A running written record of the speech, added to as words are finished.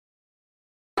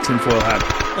tinfoil hat.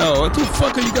 Oh, what the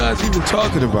fuck are you guys even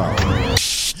talking about?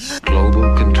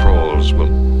 Global controls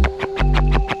will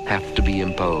have to be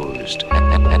imposed,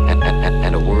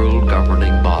 and a world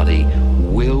governing body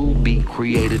will be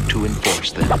created to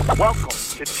enforce them. Welcome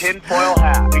to Tinfoil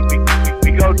Hat.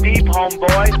 We go deep,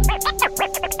 homeboy.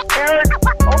 Aaron,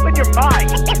 open your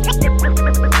mind.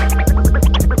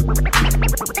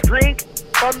 Drink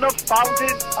from the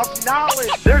fountain of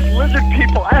knowledge. There's lizard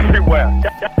people everywhere.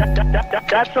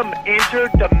 That's some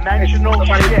interdimensional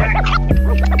shit.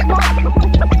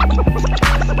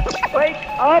 Wake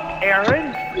up,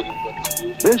 Aaron.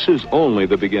 This is only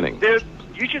the beginning. Dude,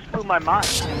 you just blew my mind.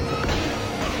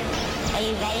 Are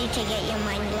you ready to get your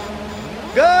mind blown?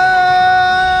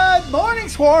 Good morning,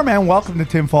 Swarm, and welcome to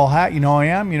Tinfoil Hat. You know I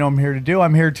am. You know I'm here to do.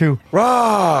 I'm here to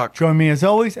rock. Join me as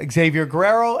always, Xavier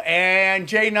Guerrero and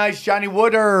Jay Nice, Johnny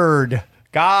Woodard.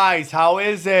 Guys, how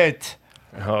is it?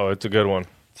 Oh, it's a good one.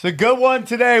 It's a good one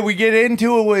today. We get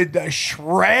into it with the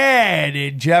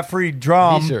shredded Jeffrey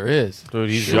Drum. He sure is. Dude,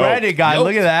 he's Shredded guy. Yoked.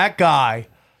 Look at that guy.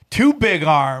 2 big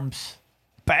arms.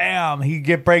 Bam. He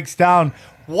breaks down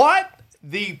what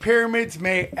the pyramids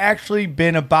may actually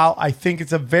been about. I think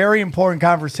it's a very important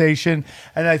conversation,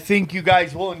 and I think you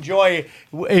guys will enjoy it.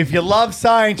 If you love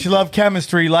science, you love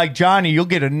chemistry, like Johnny, you'll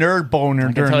get a nerd boner I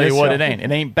can during tell this you what show. it ain't. It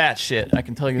ain't bat shit. I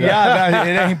can tell you that. Yeah, no,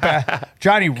 it ain't bad.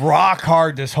 Johnny rock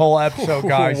hard this whole episode,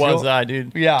 guys. Who was You'll- I,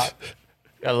 dude? Yeah.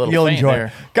 Got a little You'll faint enjoy there.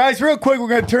 it. Guys, real quick, we're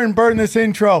going to turn and burn this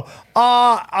intro.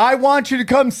 I want you to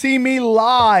come see me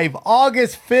live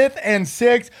August 5th and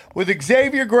 6th with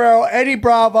Xavier Guerrero, Eddie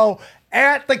Bravo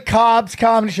at the Cobb's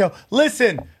Comedy Show.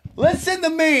 Listen to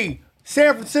me,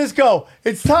 San Francisco.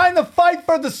 It's time to fight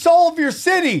for the soul of your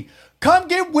city. Come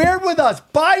get weird with us.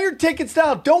 Buy your tickets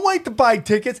now. Don't wait to buy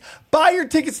tickets. Buy your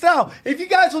tickets now. If you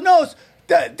guys will notice,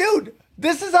 dude,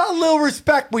 this is how little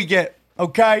respect we get,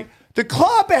 okay? The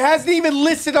club hasn't even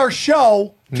listed our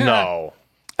show. No.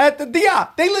 They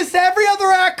list every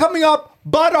other act coming up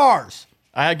but ours.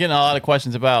 I had getting a lot of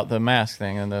questions about the mask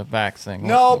thing and the vax thing.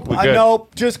 Nope, We good.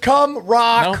 nope. Just come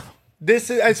rock. Nope. This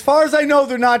is, as far as I know,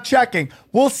 they're not checking.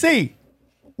 We'll see.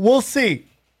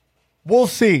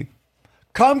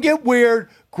 Come get weird.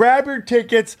 Grab your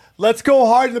tickets. Let's go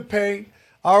hard in the paint.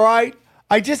 All right.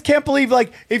 I just can't believe,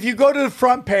 like, if you go to the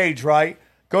front page, right?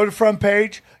 Go to the front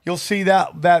page. You'll see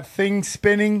that thing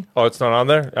spinning. Oh, it's not on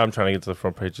there? I'm trying to get to the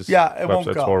front page. This Yeah, it won't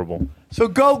website's go. horrible. So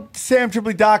go to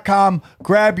samtripoli.com,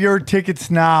 grab your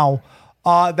tickets now.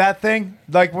 That thing,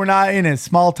 like, we're not in it.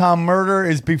 Small Town Murder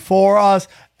is before us,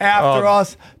 after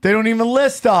us. They don't even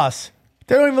list us.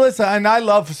 And I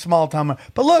love Small Town Murder.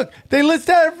 But look, they list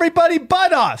everybody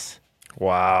but us.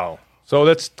 Wow. So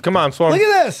let's come on, Swarm. Look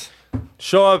at this.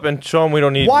 Show up and show them we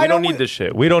don't need. Why we don't don't need this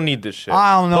shit. We don't need this shit.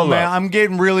 I don't know, Hold man. up. I'm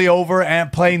getting really over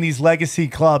and playing these legacy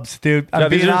clubs, dude. I'm Yeah,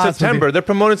 these being are in honest with you. September. They're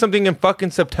promoting something in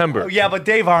fucking September. Yeah, but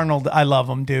Dave Arnold, I love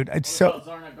him, dude. It's so.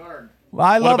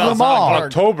 I love about them all. Sonic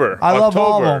October. I love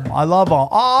all October. of them. I love them.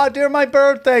 Oh, dear, my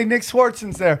birthday. Nick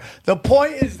Swartzen's there. The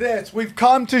point is this. We've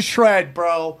come to shred,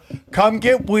 bro. Come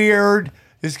get weird.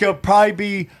 This is going to probably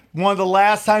be one of the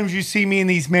last times you see me in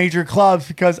these major clubs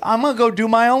because I'm going to go do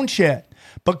my own shit.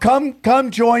 But come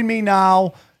join me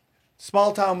now.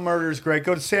 Small Town Murder is great.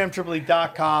 Go to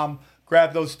samtripoli.com.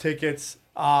 Grab those tickets.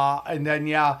 And then,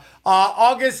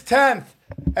 August 10th.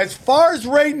 As far as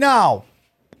right now,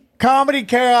 Comedy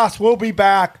Chaos will be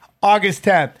back August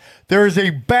 10th. There is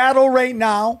a battle right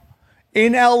now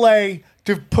in LA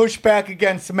to push back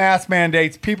against the mask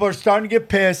mandates. People are starting to get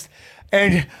pissed.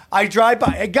 And I drive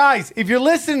by. Hey, guys, if you're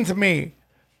listening to me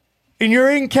and you're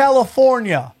in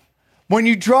California, when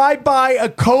you drive by a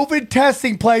COVID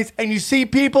testing place and you see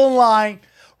people in line,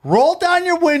 roll down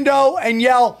your window and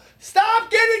yell,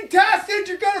 "Stop getting tested.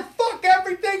 You're going to fuck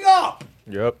everything up."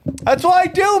 Yep. That's what I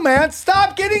do, man.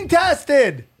 Stop getting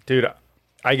tested. Dude,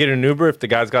 I get an Uber if the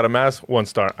guy's got a mask, 1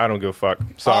 star. I don't give a fuck.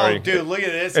 Sorry. Oh, dude, look at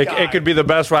this It, guy. it could be the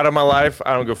best ride of my life.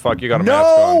 I don't give a fuck. You got a mask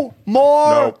on. No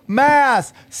more Nope.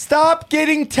 masks. Stop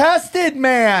getting tested,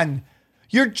 man.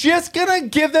 You're just going to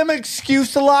give them an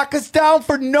excuse to lock us down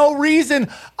for no reason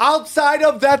outside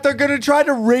of that they're going to try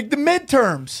to rig the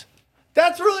midterms.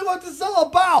 That's really what this is all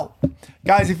about.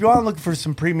 Guys, if you want to look for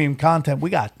some premium content, we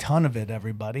got a ton of it,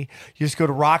 everybody. You just go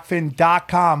to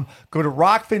rockfin.com. Go to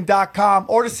rockfin.com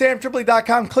or to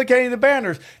samtripoli.com. Click any of the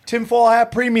banners. Tinfoil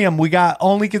Hat Premium. We got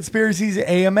Only Conspiracies,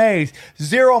 AMAs.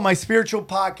 Zero, my spiritual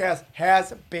podcast,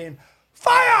 has been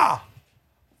fire.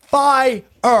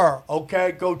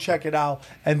 Okay, go check it out.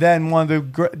 And then one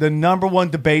of the number one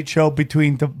debate show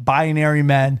between the binary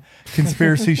men,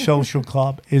 Conspiracy Social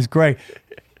Club, is great.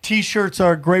 T-shirts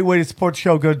are a great way to support the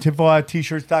show. Go to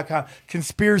tinfoilt-shirts.com.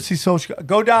 Conspiracy Social.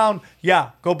 Go down.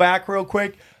 Yeah, go back real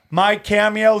quick. My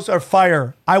cameos are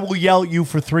fire. I will yell at you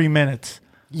for 3 minutes.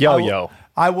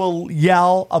 I will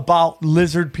yell about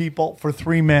lizard people for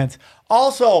 3 minutes.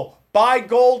 Also, buy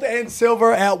gold and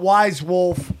silver at Wise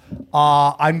Wolf.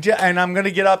 I'm going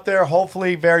to get up there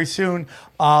hopefully very soon.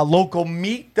 Local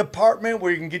meat department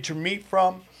where you can get your meat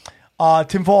from.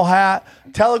 Tinfoil Hat,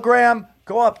 Telegram,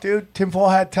 go up, dude. Tinfoil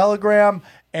Hat, Telegram,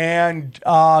 and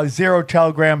Zero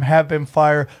Telegram have been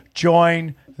fired.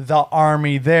 Join the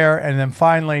army there. And then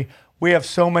finally, we have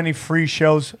so many free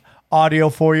shows, audio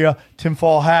for you.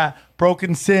 Tinfoil Hat,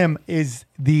 Broken Sim is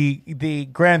the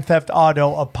Grand Theft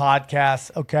Auto of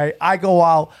podcasts, okay? I go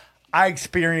out, I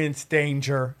experience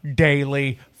danger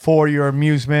daily for your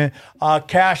amusement.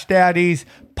 Cash Daddies,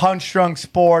 Punch Drunk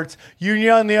Sports,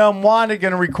 Union and the Unwanted,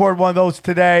 going to record one of those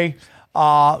today.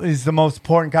 Is the most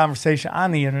important conversation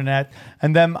on the internet.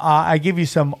 And then I give you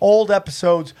some old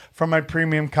episodes from my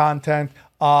premium content.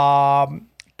 Go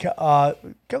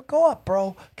up,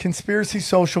 bro. Conspiracy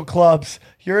Social Clubs.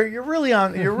 You're really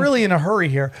in a hurry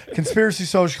here. Conspiracy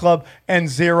Social Club and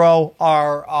Zero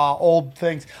are old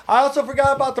things. I also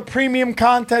forgot about the premium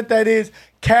content that is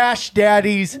Cash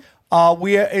Daddies.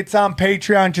 It's on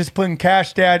Patreon. Just put in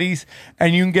Cash Daddies,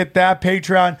 and you can get that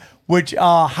Patreon. Which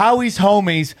Howie's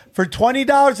Homies for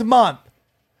 $20 a month.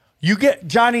 You get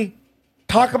Johnny.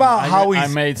 Talk about Howie's. I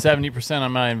made 70%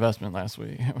 on my investment last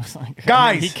week. It was like,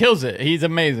 guys, he kills it. He's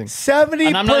amazing. 70%.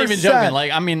 And I'm not even joking.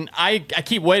 Like, I mean, I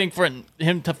keep waiting for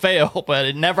him to fail, but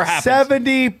it never happens.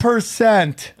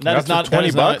 70%. That is not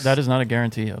 $20. That is not a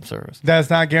guarantee of service. That's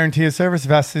not a guarantee of service.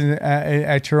 Invested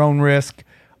at your own risk.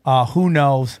 Who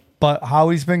knows? But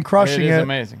Howie's been crushing it. It is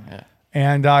amazing. Yeah.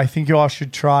 And I think you all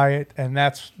should try it. And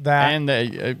that's that. And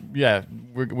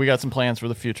we got some plans for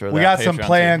the future. We got some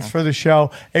plans for the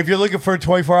show. If you're looking for a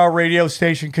 24-hour radio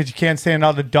station because you can't stand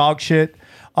all the dog shit,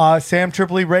 Sam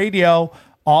Tripoli Radio.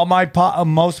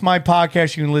 Most of my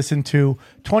podcasts you can listen to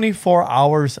 24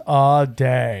 hours a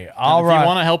day. All right. If you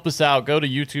want to help us out, go to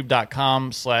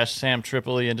youtube.com/Sam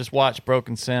Tripoli and just watch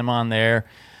Broken Sim on there.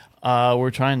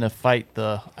 We're trying to fight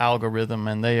the algorithm,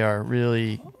 and they are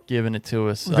really giving it to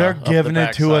us. They're giving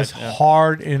it to us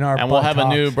hard in our. And we'll have a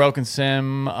new Broken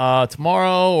Sim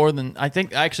tomorrow, or I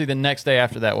think actually the next day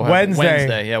after that. We'll have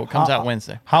Wednesday. Yeah, it comes out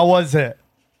Wednesday. How was it?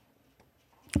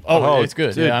 Oh, it's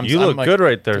good. Dude, yeah, you look good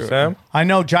right there, Sam. I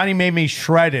know Johnny made me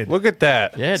shredded. Look at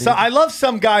that. Yeah, so I love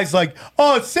some guys like,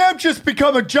 oh, Sam just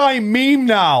become a giant meme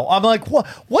now. I'm like, what?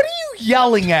 What are you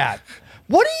yelling at?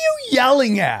 What are you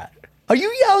yelling at? Are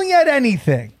you yelling at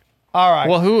anything? All right.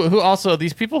 Well, who also,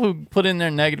 these people who put in their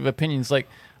negative opinions, like,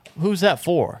 who's that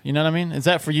for? You know what I mean? Is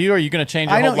that for you? Or are you going to change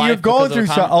your whole life? You're going through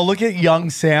some. Oh, look at young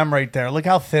Sam right there. Look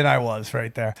how thin I was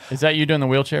right there. Is that you doing the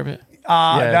wheelchair bit?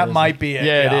 That might be it.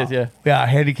 Yeah, it is, yeah. Yeah,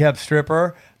 handicapped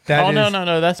stripper.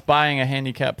 No. That's buying a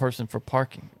handicapped person for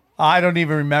parking. I don't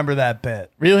even remember that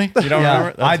bit. Really? You don't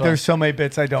remember? There's so many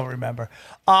bits I don't remember.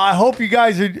 I hope you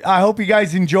guys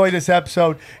enjoy this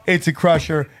episode. It's a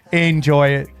crusher. Enjoy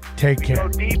it. Take care. Go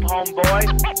deep, homeboy.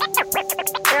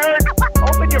 Aaron,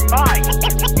 open your mind.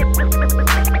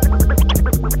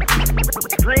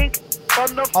 Drink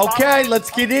from the Okay,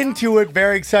 let's get into it.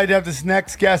 Very excited to have this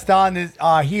next guest on.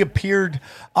 He appeared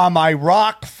on my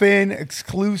Rockfin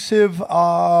exclusive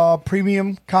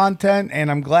premium content, and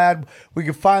I'm glad we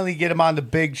could finally get him on the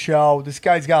big show. This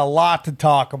guy's got a lot to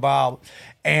talk about,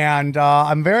 and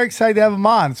I'm very excited to have him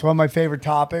on. It's one of my favorite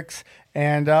topics,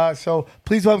 and so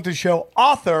please welcome to the show,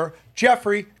 author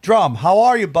Jeffrey Drum. How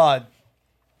are you, bud?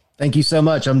 Thank you so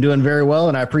much. I'm doing very well,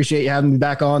 and I appreciate you having me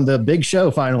back on the big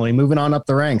show finally, moving on up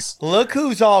the ranks. Look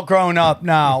who's all grown up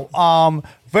now.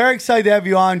 Very excited to have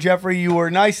you on, Jeffrey. You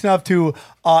were nice enough to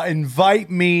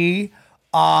invite me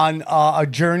on a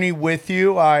journey with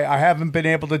you. I haven't been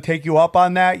able to take you up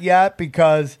on that yet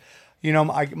because, you know,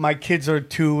 my kids are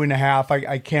 2.5.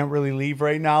 I can't really leave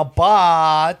right now,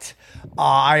 but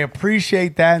I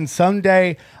appreciate that. And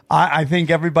someday I think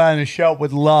everybody on the show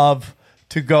would love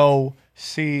to go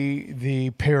see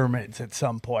the pyramids at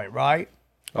some point, right?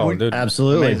 Oh, dude.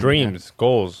 Absolutely. Dreams,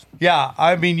 goals. Yeah,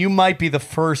 I mean, you might be the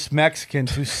first Mexican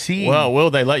to see. Well, will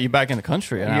they let you back in the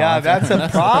country? Yeah, that's a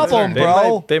problem,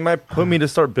 bro. They might put me to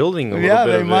start building a little bit. Yeah,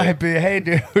 they might be. Hey,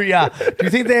 dude. Yeah. Do you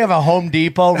think they have a Home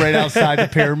Depot right outside the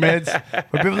pyramids?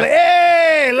 Where people are like,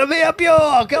 hey, let me help you.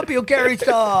 I'll help you carry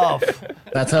stuff.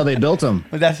 That's how they built them.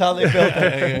 That's how they built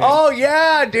it. Oh,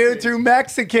 yeah, dude, through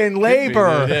Mexican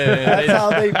labor. That's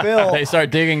how they built. They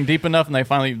start digging deep enough, and they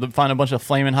finally find a bunch of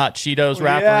flaming hot Cheetos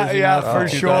wrappers. Yeah, for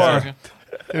sure.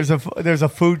 there's a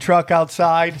food truck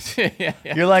outside.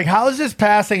 You're like, how is this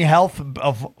passing health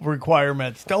of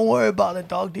requirements? Don't worry about it,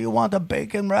 dog. Do you want the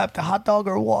bacon wrapped hot dog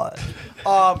or what?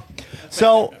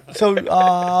 So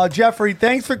Jeffrey,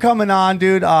 thanks for coming on,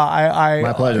 dude. I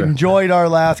My pleasure. enjoyed our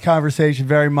last conversation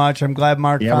very much. I'm glad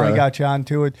Mark finally brother. got you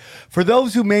onto it. For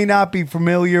those who may not be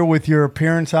familiar with your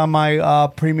appearance on my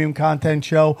premium content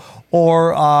show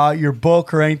or your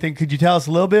book or anything, could you tell us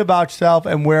a little bit about yourself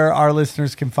and where our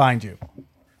listeners can find you?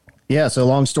 Yeah, so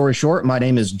long story short, my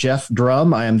name is Jeff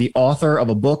Drum. I am the author of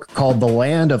a book called The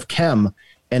Land of Chem,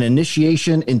 an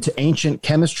initiation into ancient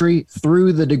chemistry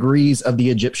through the degrees of the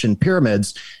Egyptian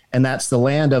pyramids. And that's The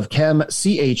Land of Chem,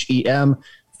 CHEM.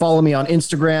 Follow me on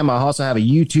Instagram. I also have a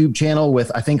YouTube channel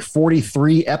with, I think,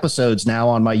 43 episodes now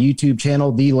on my YouTube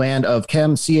channel, The Land of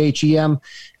Chem, CHEM.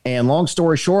 And long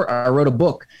story short, I wrote a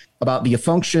book about the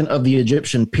function of the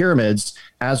Egyptian pyramids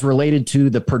as related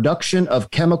to the production of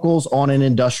chemicals on an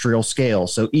industrial scale.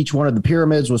 So each one of the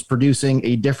pyramids was producing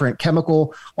a different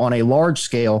chemical on a large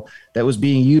scale that was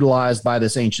being utilized by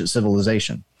this ancient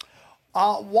civilization.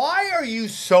 Why are you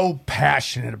so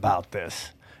passionate about this?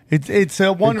 It's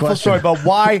a wonderful story, but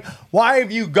why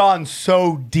have you gone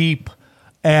so deep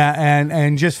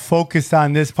and just focused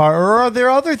on this part? Or are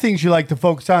there other things you like to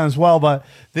focus on as well, but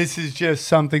this is just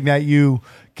something that you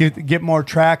get more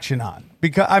traction on?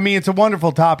 Because I mean, it's a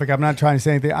wonderful topic. I'm not trying to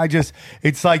say anything.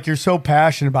 It's like you're so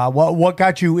passionate about what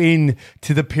got you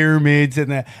into the pyramids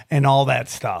and all that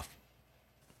stuff.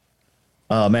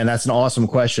 Oh man, that's an awesome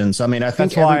question. So I mean, I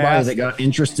think That's why I everybody asked that got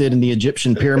interested in the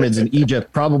Egyptian pyramids in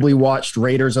Egypt probably watched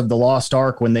Raiders of the Lost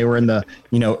Ark when they were in the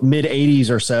mid 80s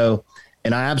or so,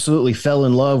 and I absolutely fell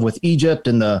in love with Egypt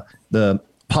and the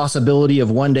possibility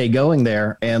of one day going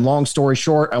there. And long story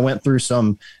short, I went through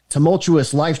some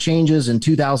tumultuous life changes in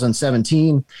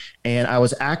 2017, and I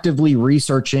was actively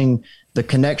researching the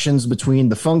connections between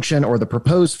the function or the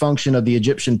proposed function of the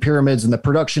Egyptian pyramids and the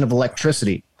production of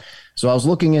electricity. So I was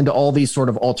looking into all these sort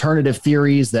of alternative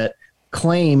theories that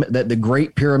claim that the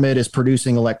Great Pyramid is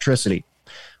producing electricity.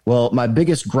 Well, my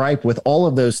biggest gripe with all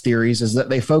of those theories is that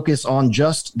they focus on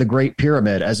just the Great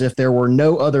Pyramid as if there were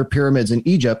no other pyramids in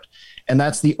Egypt, and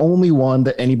that's the only one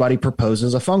that anybody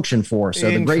proposes a function for. So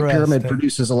the Great Pyramid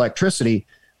produces electricity.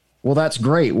 Well, that's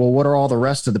great. Well, what are all the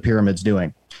rest of the pyramids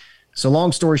doing? So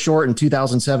long story short, in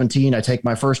 2017, I take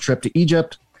my first trip to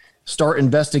Egypt, start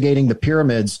investigating the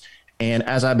pyramids. And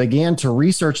as I began to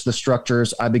research the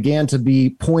structures, I began to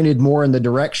be pointed more in the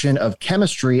direction of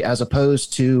chemistry as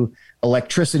opposed to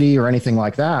electricity or anything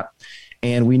like that.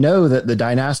 And we know that the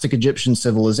dynastic Egyptian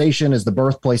civilization is the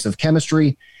birthplace of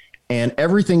chemistry, and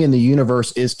everything in the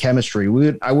universe is chemistry.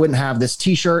 I wouldn't have this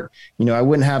t-shirt, I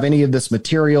wouldn't have any of this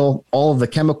material, all of the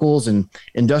chemicals and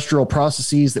industrial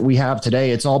processes that we have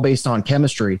today. It's all based on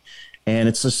chemistry. And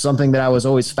it's just something that I was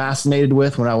always fascinated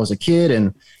with when I was a kid.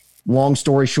 And long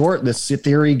story short, this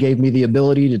theory gave me the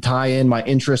ability to tie in my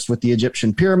interest with the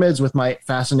Egyptian pyramids with my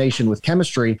fascination with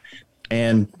chemistry.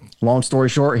 And long story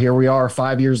short, here we are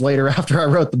 5 years later after I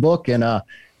wrote the book, and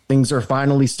things are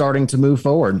finally starting to move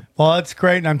forward. Well, that's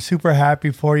great, and I'm super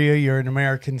happy for you. You're an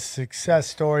American success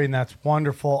story, and that's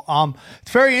wonderful.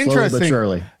 It's very interesting. Slowly but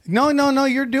surely. No,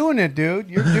 you're doing it, dude.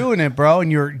 You're doing it, bro,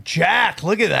 and you're jacked.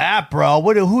 Look at that, bro.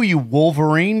 Who are you,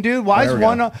 Wolverine, dude? Why is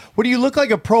one? What do you look like,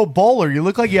 a pro bowler? You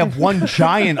look like you have one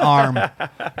giant arm.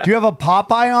 Do you have a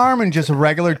Popeye arm and just a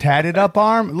regular tatted up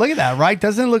arm? Look at that, right?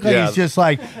 Doesn't it look like he's just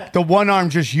like the one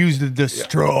arm just used to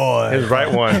destroy? His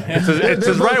right one. It's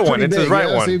his right one. It's his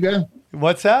right one.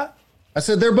 What's that? I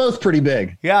said they're both pretty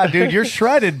big. Yeah, dude, you're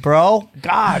shredded, bro.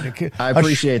 God, I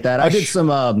appreciate that. I did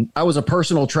some. I was a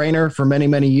personal trainer for many,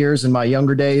 many years in my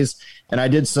younger days, and I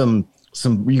did some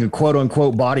quote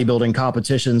unquote bodybuilding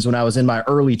competitions when I was in my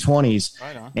early 20s.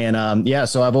 Right on. And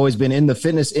so I've always been in the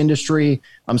fitness industry.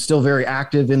 I'm still very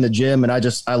active in the gym, and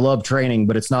I love training,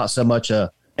 but it's not so much an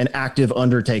active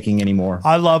undertaking anymore.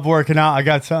 I love working out. I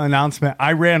got some announcement.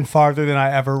 I ran farther than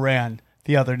I ever ran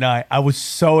the other night. I was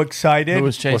so excited. Who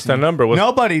was chasing? What's that number?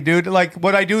 Nobody, dude. Like,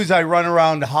 what I do is I run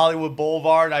around Hollywood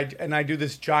Boulevard and I do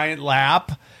this giant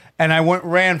lap, and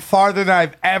ran farther than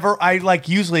I've ever.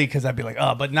 Usually because I'd be like,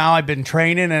 but now I've been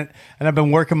training and I've been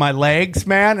working my legs,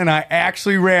 man. And I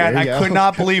actually ran. I could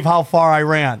not believe how far I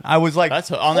ran. I was like,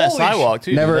 that's on that sidewalk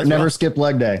too. Never skip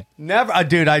leg day. Never,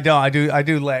 dude. I don't. I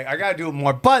do leg. I gotta do it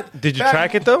more. But did you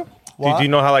track it though? Do you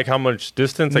know how much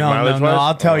distance, mileage? No.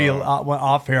 I'll tell you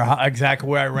off here exactly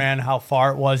where I ran, how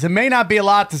far it was. It may not be a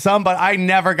lot to some, but I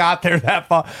never got there that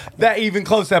far, that even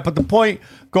close to that. But the point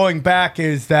going back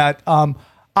is that I'm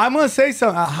going to say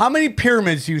something. How many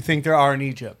pyramids do you think there are in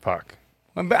Egypt? Fuck.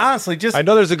 But honestly, just I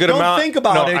know there's a good don't amount. think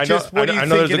about it. I know, Just what do you I think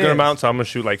know there's a it good is? amount, so I'm gonna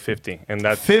shoot like 50, and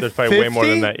there's probably way more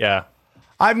 50? than that. Yeah,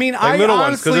 I mean, I little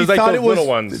ones, 'cause honestly there's, like, thought those it was little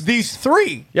ones. these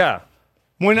three. yeah.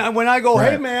 When I go,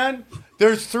 hey Right. man,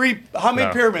 there's three. How many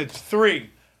No. pyramids?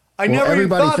 3. I Well, never even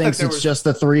everybody thought thinks that there it's was. just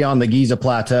the 3 on the Giza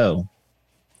Plateau.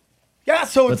 Yeah,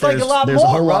 so But it's like a lot there's more. a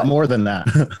whole lot right? more than that.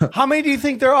 How many do you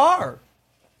think there are?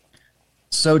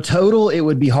 So total, it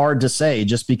would be hard to say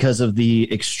just because of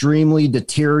the extremely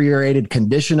deteriorated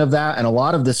condition of that. And a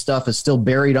lot of this stuff is still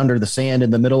buried under the sand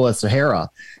in the middle of Sahara.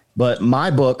 But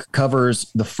my book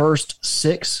covers the first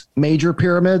 6 major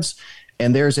pyramids.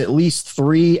 And there's at least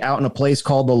 3 out in a place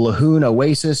called the Lahoun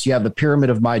Oasis. You have the Pyramid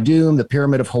of Maidum, the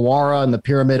Pyramid of Hawara, and the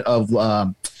Pyramid of,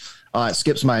 it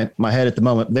skips my head at the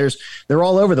moment. They're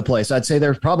all over the place. I'd say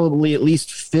there's probably at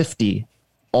least 50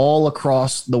 all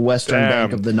across the western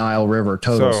bank of the Nile River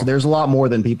total. So there's a lot more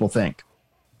than people think.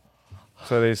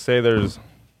 So they say there's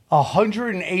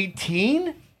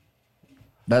 118.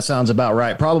 That sounds about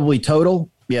right. Probably total.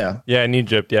 Yeah. Yeah, in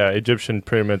Egypt. Yeah, Egyptian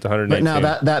pyramids, 118. But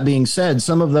now that being said,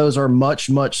 some of those are much,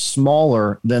 much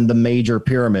smaller than the major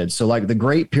pyramids. So like the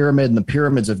Great Pyramid and the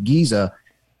pyramids of Giza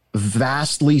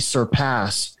vastly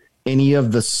surpass any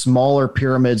of the smaller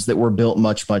pyramids that were built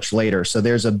much, much later. So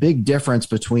there's a big difference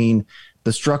between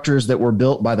the structures that were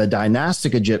built by the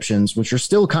dynastic Egyptians, which are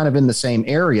still kind of in the same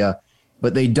area,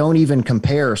 but they don't even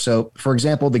compare. So for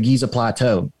example, the Giza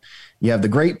Plateau, you have the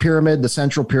Great Pyramid, the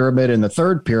Central Pyramid, and the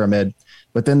Third Pyramid.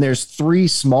 But then there's 3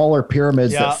 smaller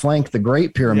pyramids that flank the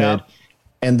Great Pyramid,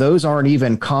 and those aren't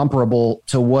even comparable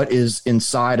to what is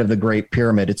inside of the Great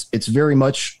Pyramid. It's very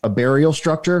much a burial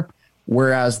structure,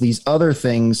 whereas these other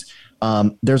things,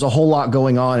 there's a whole lot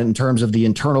going on in terms of the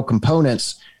internal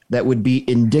components that would be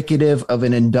indicative of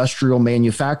an industrial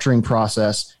manufacturing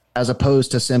process as opposed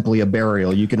to simply a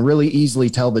burial. You can really easily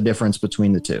tell the difference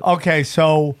between the two. Okay,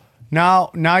 so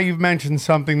now you've mentioned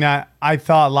something that I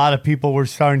thought a lot of people were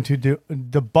starting to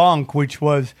debunk, which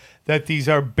was that these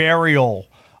are burial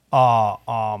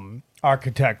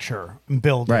architecture and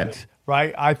buildings,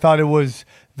 right? I thought it was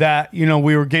that,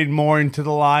 we were getting more into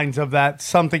the lines of that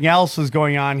something else was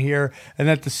going on here, and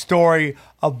that the story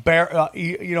of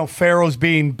pharaohs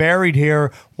being buried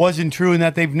here wasn't true, and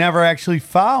that they've never actually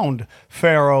found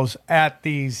pharaohs at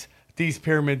these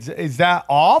pyramids. Is that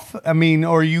off? I mean,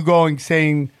 or are you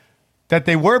saying that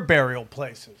they were burial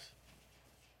places?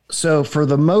 So for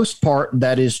the most part,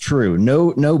 that is true.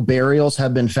 No burials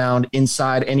have been found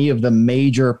inside any of the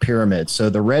major pyramids. So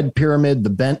the Red Pyramid, the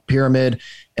Bent Pyramid,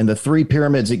 and the 3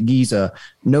 pyramids at Giza,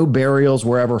 no burials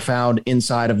were ever found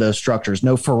inside of those structures,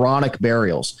 no pharaonic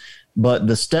burials. But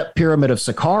the Step Pyramid of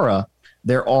Saqqara,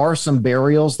 there are some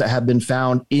burials that have been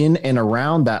found in and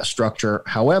around that structure.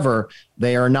 However,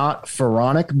 they are not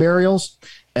pharaonic burials.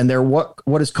 And they're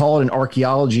what is called in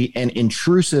archaeology an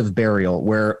intrusive burial,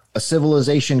 where a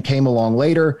civilization came along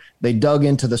later, they dug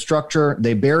into the structure,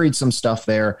 they buried some stuff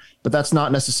there, but that's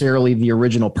not necessarily the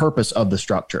original purpose of the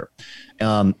structure.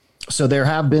 So there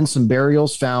have been some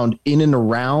burials found in and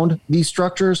around these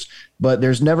structures, but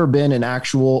there's never been an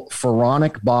actual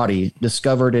pharaonic body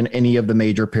discovered in any of the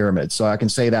major pyramids. So I can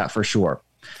say that for sure.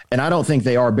 And I don't think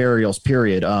they are burials,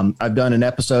 period. I've done an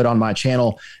episode on my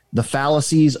channel, The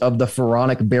Fallacies of the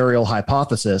Pharaonic Burial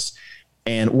Hypothesis.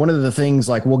 And one of the things,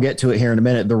 like we'll get to it here in a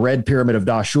minute, the Red Pyramid of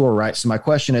Dashur, right? So my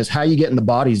question is, how are you getting the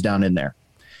bodies down in there?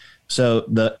 So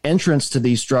the entrance to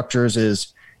these structures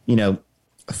is,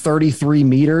 33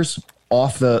 meters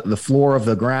off the floor of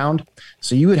the ground.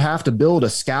 So you would have to build a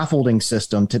scaffolding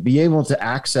system to be able to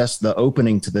access the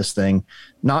opening to this thing.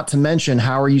 Not to mention,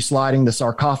 how are you sliding the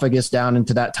sarcophagus down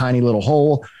into that tiny little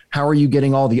hole? How are you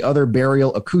getting all the other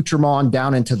burial accoutrement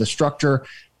down into the structure?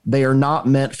 They are not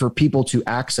meant for people to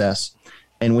access.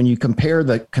 And when you compare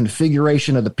the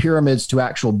configuration of the pyramids to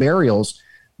actual burials,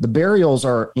 the burials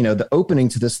are, the opening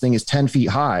to this thing is 10 feet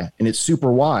high and it's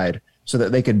super wide, so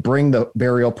that they could bring the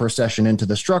burial procession into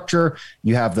the structure.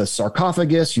 You have the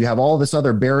sarcophagus, you have all this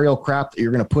other burial crap that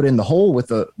you're going to put in the hole with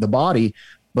the body,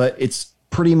 but it's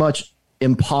pretty much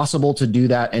impossible to do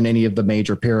that in any of the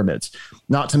major pyramids.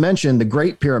 Not to mention the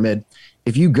Great Pyramid,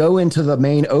 if you go into the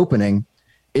main opening,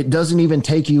 it doesn't even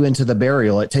take you into the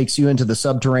burial. It takes you into the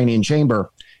subterranean chamber,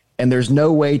 and there's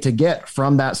no way to get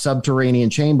from that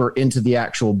subterranean chamber into the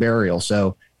actual burial.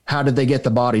 So how did they get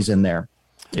the bodies in there?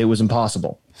 It was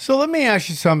impossible. So let me ask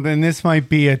you something. This might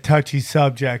be a touchy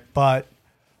subject, but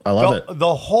I love it.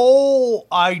 The whole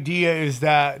idea is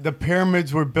that the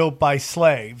pyramids were built by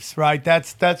slaves, right?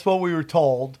 That's what we were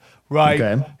told, right?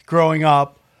 Okay. Growing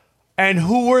up. And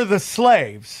who were the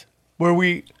slaves?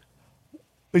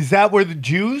 Is that where the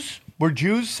Jews? Were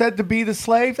Jews said to be the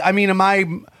slaves? I mean,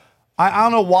 I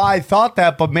don't know why I thought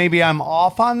that, but maybe I'm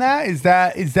off on that. Is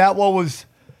that what was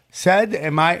said?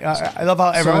 Am I love how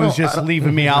everyone was just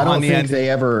leaving me out on the end. I don't think they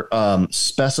ever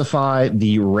specify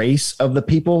the race of the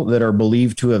people that are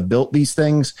believed to have built these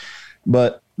things,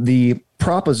 but the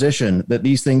proposition that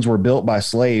these things were built by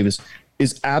slaves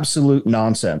is absolute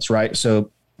nonsense, right?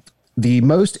 So the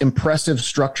most impressive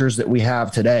structures that we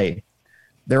have today,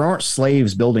 there aren't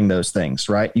slaves building those things,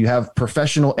 right? You have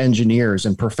professional engineers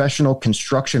and professional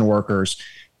construction workers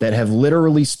that have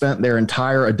literally spent their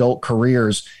entire adult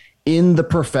careers in the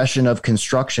profession of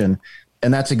construction.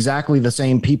 And that's exactly the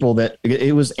same people that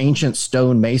it was ancient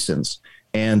stonemasons.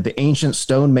 And the ancient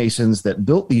stonemasons that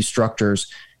built these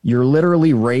structures, you're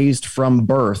literally raised from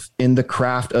birth in the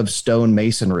craft of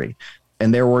stonemasonry.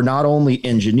 And there were not only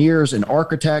engineers and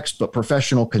architects, but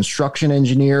professional construction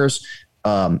engineers,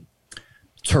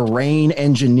 terrain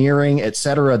engineering, et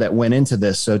cetera, that went into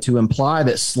this. So to imply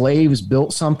that slaves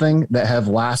built something that have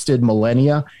lasted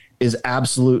millennia is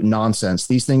absolute nonsense.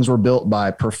 These things were built by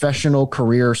professional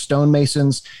career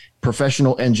stonemasons,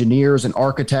 professional engineers and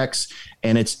architects,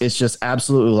 and it's just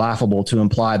absolutely laughable to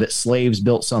imply that slaves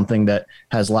built something that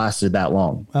has lasted that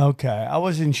long. Okay, I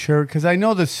wasn't sure because I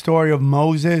know the story of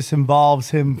Moses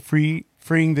involves him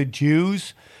freeing the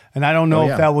Jews, and I don't know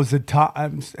if that was the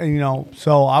time,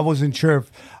 so I wasn't sure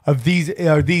if these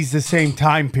are the same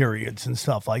time periods and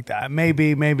stuff like that.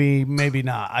 Maybe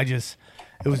not.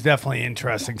 It was definitely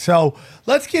interesting. So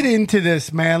let's get into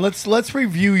this, man. Let's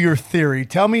review your theory.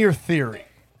 Tell me your theory.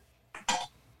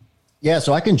 Yeah,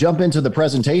 so I can jump into the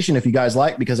presentation if you guys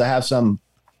like, because I have some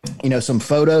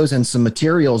photos and some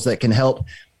materials that can help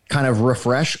kind of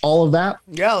refresh all of that.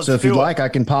 Yeah, so if you'd like, I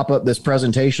can pop up this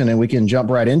presentation and we can jump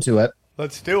right into it.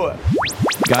 Let's do it.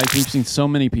 Guys, we've seen so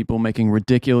many people making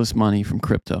ridiculous money from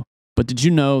crypto. But did you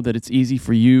know that it's easy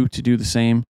for you to do the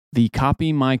same? The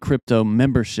Copy My Crypto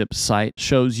membership site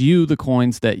shows you the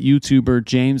coins that YouTuber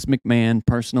James McMahon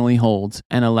personally holds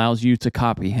and allows you to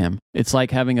copy him. It's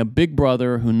like having a big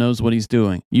brother who knows what he's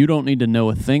doing. You don't need to know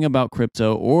a thing about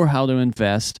crypto or how to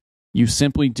invest. You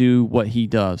simply do what he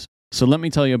does. So let me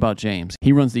tell you about James.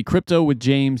 He runs the Crypto with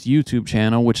James YouTube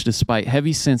channel, which despite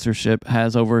heavy censorship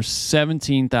has over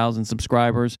 17,000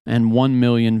 subscribers and 1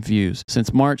 million views.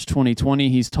 Since March 2020,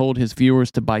 he's told his viewers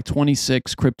to buy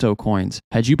 26 crypto coins.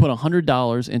 Had you put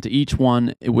 $100 into each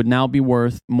one, it would now be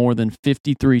worth more than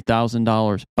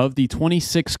 $53,000. Of the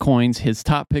 26 coins, his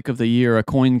top pick of the year, a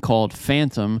coin called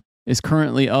Phantom, is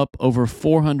currently up over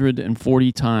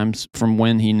 440 times from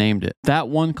when he named it. That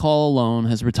one call alone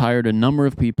has retired a number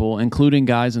of people, including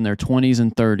guys in their 20s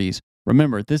and 30s.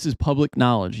 Remember, this is public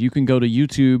knowledge. You can go to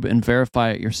YouTube and verify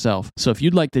it yourself. So if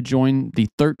you'd like to join the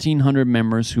 1,300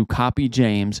 members who copy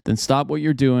James, then stop what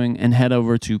you're doing and head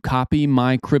over to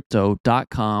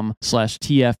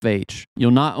copymycrypto.com/TFH. You'll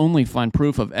not only find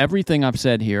proof of everything I've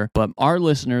said here, but our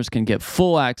listeners can get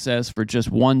full access for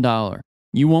just $1.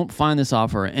 You won't find this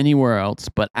offer anywhere else,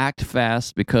 but act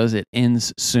fast because it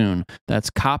ends soon. That's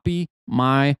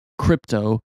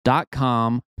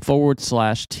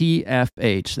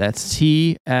copymycrypto.com/TFH. That's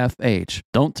TFH.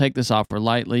 Don't take this offer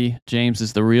lightly. James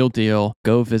is the real deal.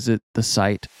 Go visit the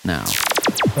site now.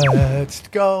 Let's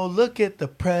go look at the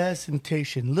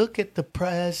presentation. Look at the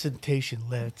presentation.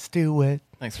 Let's do it.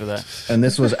 Thanks for that. And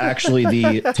this was actually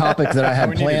the topic that I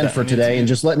had planned for today. And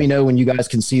just let me know when you guys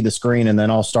can see the screen, and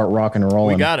then I'll start rocking and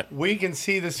rolling. We got it. We can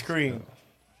see the screen.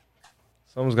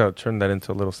 Someone's got to turn that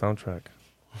into a little soundtrack.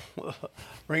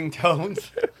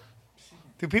 Ringtones.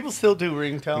 Do people still do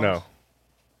ringtones? No.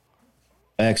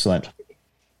 Excellent.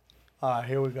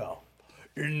 Here we go.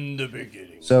 In the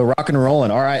beginning. So rocking and rolling.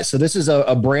 All right. So this is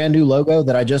a brand new logo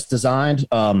that I just designed.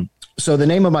 So the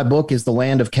name of my book is The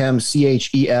Land of Chem,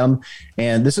 CHEM,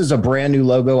 and this is a brand new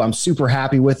logo. I'm super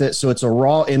happy with it. So it's a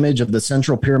raw image of the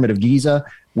Central Pyramid of Giza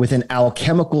with an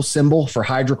alchemical symbol for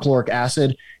hydrochloric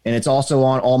acid, and it's also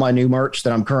on all my new merch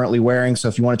that I'm currently wearing. So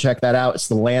if you want to check that out, it's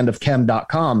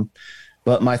thelandofchem.com.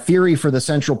 But my theory for the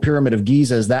Central Pyramid of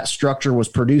Giza is that structure was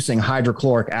producing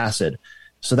hydrochloric acid.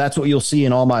 So that's what you'll see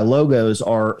in all my logos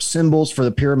are symbols for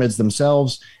the pyramids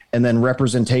themselves, and then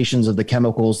representations of the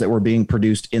chemicals that were being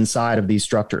produced inside of these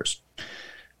structures.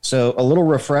 So a little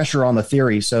refresher on the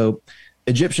theory. So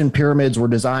Egyptian pyramids were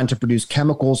designed to produce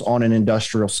chemicals on an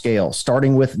industrial scale,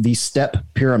 starting with the Step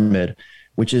Pyramid,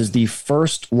 which is the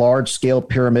first large-scale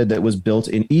pyramid that was built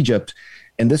in Egypt.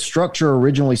 And this structure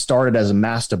originally started as a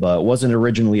mastaba. It wasn't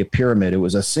originally a pyramid. It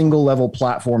was a single-level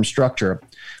platform structure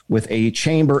with a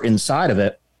chamber inside of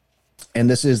it. And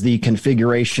this is the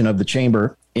configuration of the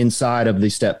chamber inside of the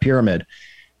Step Pyramid.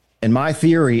 And my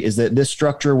theory is that this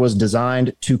structure was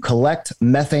designed to collect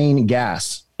methane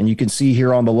gas And you can see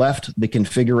here on the left the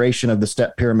configuration of the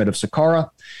step pyramid of Saqqara.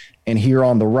 And here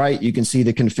on the right, you can see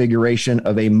the configuration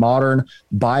of a modern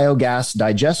biogas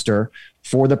digester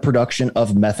for the production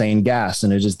of methane gas.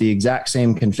 And it is the exact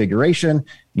same configuration.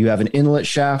 You have an inlet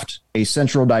shaft, a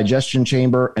central digestion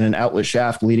chamber, and an outlet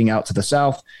shaft leading out to the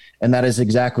south. And that is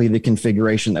exactly the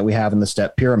configuration that we have in the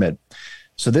step pyramid.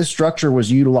 So this structure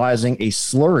was utilizing a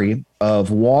slurry of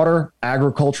water,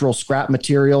 agricultural scrap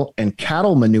material, and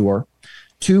cattle manure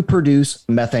to produce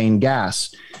methane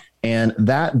gas. And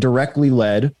that directly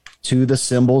led to the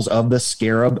symbols of the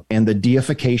scarab and the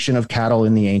deification of cattle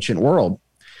in the ancient world.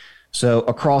 So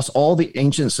across all the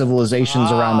ancient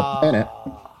civilizations around the planet,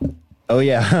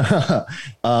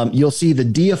 you'll see the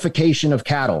deification of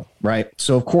cattle, right?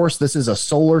 So of course, this is a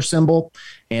solar symbol,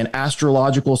 and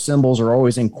astrological symbols are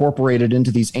always incorporated into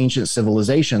these ancient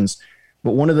civilizations.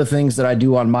 But one of the things that I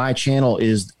do on my channel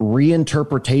is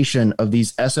reinterpretation of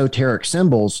these esoteric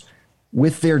symbols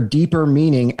with their deeper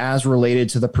meaning as related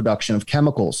to the production of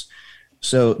chemicals.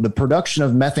 So the production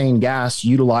of methane gas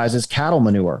utilizes cattle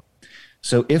manure.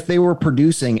 So if they were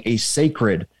producing a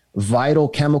sacred, vital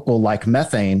chemical like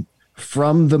methane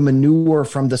from the manure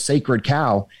from the sacred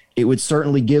cow, it would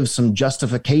certainly give some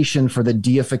justification for the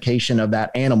deification of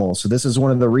that animal. So this is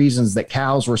one of the reasons that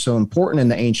cows were so important in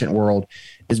the ancient world,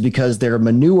 is because their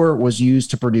manure was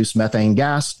used to produce methane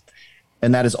gas.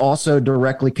 And that is also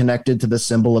directly connected to the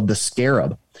symbol of the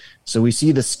scarab. So we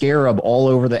see the scarab all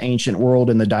over the ancient world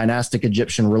in the dynastic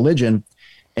Egyptian religion,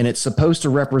 and it's supposed to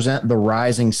represent the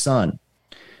rising sun.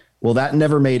 Well, that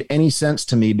never made any sense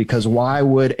to me, because why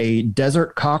would a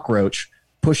desert cockroach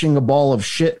pushing a ball of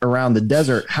shit around the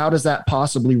desert, how does that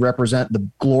possibly represent the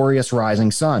glorious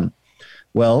rising sun?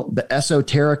 Well, the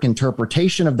esoteric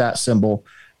interpretation of that symbol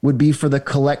would be for the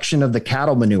collection of the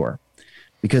cattle manure,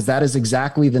 because that is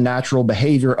exactly the natural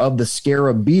behavior of the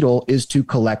scarab beetle, is to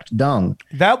collect dung.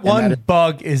 That one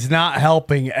bug is not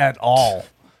helping at all.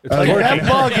 That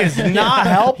bug is not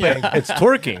helping. It's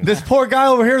twerking. This poor guy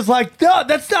over here is like, no,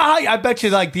 that's not how I bet you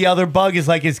like the other bug is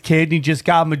like his kid and he just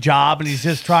got him a job and he's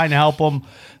just trying to help him.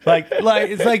 Like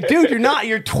it's like, dude, you're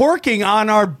twerking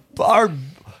on our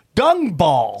dung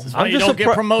ball. That's why you don't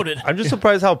get promoted. I'm just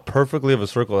surprised how perfectly of a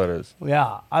circle that is.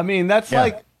 Yeah. I mean,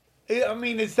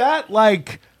 is that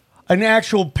like an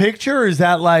actual picture or is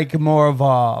that like more of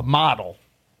a model?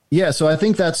 Yeah, so I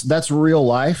think that's real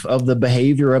life of the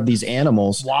behavior of these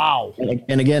animals. Wow.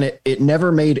 And again, it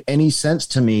never made any sense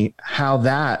to me how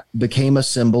that became a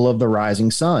symbol of the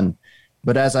rising sun.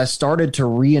 But as I started to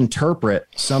reinterpret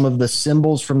some of the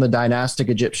symbols from the dynastic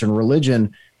Egyptian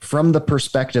religion from the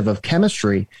perspective of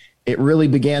chemistry, it really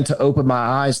began to open my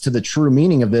eyes to the true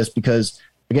meaning of this. Because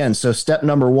again, so step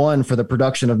number one for the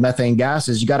production of methane gas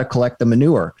is you got to collect the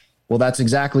manure. Well, that's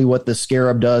exactly what the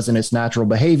scarab does in its natural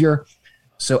behavior.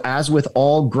 So as with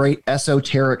all great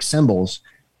esoteric symbols,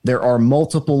 there are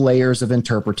multiple layers of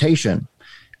interpretation.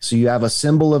 So you have a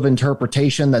symbol of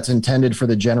interpretation that's intended for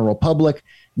the general public,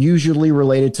 usually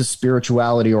related to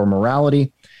spirituality or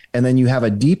morality. And then you have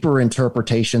a deeper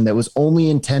interpretation that was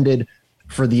only intended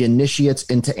for the initiates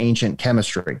into ancient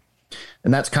chemistry.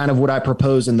 And that's kind of what I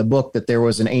propose in the book, that there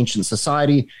was an ancient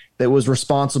society that was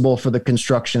responsible for the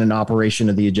construction and operation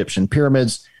of the Egyptian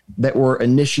pyramids that were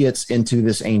initiates into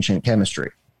this ancient chemistry.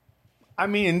 I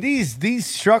mean, these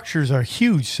structures are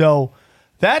huge. So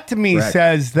that to me Correct.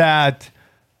 says that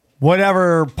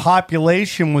whatever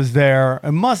population was there,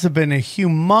 it must have been a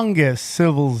humongous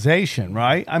civilization,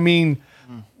 right? I mean,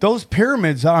 those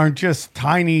pyramids aren't just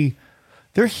tiny.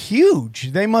 They're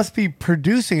huge. They must be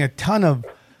producing a ton of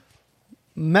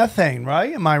methane,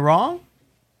 right? Am I wrong?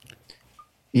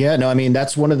 Yeah, no, I mean,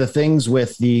 that's one of the things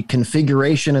with the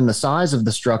configuration and the size of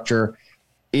the structure.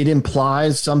 It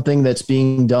implies something that's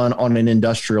being done on an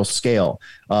industrial scale.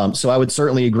 So I would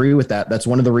certainly agree with that. That's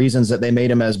one of the reasons that they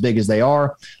made them as big as they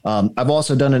are. I've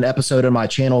also done an episode on my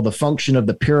channel, The Function of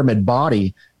the Pyramid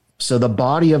Body. So the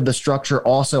body of the structure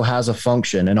also has a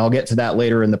function, and I'll get to that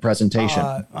later in the presentation.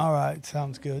 All right.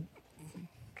 Sounds good.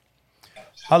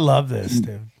 I love this,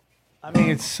 dude.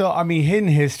 I mean, hidden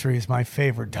history is my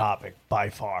favorite topic by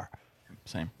far.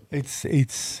 Same.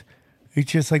 It's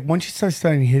just like once you start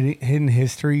studying hidden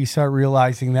history, you start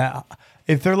realizing that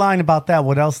if they're lying about that,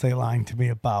 what else they lying to me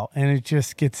about? And it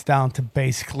just gets down to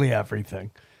basically everything.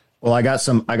 Well, I got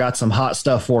some hot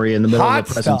stuff for you in the middle of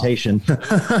the presentation.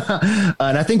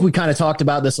 And I think we kind of talked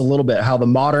about this a little bit, how the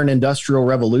modern industrial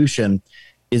revolution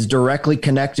is directly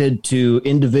connected to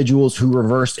individuals who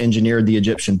reverse engineered the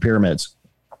Egyptian pyramids.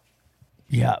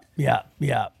 Yeah.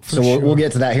 So we'll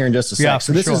get to that here in just a sec. Yeah,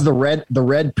 so this is the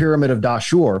red pyramid of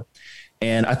Dashur.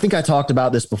 And I think I talked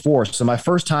about this before. So my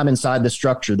first time inside the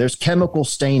structure, there's chemical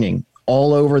staining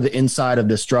all over the inside of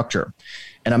this structure.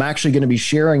 And I'm actually going to be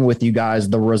sharing with you guys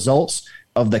the results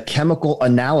of the chemical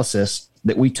analysis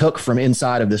that we took from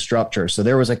inside of the structure. So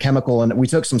there was a chemical, and we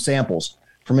took some samples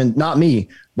from, not me,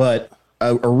 but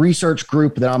a research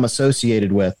group that I'm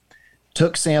associated with,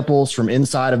 took samples from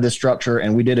inside of this structure,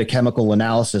 and we did a chemical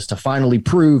analysis to finally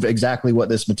prove exactly what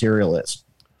this material is.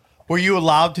 Were you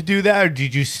allowed to do that, or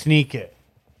did you sneak it?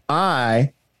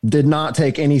 I did not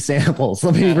take any samples.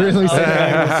 Let me really say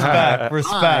that.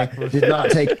 Respect. I did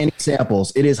not take any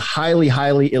samples. It is highly,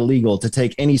 highly illegal to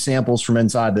take any samples from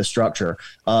inside this structure.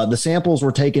 The samples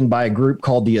were taken by a group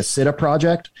called the ACITA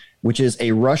Project, which is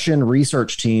a Russian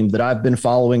research team that I've been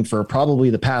following for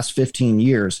probably the past 15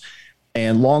 years.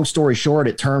 And long story short,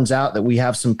 it turns out that we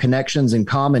have some connections in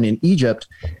common in Egypt.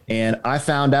 And I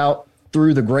found out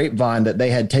through the grapevine that they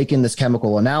had taken this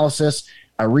chemical analysis.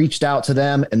 I reached out to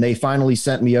them, and they finally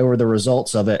sent me over the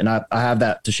results of it, and I have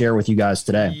that to share with you guys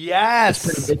today.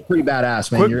 Yes, it's pretty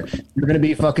badass, man. You're gonna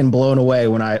be fucking blown away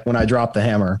when I drop the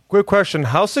hammer. Quick question: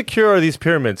 how secure are these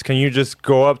pyramids? Can you just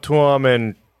go up to them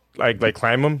and like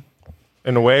climb them?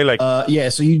 In a way, like yeah,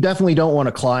 so you definitely don't want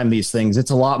to climb these things.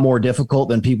 It's a lot more difficult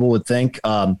than people would think.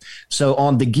 So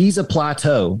on the Giza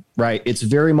Plateau, right, it's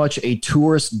very much a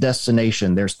tourist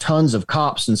destination. There's tons of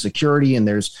cops and security, and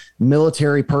there's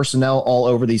military personnel all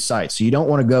over these sites. So you don't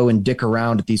want to go and dick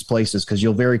around at these places because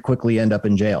you'll very quickly end up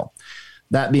in jail.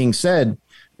 That being said,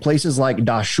 places like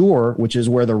Dashur, which is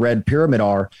where the Red Pyramid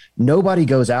are, nobody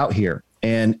goes out here.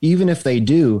 And even if they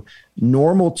do,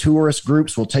 normal tourist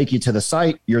groups will take you to the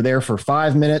site. You're there for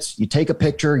 5 minutes. You take a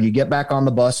picture, you get back on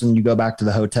the bus, and you go back to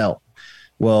the hotel.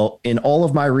 Well, in all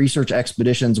of my research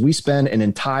expeditions, we spend an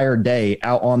entire day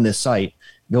out on this site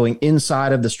going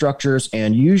inside of the structures.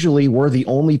 And usually we're the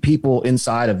only people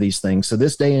inside of these things. So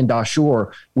this day in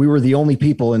Dashur, we were the only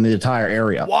people in the entire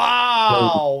area.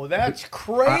 Wow, that's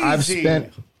crazy. I've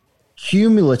spent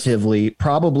cumulatively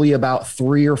probably about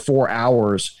 3 or 4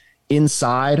 hours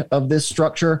inside of this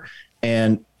structure,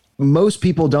 and most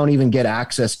people don't even get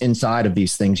access inside of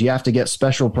these things. You have to get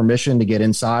special permission to get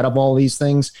inside of all these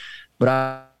things.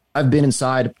 But I've been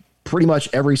inside pretty much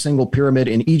every single pyramid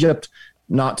in Egypt,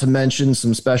 not to mention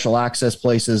some special access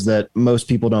places that most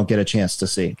people don't get a chance to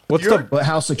see. But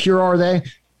how secure are they?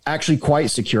 Actually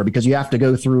quite secure, because you have to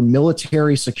go through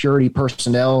military security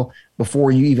personnel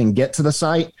before you even get to the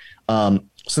site.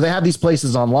 So they have these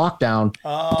places on lockdown.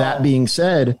 That being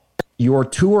said, your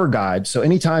tour guide. So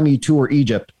anytime you tour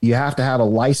Egypt, you have to have a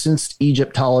licensed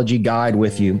Egyptology guide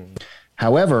with you.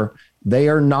 However, they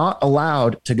are not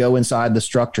allowed to go inside the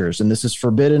structures. And this is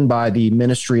forbidden by the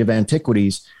Ministry of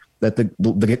Antiquities, that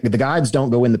the guides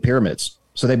don't go in the pyramids.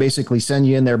 So they basically send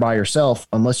you in there by yourself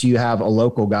unless you have a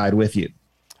local guide with you.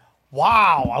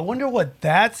 Wow, I wonder what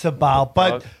that's about.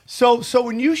 But so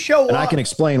when you show and up, I can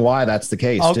explain why that's the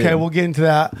case. Okay, too. we'll get into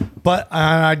that. But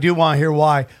I do want to hear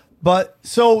why. But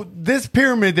so this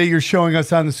pyramid that you're showing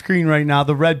us on the screen right now,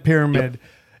 the Red Pyramid,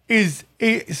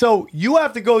 so you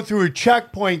have to go through a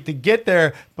checkpoint to get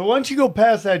there. But once you go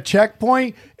past that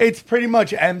checkpoint, it's pretty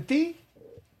much empty.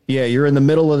 Yeah, you're in the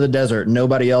middle of the desert.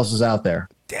 Nobody else is out there.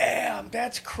 Damn,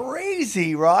 that's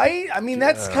crazy, right? I mean,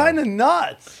 that's kind of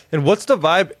nuts. And what's the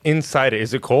vibe inside it?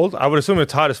 Is it cold? I would assume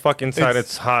it's hot as fuck inside.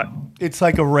 It's hot. It's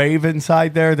like a rave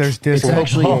inside there. There's It's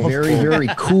actually very, very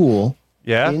cool.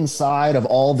 Yeah. Inside of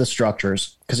all the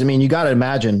structures. Because, I mean, you got to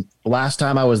imagine, last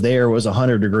time I was there was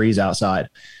 100 degrees outside.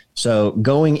 So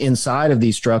going inside of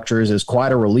these structures is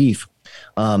quite a relief.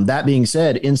 That being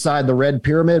said, inside the Red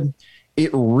Pyramid,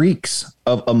 it reeks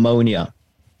of ammonia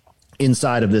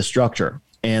inside of this structure.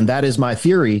 And that is my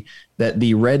theory, that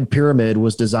the Red Pyramid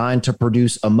was designed to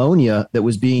produce ammonia that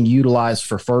was being utilized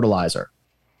for fertilizer.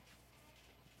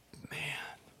 Man.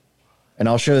 And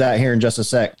I'll show that here in just a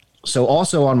sec. So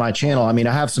also on my channel, I mean,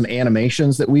 I have some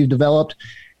animations that we've developed,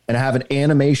 and I have an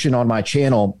animation on my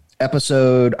channel,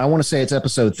 episode, I want to say it's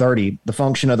episode 30, The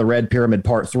Function of the Red Pyramid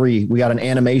Part 3. We got an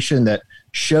animation that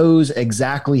shows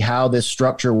exactly how this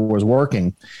structure was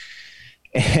working.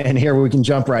 And here we can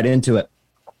jump right into it.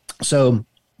 So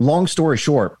long story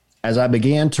short, as I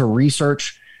began to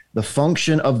research the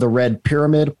function of the Red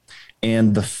Pyramid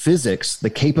and the physics,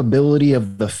 the capability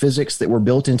of the physics that were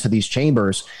built into these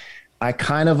chambers, I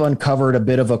kind of uncovered a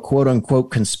bit of a quote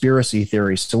unquote conspiracy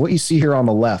theory. So what you see here on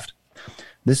the left,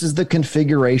 this is the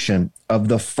configuration of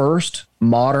the first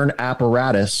modern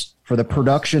apparatus for the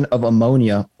production of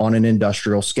ammonia on an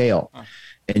industrial scale.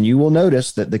 And you will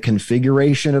notice that the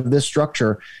configuration of this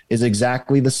structure is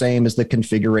exactly the same as the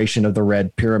configuration of the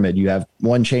red pyramid. You have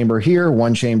one chamber here,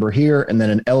 and then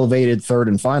an elevated third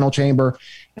and final chamber.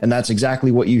 And that's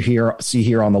exactly what you see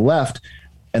here on the left.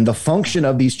 And the function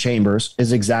of these chambers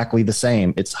is exactly the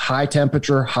same. It's high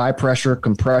temperature, high pressure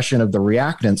compression of the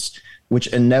reactants, which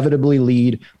inevitably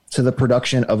lead to the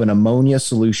production of an ammonia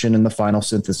solution in the final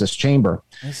synthesis chamber.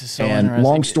 This is so and interesting.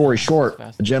 long story short,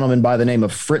 a gentleman by the name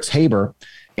of Fritz Haber,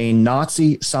 a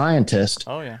Nazi scientist,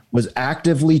 was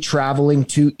actively traveling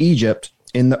to Egypt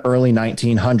in the early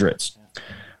 1900s.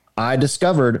 I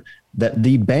discovered that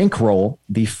the bankroll,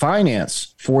 the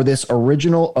finance for this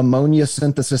original ammonia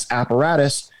synthesis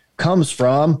apparatus comes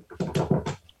from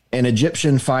an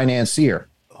Egyptian financier.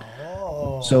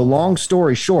 So long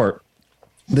story short,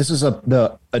 this is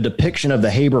a depiction of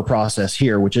the Haber process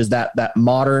here, which is that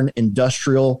modern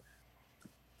industrial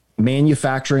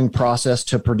manufacturing process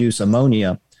to produce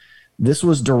ammonia. This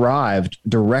was derived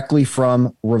directly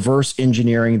from reverse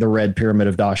engineering the Red Pyramid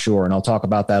of Dashur, and I'll talk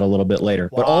about that a little bit later.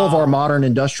 Wow. But all of our modern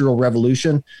industrial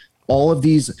revolution, all of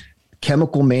these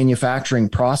chemical manufacturing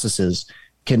processes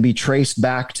can be traced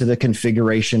back to the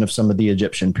configuration of some of the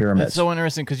Egyptian pyramids. It's so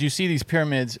interesting because you see these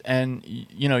pyramids and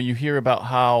you hear about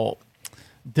how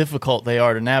difficult they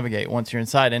are to navigate once you're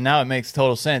inside, and now it makes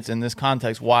total sense in this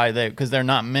context why because they're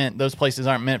not meant, those places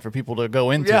aren't meant for people to go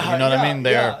into. You know what I mean?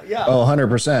 They're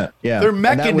 100%. Yeah, they're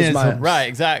mechanisms. Right,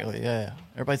 exactly. Yeah.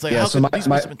 Everybody's like, so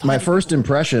my first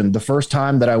impression, the first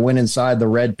time that I went inside the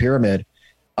Red Pyramid,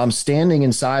 I'm standing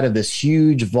inside of this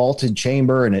huge vaulted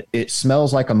chamber, and it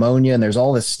smells like ammonia, and there's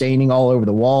all this staining all over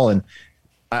the wall, and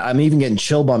I'm even getting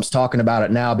chill bumps talking about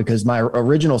it now, because my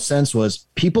original sense was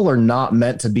people are not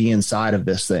meant to be inside of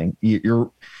this thing.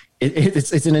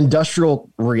 It's an industrial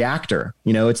reactor.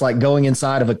 It's like going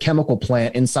inside of a chemical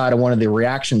plant, inside of one of the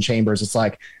reaction chambers. It's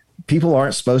like people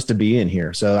aren't supposed to be in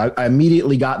here. So I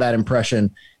immediately got that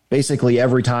impression basically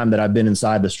every time that I've been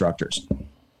inside the structures.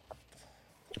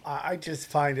 I just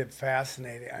find it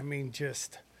fascinating. I mean,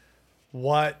 just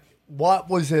what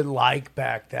was it like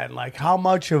back then? Like how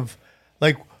much of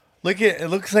look at it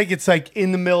looks like it's like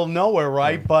in the middle of nowhere,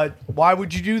 right? But why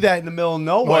would you do that in the middle of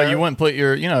nowhere? Well, you wouldn't put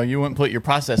your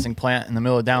processing plant in the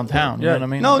middle of downtown. You know what I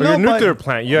mean? No, your nuclear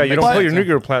plant. Yeah, you don't put your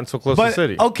nuclear plant so close to the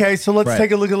city. Okay, so let's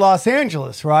take a look at Los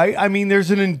Angeles, right? I mean,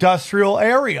 there's an industrial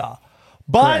area,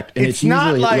 but it's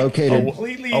not like located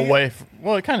completely away from,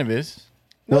 well, it kind of is.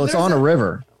 Well, it's on a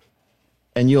river.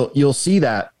 And you'll see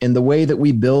that in the way that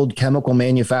we build chemical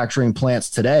manufacturing plants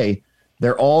today.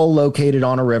 They're all located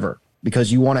on a river,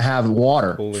 because you want to have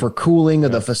water for cooling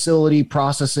of the facility,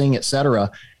 processing,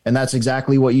 etc. And that's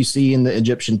exactly what you see in the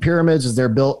Egyptian pyramids, is they're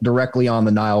built directly on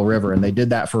the Nile River. And they did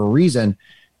that for a reason,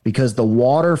 because the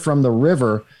water from the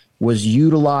river was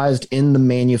utilized in the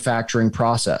manufacturing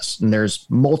process. And there's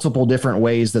multiple different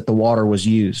ways that the water was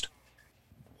used.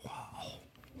 Wow.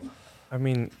 I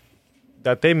mean,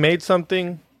 that they made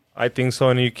something, I think so.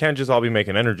 And you can't just all be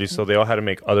making energy. So they all had to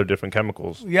make other different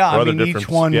chemicals. Yeah, I mean, each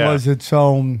one was its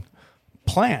own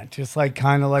plant, just like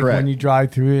kind of like Correct. when you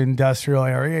drive through an industrial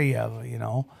area, you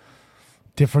have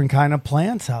different kind of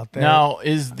plants out there. Now,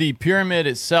 is the pyramid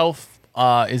itself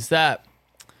is that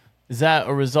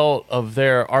a result of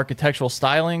their architectural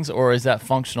stylings, or is that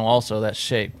functional also, that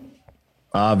shape?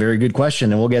 Very good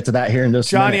question, and we'll get to that here in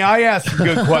just a minute. Johnny, I asked some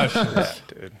good questions.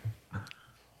 Dude.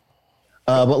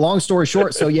 But long story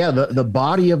short, so yeah, the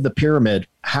body of the pyramid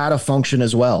had a function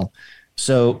as well.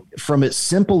 So from its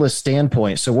simplest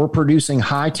standpoint, so we're producing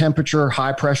high temperature,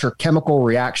 high pressure chemical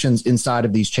reactions inside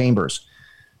of these chambers.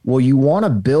 Well, you want to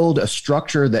build a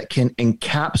structure that can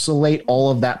encapsulate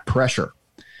all of that pressure.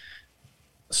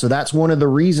 So that's one of the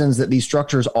reasons that these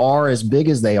structures are as big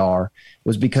as they are,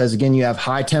 was because, again, you have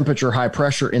high temperature, high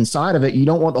pressure inside of it. You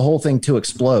don't want the whole thing to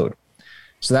explode.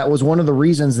 So that was one of the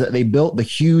reasons that they built the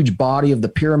huge body of the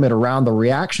pyramid around the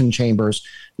reaction chambers,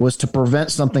 was to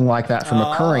prevent something like that from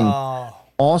occurring.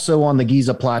 Also on the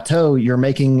Giza Plateau, you're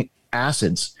making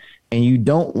acids, and you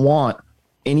don't want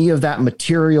any of that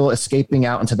material escaping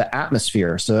out into the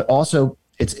atmosphere. So also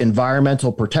it's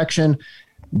environmental protection,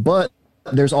 but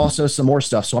there's also some more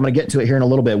stuff. So I'm going to get to it here in a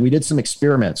little bit. We did some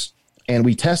experiments, and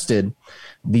we tested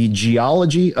the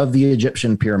geology of the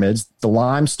Egyptian pyramids, the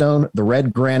limestone, the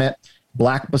red granite,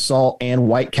 black basalt, and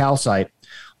white calcite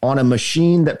on a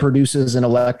machine that produces an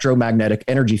electromagnetic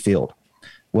energy field.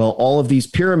 Well, all of these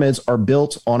pyramids are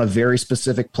built on a very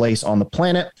specific place on the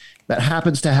planet that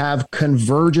happens to have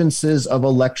convergences of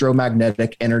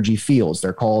electromagnetic energy fields.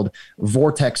 They're called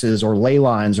vortexes or ley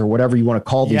lines or whatever you want to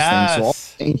call these things. So all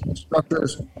the ancient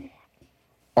structures,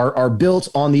 are built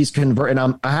on these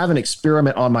and I have an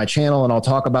experiment on my channel, and I'll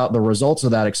talk about the results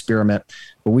of that experiment.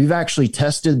 But we've actually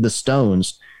tested the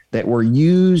stones that were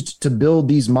used to build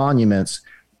these monuments,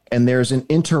 and there's an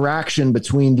interaction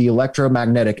between the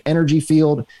electromagnetic energy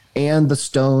field and the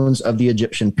stones of the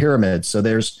Egyptian pyramids. So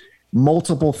there's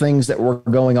multiple things that were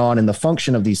going on in the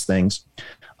function of these things.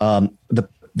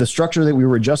 The structure that we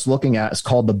were just looking at is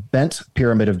called the Bent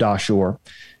Pyramid of Dashur.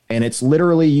 And it's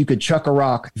literally, you could chuck a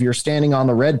rock. If you're standing on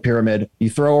the red pyramid, you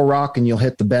throw a rock and you'll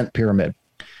hit the bent pyramid.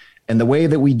 And the way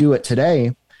that we do it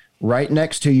today, right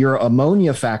next to your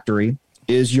ammonia factory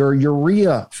is your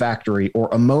urea factory or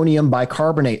ammonium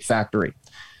bicarbonate factory,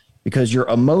 because your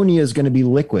ammonia is going to be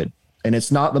liquid. And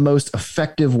it's not the most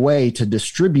effective way to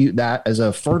distribute that as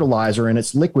a fertilizer in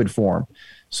its liquid form.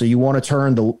 So you want to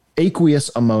turn the aqueous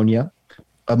ammonia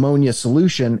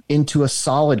solution into a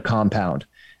solid compound.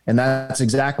 And that's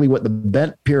exactly what the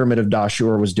Bent Pyramid of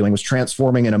Dashur was doing, was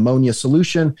transforming an ammonia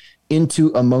solution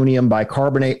into ammonium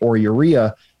bicarbonate or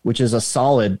urea, which is a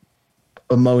solid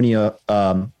ammonia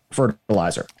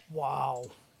fertilizer. Wow.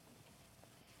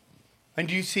 And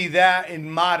do you see that in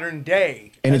modern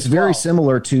day? And it's very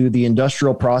similar to the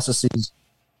industrial processes.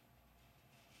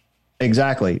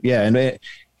 Exactly. Yeah. And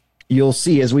you'll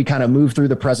see as we kind of move through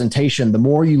the presentation, the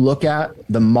more you look at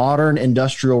the modern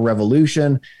industrial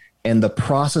revolution and the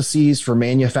processes for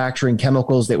manufacturing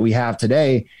chemicals that we have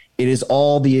today, it is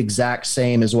all the exact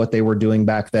same as what they were doing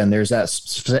back then. There's that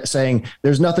saying,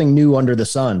 there's nothing new under the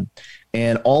sun.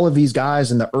 And all of these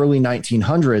guys in the early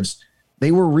 1900s,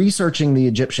 they were researching the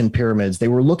Egyptian pyramids. They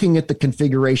were looking at the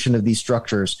configuration of these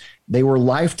structures. They were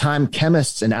lifetime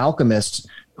chemists and alchemists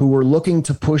who were looking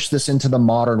to push this into the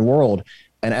modern world.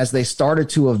 And as they started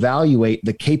to evaluate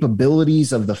the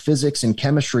capabilities of the physics and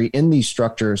chemistry in these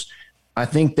structures, I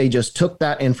think they just took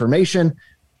that information,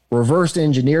 reversed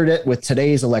engineered it with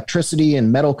today's electricity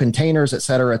and metal containers, et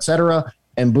cetera,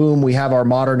 and boom, we have our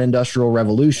modern industrial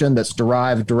revolution that's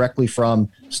derived directly from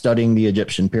studying the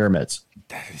Egyptian pyramids.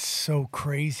 That is so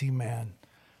crazy, man.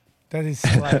 That is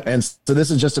like... And so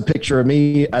this is just a picture of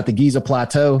me at the Giza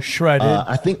Plateau. Shredded.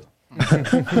 I think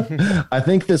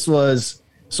this was,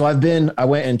 so I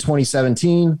went in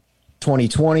 2017,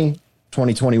 2020,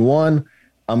 2021.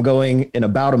 I'm going in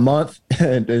about a month.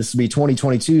 This will be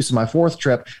 2022. So my fourth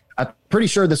trip. I'm pretty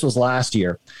sure this was last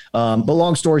year. But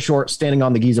long story short, standing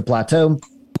on the Giza Plateau.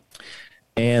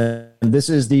 And this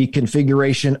is the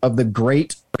configuration of the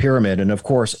Great Pyramid. And of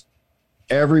course,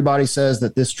 everybody says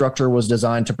that this structure was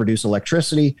designed to produce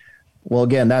electricity. Well,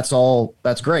 again, that's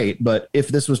great. But if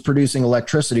this was producing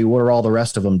electricity, what are all the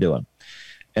rest of them doing?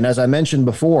 And as I mentioned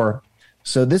before,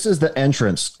 so this is the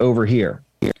entrance over here.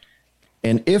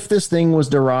 And if this thing was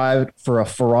derived for a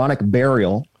pharaonic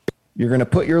burial, you're going to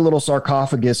put your little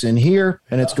sarcophagus in here,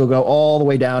 and it's going to go all the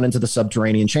way down into the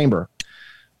subterranean chamber.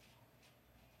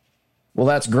 Well,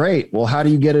 that's great. Well, how do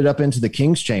you get it up into the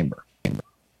king's chamber?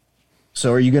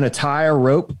 So are you going to tie a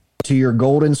rope to your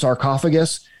golden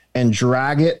sarcophagus and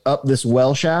drag it up this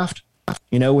well shaft,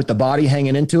 with the body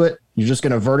hanging into it? You're just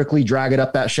going to vertically drag it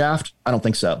up that shaft? I don't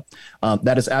think so.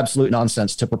 That is absolute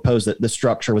nonsense to propose that this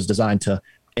structure was designed to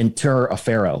inter a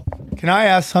pharaoh. Can I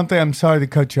ask something? I'm sorry to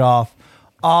cut you off.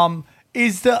 We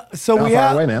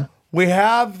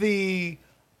have the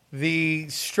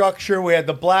structure. We had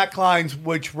the black lines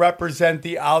which represent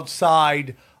the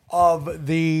outside of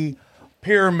the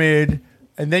pyramid,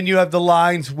 and then you have the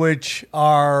lines which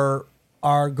are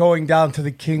going down to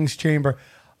the king's chamber.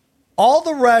 All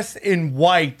the rest in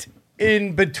white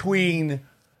in between.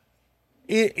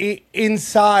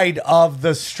 Inside of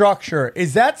the structure,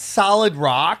 is that solid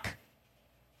rock?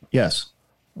 Yes.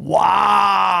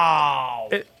 Wow.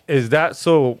 Is that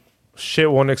so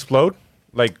shit won't explode?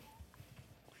 Like,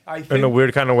 I think, in a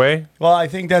weird kind of way? Well, I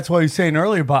think that's what he was saying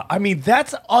earlier. But, I mean,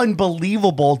 that's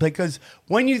unbelievable because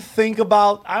when you think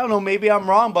about, I don't know, maybe I'm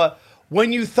wrong, but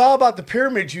when you thought about the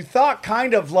pyramids, you thought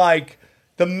kind of like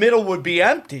the middle would be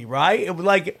empty, right? It would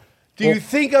like... Do you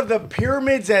think of the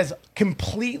pyramids as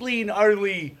completely and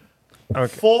utterly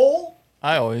full?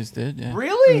 I always did, yeah.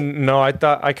 Really? No, I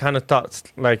kind of thought,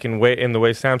 like in the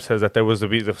way Sam says, that there was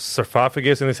the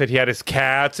sarcophagus, and they said he had his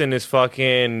cats and his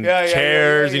fucking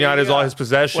chairs, all his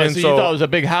possessions. So you thought it was a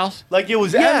big house? Like it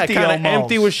was empty, kind of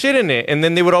empty with shit in it. And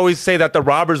then they would always say that the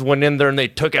robbers went in there and they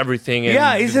took everything.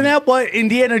 And isn't that what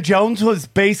Indiana Jones was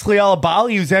basically all about?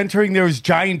 He was entering this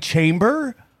giant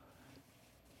chamber.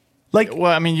 Like,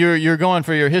 well, I mean, you're going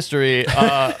for your history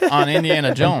on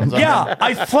Indiana Jones.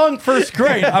 I flunked first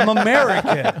grade. I'm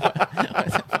American.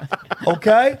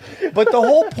 Okay, but the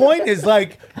whole point is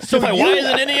like, so why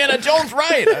isn't Indiana Jones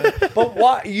right? But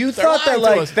why you thought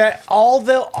that all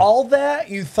that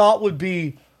you thought would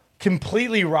be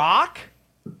completely rock?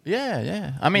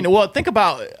 Yeah. I mean, well, think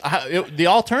about the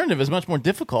alternative is much more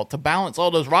difficult to balance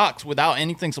all those rocks without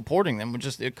anything supporting them.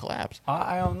 It collapse.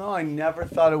 I don't know. I never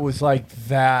thought it was like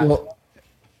that. Well,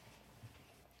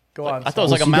 Go on. I thought it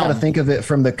was like a you got mountain. to think of it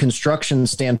from the construction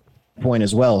standpoint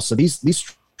as well. So these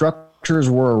structures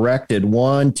were erected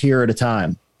one tier at a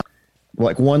time,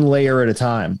 like one layer at a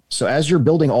time. So as you're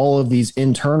building all of these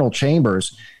internal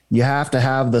chambers, you have to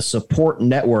have the support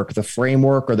network, the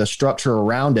framework or the structure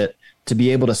around it to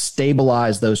be able to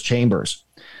stabilize those chambers.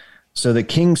 So the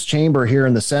King's Chamber here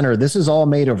in the center, this is all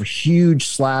made of huge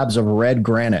slabs of red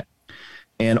granite.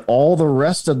 And all the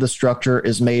rest of the structure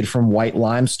is made from white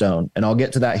limestone. And I'll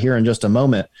get to that here in just a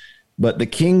moment. But the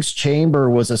King's Chamber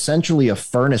was essentially a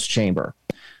furnace chamber.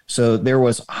 So there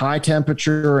was high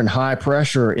temperature and high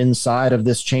pressure inside of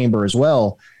this chamber as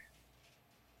well.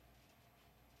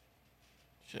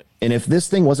 And if this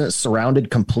thing wasn't surrounded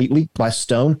completely by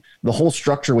stone, the whole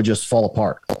structure would just fall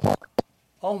apart.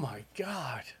 Oh my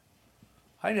God.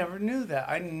 I never knew that.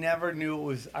 I never knew it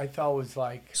was, I thought it was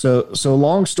like. So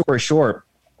long story short,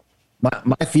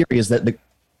 my theory is that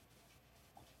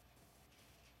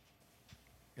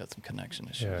Got some connection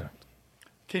issues. Yeah.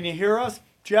 Can you hear us,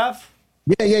 Jeff?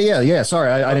 Yeah. Sorry,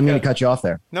 I didn't mean to cut you off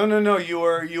there. No. You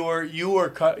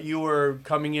were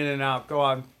coming in and out. Go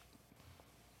on.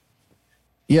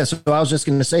 Yeah, so I was just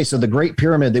going to say, so the Great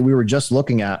Pyramid that we were just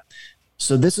looking at,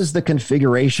 so this is the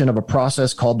configuration of a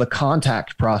process called the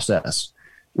contact process,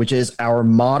 which is our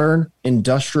modern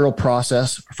industrial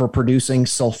process for producing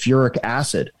sulfuric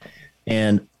acid.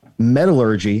 And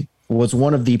metallurgy was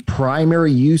one of the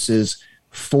primary uses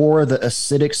for the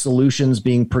acidic solutions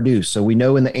being produced. So we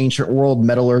know in the ancient world,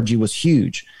 metallurgy was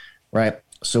huge, right?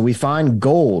 So we find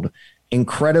gold,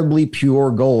 incredibly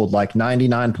pure gold, like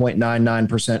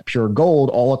 99.99% pure gold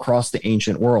all across the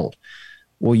ancient world.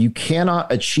 Well, you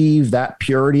cannot achieve that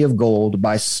purity of gold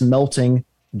by smelting,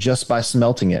 just by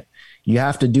smelting it. You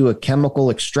have to do a chemical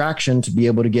extraction to be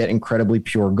able to get incredibly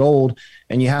pure gold,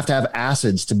 and you have to have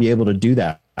acids to be able to do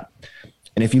that.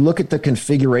 And if you look at the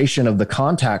configuration of the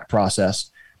contact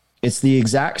process, it's the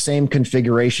exact same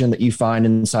configuration that you find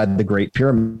inside the Great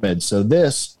Pyramid. So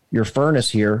this, your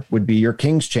furnace here, would be your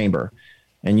King's Chamber,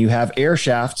 and you have air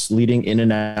shafts leading in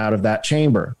and out of that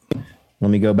chamber.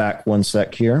 Let me go back one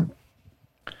sec here.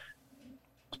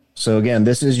 So again,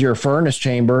 this is your furnace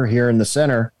chamber here in the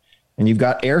center, and you've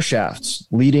got air shafts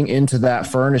leading into that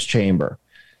furnace chamber.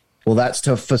 Well, that's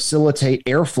to facilitate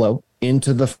airflow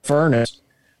into the furnace,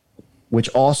 which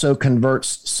also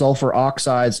converts sulfur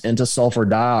oxides into sulfur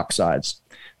dioxides.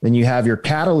 Then you have your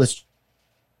catalyst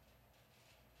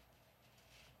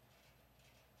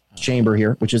chamber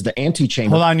here, which is the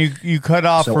antechamber. Hold on, you cut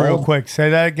off real quick. Say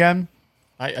that again.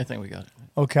 I think we got it.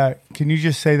 Okay. Can you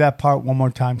just say that part one more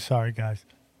time? Sorry, guys.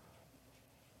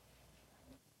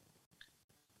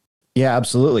 Yeah,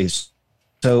 absolutely.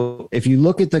 So if you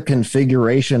look at the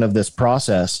configuration of this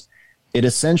process, it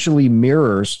essentially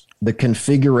mirrors the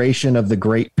configuration of the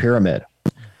Great Pyramid.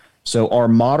 So our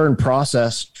modern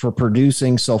process for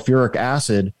producing sulfuric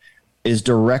acid is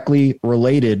directly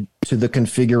related to the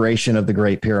configuration of the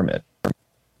Great Pyramid.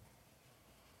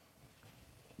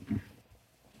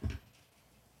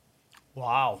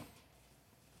 Wow.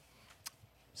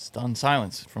 Stunned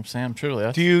silence from Sam. Truly.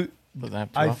 I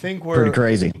think we're pretty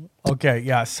crazy. Okay,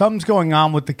 yeah. Something's going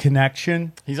on with the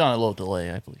connection. He's on a little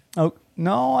delay, I believe. Oh,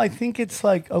 no, I think it's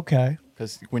like, okay.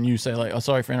 Because when you say like, "Oh,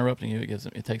 sorry for interrupting you,"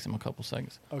 it takes him a couple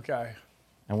seconds. Okay.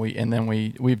 And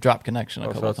we've dropped connection a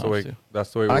couple times too.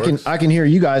 That's the way it works. I can hear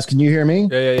you guys. Can you hear me?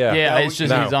 Yeah. Yeah, it's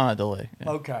just he's on a delay.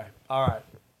 Yeah. Okay. All right.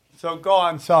 So go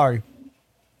on. Sorry.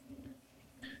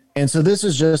 And so this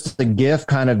is just a GIF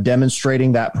kind of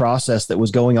demonstrating that process that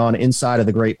was going on inside of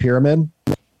the Great Pyramid.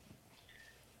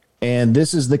 And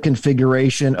this is the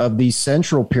configuration of the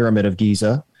Central Pyramid of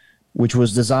Giza, which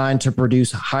was designed to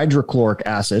produce hydrochloric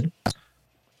acid.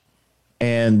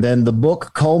 And then the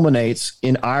book culminates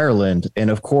in Ireland.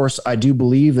 And of course, I do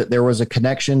believe that there was a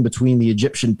connection between the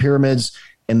Egyptian pyramids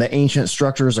and the ancient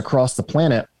structures across the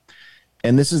planet.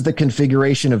 And this is the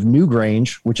configuration of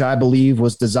Newgrange, which I believe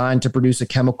was designed to produce a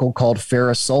chemical called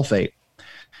ferrous sulfate.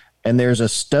 And there's a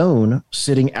stone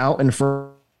sitting out in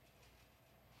front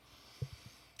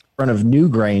of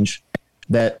Newgrange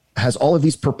that has all of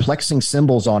these perplexing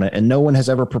symbols on it, and no one has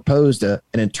ever proposed an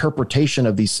interpretation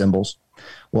of these symbols.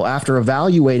 Well, after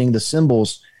evaluating the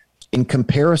symbols in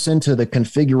comparison to the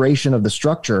configuration of the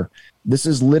structure, this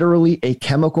is literally a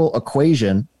chemical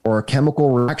equation or a chemical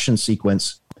reaction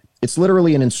sequence. It's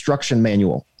literally an instruction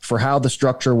manual for how the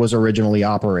structure was originally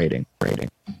operating.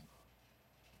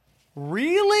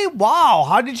 Really? Wow.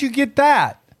 How did you get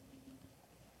that?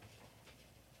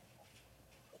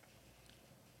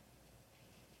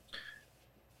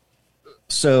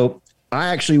 So I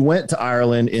actually went to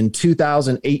Ireland in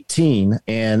 2018,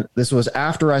 and this was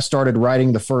after I started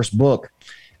writing the first book,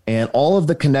 and all of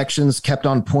the connections kept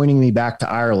on pointing me back to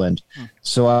Ireland.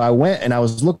 So I went and I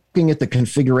was looking at the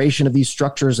configuration of these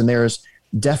structures, and there's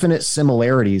definite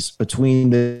similarities between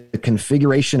the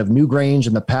configuration of Newgrange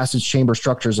and the passage chamber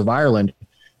structures of Ireland.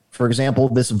 For example,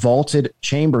 this vaulted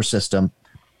chamber system,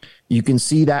 you can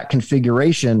see that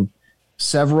configuration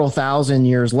several thousand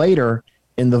years later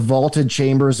in the vaulted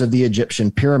chambers of the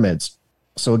Egyptian pyramids.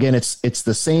 So again, it's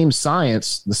the same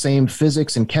science, the same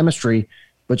physics and chemistry,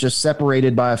 but just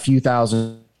separated by a few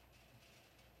thousand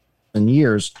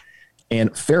years.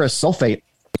 And ferrous sulfate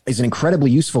is an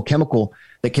incredibly useful chemical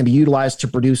that can be utilized to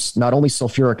produce not only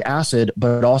sulfuric acid,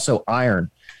 but also iron.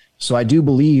 So I do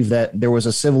believe that there was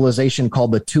a civilization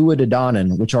called the Tuatha De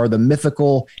Danann, which are the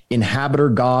mythical inhabitor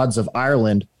gods of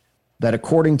Ireland that,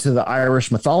 according to the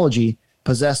Irish mythology,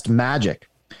 possessed magic.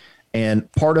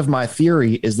 And part of my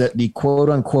theory is that the quote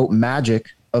unquote magic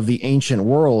of the ancient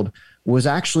world was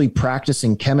actually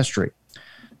practicing chemistry.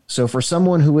 So for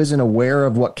someone who isn't aware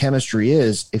of what chemistry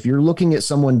is, if you're looking at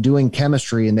someone doing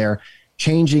chemistry and they're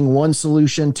changing one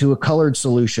solution to a colored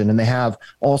solution, and they have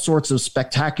all sorts of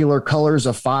spectacular colors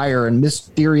of fire and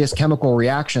mysterious chemical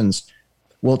reactions,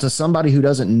 well, to somebody who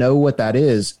doesn't know what that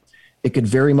is, it could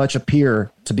very much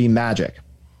appear to be magic.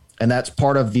 And that's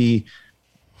part of the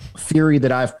theory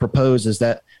that I've proposed, is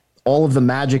that all of the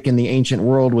magic in the ancient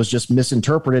world was just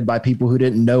misinterpreted by people who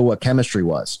didn't know what chemistry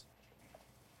was.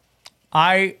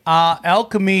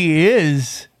 Alchemy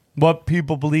is what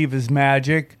people believe is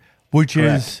magic, which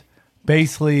Correct. is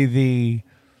basically the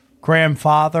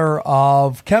grandfather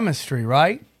of chemistry,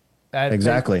 right?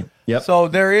 Exactly. Yep. So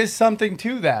there is something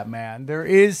to that, man. There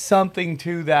is something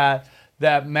to that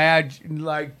magic,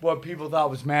 like what people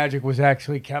thought was magic was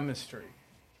actually chemistry.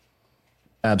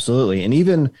 Absolutely. And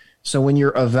even so, when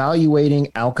you're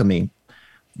evaluating alchemy,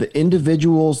 the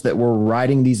individuals that were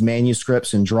writing these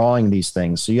manuscripts and drawing these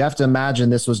things, so you have to imagine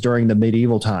this was during the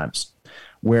medieval times,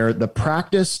 where the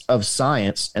practice of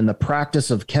science and the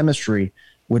practice of chemistry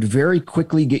would very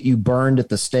quickly get you burned at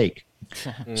the stake.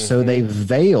 So they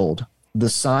veiled the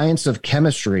science of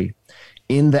chemistry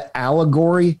in the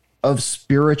allegory of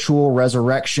spiritual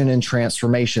resurrection and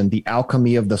transformation, the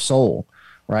alchemy of the soul,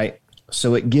 right?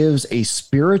 So it gives a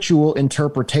spiritual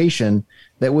interpretation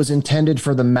that was intended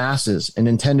for the masses and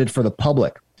intended for the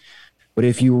public. But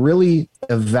if you really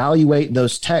evaluate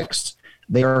those texts,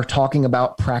 they are talking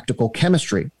about practical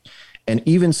chemistry. And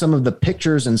even some of the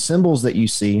pictures and symbols that you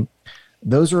see,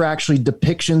 those are actually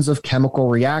depictions of chemical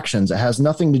reactions. It has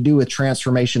nothing to do with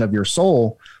transformation of your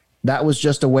soul. That was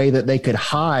just a way that they could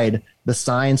hide the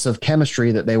science of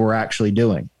chemistry that they were actually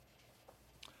doing.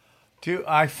 Dude,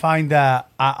 I find that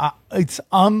it's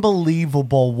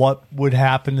unbelievable what would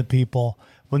happen to people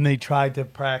when they tried to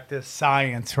practice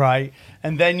science, right?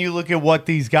 And then you look at what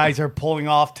these guys are pulling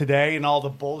off today and all the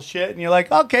bullshit, and you're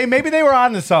like, okay, maybe they were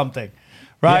onto something,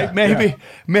 right? Yeah,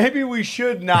 maybe we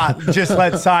should not just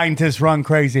let scientists run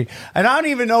crazy. And I don't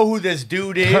even know who this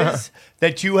dude is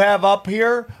that you have up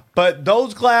here, but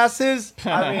those glasses,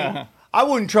 I mean, I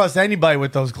wouldn't trust anybody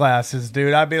with those glasses,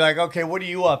 dude. I'd be like, okay, what are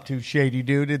you up to, shady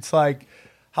dude? It's like,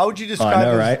 how would you describe I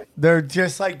know, this? right? They're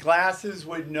just like glasses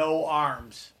with no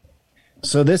arms.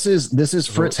 So this is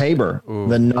Fritz Haber,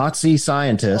 the Nazi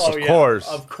scientist. Oh, yeah,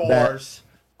 of course.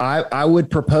 I would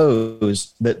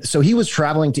propose that. So he was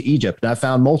traveling to Egypt, and I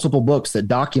found multiple books that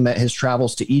document his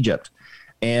travels to Egypt.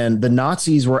 And the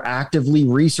Nazis were actively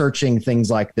researching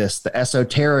things like this, the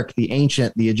esoteric, the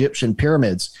ancient, the Egyptian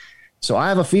pyramids. So I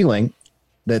have a feeling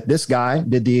that this guy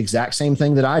did the exact same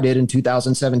thing that I did in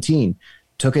 2017.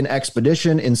 Took an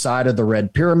expedition inside of the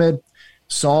Red Pyramid,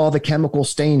 saw the chemical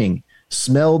staining,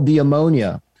 smelled the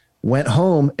ammonia, went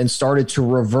home and started to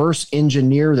reverse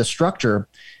engineer the structure.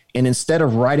 And instead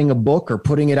of writing a book or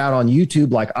putting it out on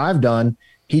YouTube like I've done,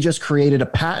 he just created a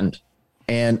patent.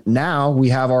 And now we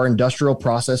have our industrial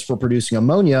process for producing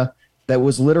ammonia that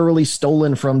was literally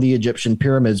stolen from the Egyptian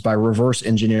pyramids by reverse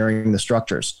engineering the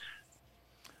structures.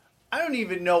 I don't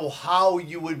even know how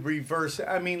you would reverse it.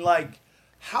 I mean, like,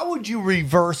 how would you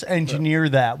reverse engineer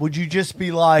that? Would you just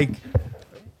be like,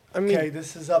 okay,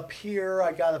 this is up here.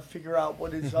 I got to figure out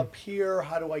what is up here.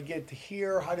 How do I get to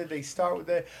here? How did they start with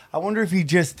it? I wonder if he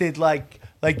just did like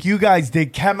you guys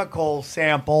did chemical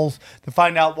samples to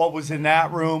find out what was in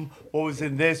that room, what was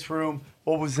in this room,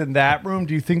 what was in that room.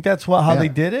 Do you think that's how they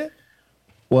did it?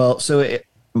 Well, so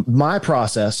my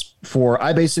process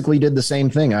I basically did the same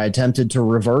thing. I attempted to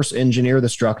reverse engineer the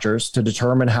structures to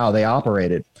determine how they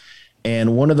operated.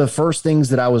 And one of the first things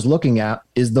that I was looking at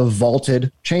is the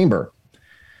vaulted chamber.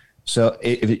 So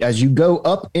as you go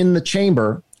up in the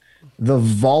chamber, the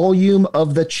volume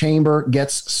of the chamber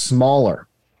gets smaller.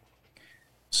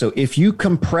 So if you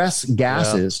compress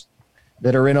gases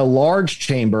that are in a large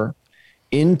chamber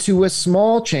into a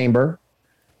small chamber,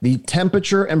 the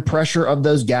temperature and pressure of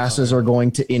those gases are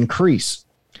going to increase.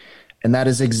 And that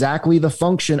is exactly the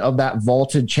function of that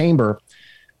vaulted chamber.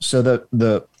 So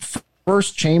the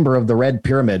first chamber of the red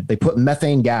pyramid, they put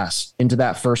methane gas into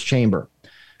that first chamber.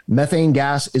 Methane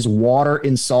gas is water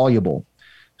insoluble.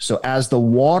 So as the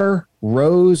water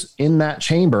rose in that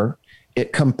chamber,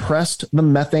 it compressed the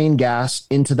methane gas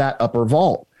into that upper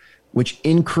vault, which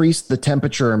increased the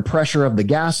temperature and pressure of the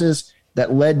gases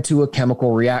that led to a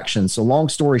chemical reaction. So long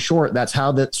story short, that's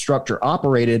how that structure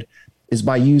operated, is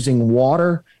by using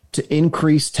water to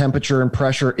increase temperature and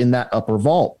pressure in that upper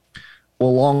vault.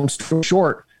 Well, long story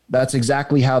short, that's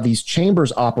exactly how these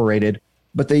chambers operated,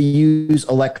 but they use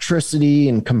electricity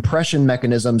and compression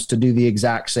mechanisms to do the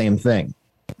exact same thing.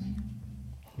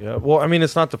 Yeah, well, I mean,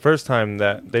 it's not the first time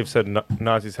that they've said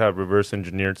Nazis have reverse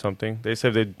engineered something. They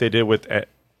said they did with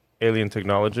alien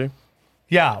technology.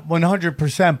 Yeah,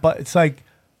 100%. But it's like,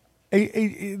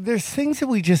 there's things that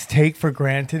we just take for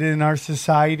granted in our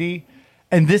society.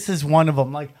 And this is one of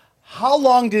them. Like, how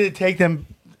long did it take them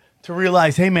to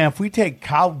realize, hey, man, if we take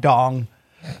cow dung,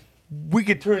 we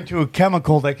could turn into a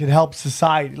chemical that could help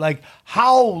society? Like,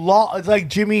 how long? It's like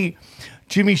Jimmy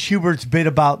Schubert's bit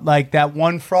about, like, that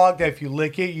one frog that if you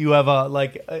lick it, you have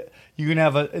you can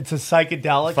have it's a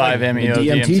psychedelic. 5-MeO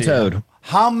DMT toad.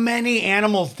 How many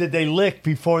animals did they lick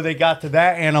before they got to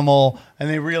that animal and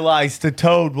they realized the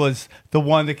toad was the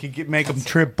one that could make them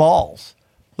trip balls?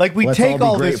 Like, we Let's take all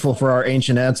all be grateful for our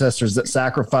ancient ancestors that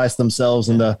sacrificed themselves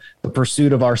in the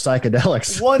pursuit of our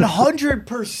psychedelics.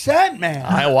 100%, man.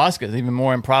 Ayahuasca is even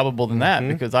more improbable than that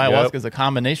because ayahuasca is a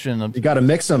combination of. You got to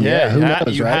mix them. Yeah, who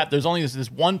knows, right? There's only this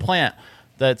one plant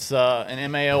that's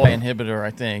an MAO inhibitor,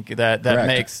 I think, that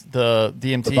makes the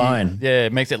DMT. Divine. Yeah,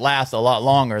 it makes it last a lot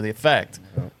longer. The effect.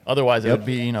 Otherwise, it would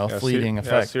be a fleeting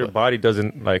effect. So your body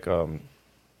doesn't like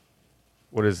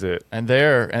what is it? And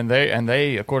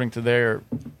they, according to their,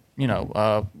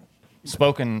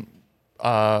 spoken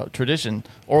oral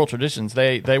traditions,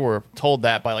 they were told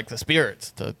that by like the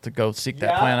spirits to go seek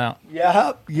that plant out.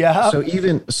 Yeah. So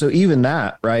even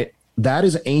that, right? That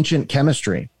is ancient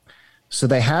chemistry. So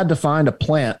they had to find a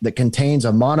plant that contains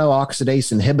a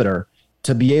monooxidase inhibitor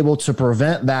to be able to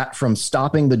prevent that from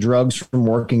stopping the drugs from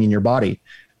working in your body.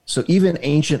 So even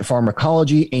ancient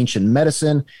pharmacology, ancient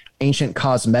medicine, ancient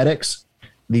cosmetics,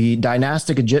 the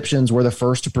dynastic Egyptians were the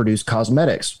first to produce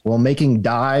cosmetics. Well, making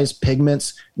dyes,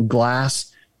 pigments,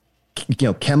 glass,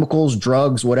 chemicals,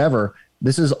 drugs, whatever,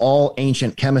 this is all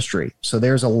ancient chemistry. So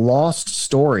there's a lost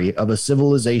story of a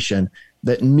civilization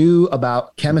that knew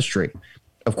about chemistry.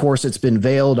 Of course, it's been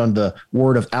veiled on the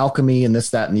word of alchemy and this,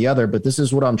 that, and the other. But this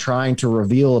is what I'm trying to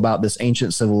reveal about this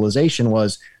ancient civilization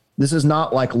was this is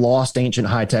not like lost ancient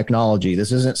high technology.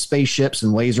 This isn't spaceships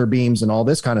and laser beams and all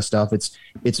this kind of stuff.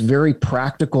 It's very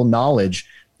practical knowledge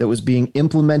that was being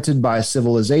implemented by a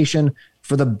civilization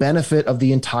for the benefit of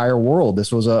the entire world.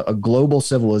 This was a global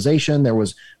civilization. There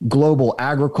was global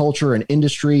agriculture and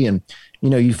industry. And,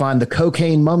 you find the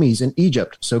cocaine mummies in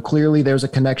Egypt. So clearly there's a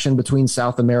connection between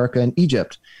South America and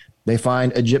Egypt. They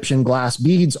find Egyptian glass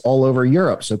beads all over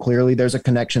Europe. So clearly there's a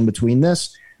connection between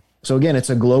this. So again,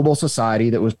 it's a global society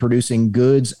that was producing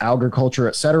goods, agriculture,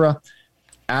 etc.,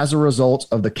 as a result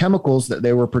of the chemicals that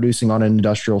they were producing on an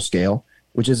industrial scale,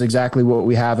 which is exactly what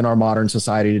we have in our modern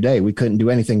society today. We couldn't do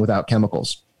anything without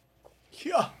chemicals.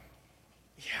 Yeah,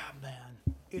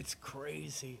 man, it's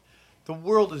crazy. The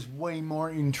world is way more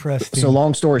interesting. So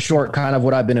long story short, kind of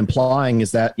what I've been implying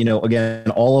is that, again,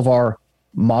 all of our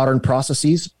modern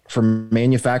processes for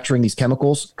manufacturing these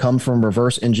chemicals come from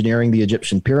reverse engineering the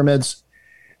Egyptian pyramids.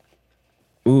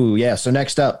 Ooh, yeah. So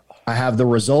next up, I have the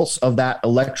results of that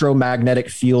electromagnetic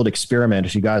field experiment,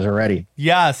 if you guys are ready.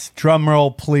 Yes. Drum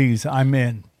roll, please. I'm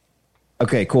in.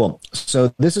 Okay, cool.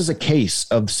 So this is a case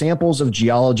of samples of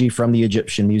geology from the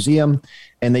Egyptian Museum,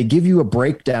 and they give you a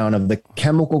breakdown of the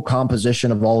chemical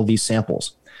composition of all of these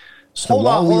samples. So hold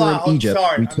on. Egypt,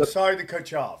 I'm sorry to cut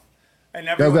you off. And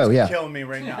everyone's killing me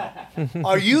right now.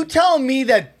 Are you telling me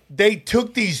that they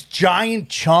took these giant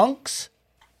chunks?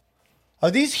 Are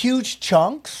these huge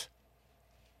chunks?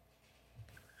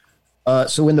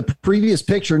 So in the previous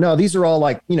picture, no, these are all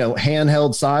like,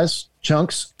 handheld size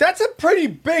chunks. That's a pretty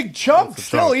big chunk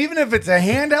still, even if it's a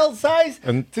handheld size,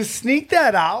 and to sneak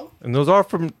that out. And those are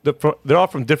they're all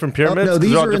from different pyramids? No,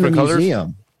 these are in the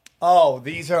museum. Oh,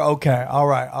 these are okay. All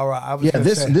right. I was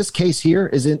this case here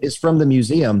is from the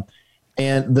museum,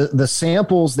 and the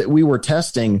samples that we were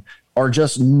testing are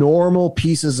just normal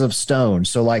pieces of stone.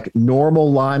 So like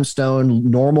normal limestone,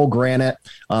 normal granite.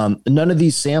 None of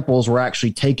these samples were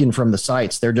actually taken from the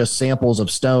sites. They're just samples of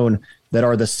stone that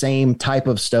are the same type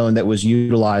of stone that was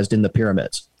utilized in the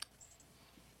pyramids.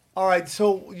 All right.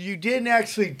 So you didn't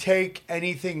actually take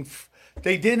anything.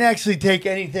 They didn't actually take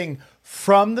anything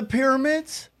from the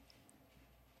pyramids?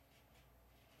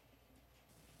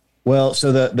 Well,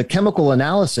 so the chemical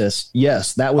analysis,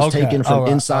 yes, that was taken from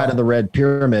inside of the Red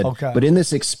Pyramid. Okay. But in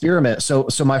this experiment, so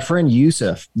my friend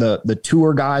Yusuf, the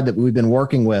tour guide that we've been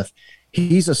working with,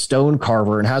 he's a stone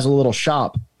carver and has a little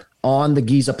shop on the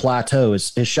Giza Plateau.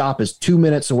 His shop is 2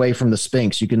 minutes away from the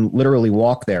Sphinx. You can literally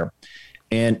walk there.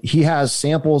 And he has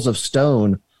samples of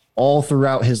stone all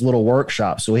throughout his little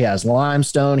workshop. So he has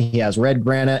limestone, he has red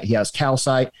granite, he has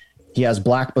calcite, he has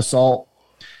black basalt.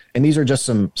 And these are just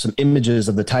some images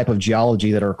of the type of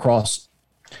geology that are across.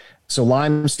 So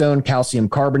limestone, calcium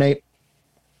carbonate,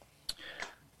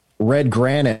 red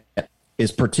granite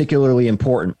is particularly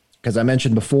important because I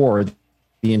mentioned before,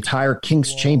 the entire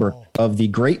King's Chamber of the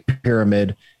Great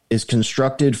Pyramid is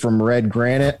constructed from red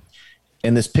granite.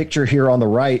 And this picture here on the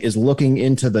right is looking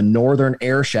into the northern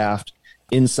air shaft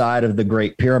inside of the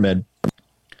Great Pyramid.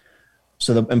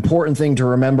 So the important thing to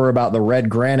remember about the red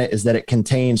granite is that it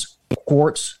contains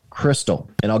quartz crystal.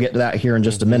 And I'll get to that here in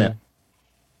just a minute.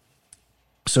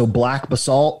 So black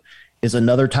basalt is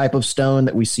another type of stone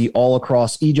that we see all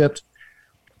across Egypt.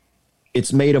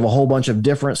 It's made of a whole bunch of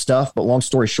different stuff, but long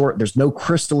story short, there's no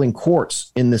crystalline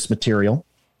quartz in this material.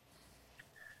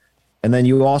 And then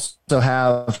you also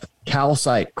have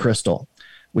calcite crystal,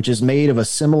 which is made of a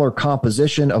similar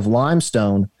composition of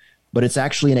limestone, but it's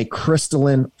actually in a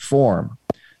crystalline form.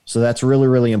 So that's really,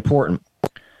 really important.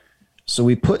 So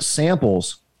we put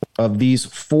samples of these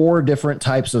 4 different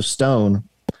types of stone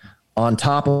on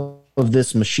top of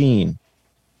this machine.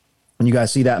 And you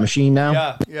guys see that machine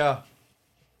now? Yeah.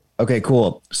 Okay,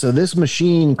 cool. So this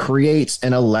machine creates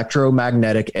an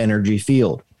electromagnetic energy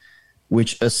field,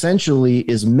 which essentially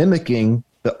is mimicking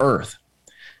the Earth.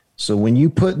 So when you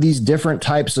put these different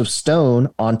types of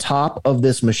stone on top of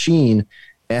this machine,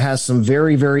 it has some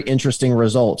very, very interesting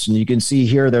results. And you can see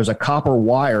here, there's a copper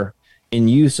wire in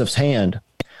Yusuf's hand.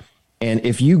 And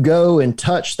if you go and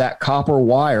touch that copper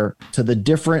wire to the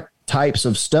different types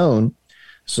of stone,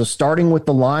 so starting with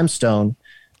the limestone,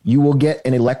 you will get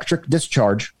an electric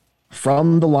discharge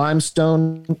from the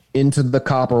limestone into the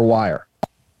copper wire.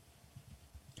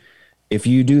 If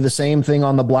you do the same thing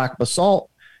on the black basalt,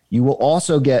 you will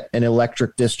also get an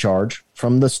electric discharge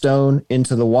from the stone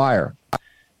into the wire.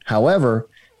 However,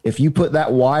 if you put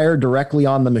that wire directly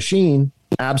on the machine,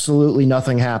 absolutely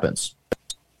nothing happens.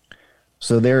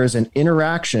 So there is an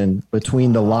interaction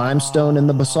between the limestone and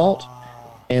the basalt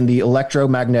and the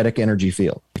electromagnetic energy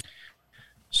field.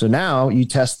 So now you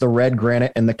test the red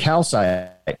granite and the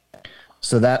calcite.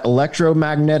 So that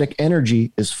electromagnetic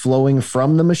energy is flowing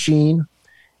from the machine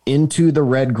into the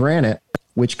red granite,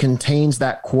 which contains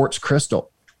that quartz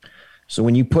crystal. So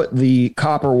when you put the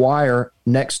copper wire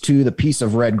next to the piece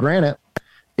of red granite,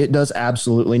 it does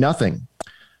absolutely nothing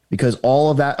because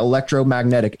all of that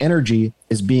electromagnetic energy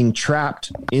is being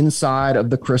trapped inside of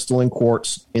the crystalline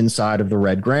quartz inside of the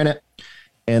red granite.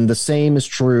 And the same is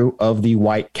true of the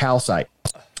white calcite.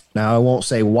 Now, I won't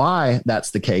say why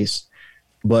that's the case,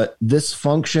 but this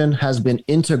function has been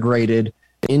integrated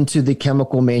into the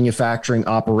chemical manufacturing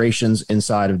operations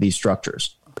inside of these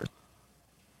structures.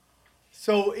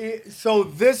 So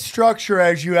this structure,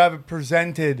 as you have it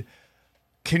presented,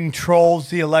 controls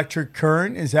the electric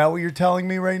current. Is that what you're telling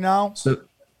me right now?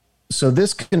 So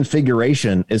this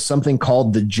configuration is something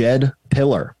called the Djed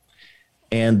pillar.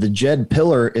 And the Djed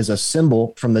pillar is a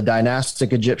symbol from the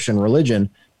dynastic Egyptian religion,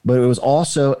 but it was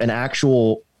also an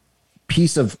actual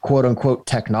piece of quote unquote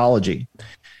technology.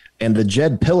 And the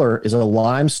Djed pillar is a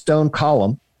limestone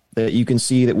column that you can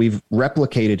see that we've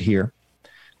replicated here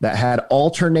that had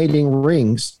alternating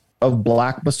rings of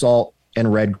black basalt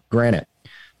and red granite.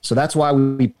 So that's why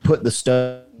we put the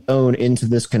stone into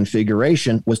this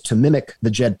configuration, was to mimic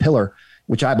the Djed pillar,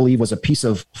 which I believe was a piece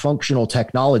of functional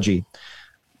technology.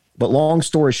 But long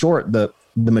story short, the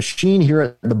machine here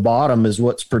at the bottom is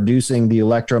what's producing the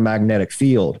electromagnetic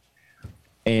field.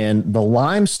 And the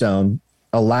limestone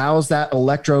allows that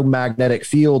electromagnetic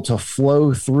field to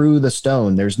flow through the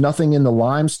stone. There's nothing in the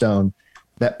limestone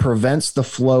that prevents the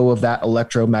flow of that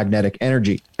electromagnetic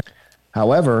energy.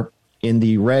 However, in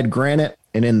the red granite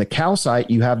and in the calcite,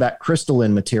 you have that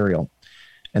crystalline material.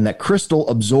 And that crystal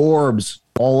absorbs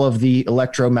all of the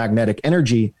electromagnetic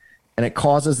energy, and it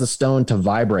causes the stone to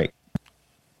vibrate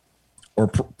or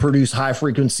produce high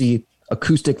frequency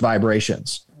acoustic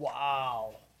vibrations.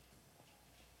 Wow.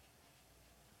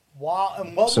 Wow.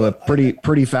 And what So a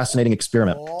pretty fascinating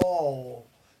experiment. Oh.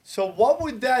 So what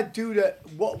would that do to,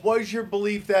 what is your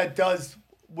belief that does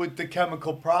with the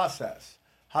chemical process?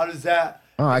 How does that?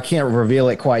 Oh, I can't reveal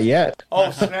it quite yet. Oh,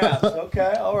 snaps.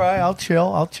 Okay. All right. I'll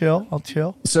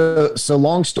chill. So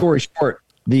long story short,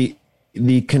 the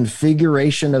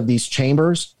configuration of these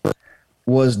chambers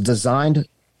was designed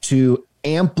to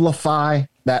amplify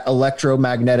that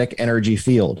electromagnetic energy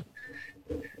field.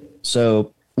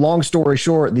 So long story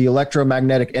short, the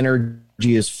electromagnetic energy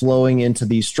is flowing into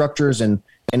these structures and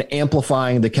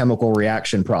amplifying the chemical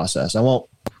reaction process. I won't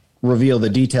reveal the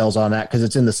details on that because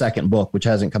it's in the second book, which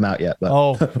hasn't come out yet. But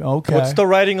okay. What's the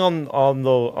writing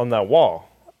on that wall?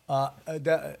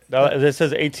 This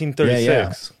says 1836.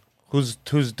 Yeah. Who's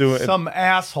doing it? Some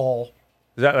asshole.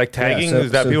 Is that like tagging? Yeah,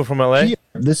 Is that people from LA?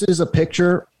 This is a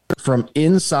picture from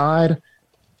inside.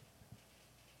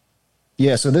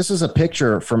 Yeah, so this is a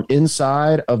picture from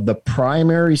inside of the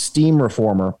primary steam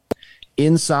reformer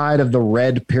inside of the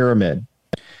Red Pyramid.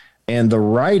 And the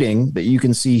writing that you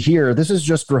can see here, this is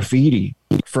just graffiti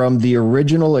from the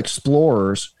original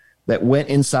explorers that went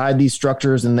inside these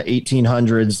structures in the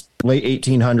 1800s, late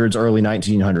 1800s, early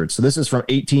 1900s. So this is from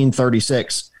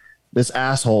 1836. This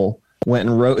asshole went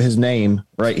and wrote his name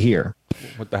right here.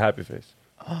 With the happy face.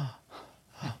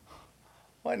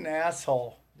 What an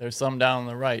asshole. There's some down on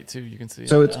the right, too. You can see.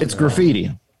 So it's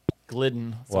graffiti.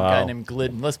 Glidden. Some guy named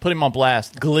Glidden. Let's put him on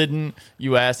blast. Glidden,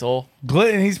 you asshole.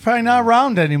 Glidden, he's probably not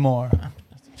around anymore.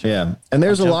 Yeah. And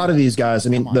there's a lot of these guys. I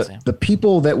mean, the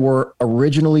people that were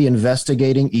originally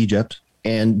investigating Egypt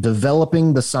and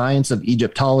developing the science of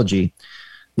Egyptology,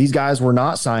 these guys were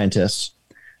not scientists.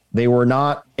 They were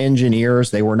not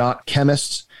engineers. They were not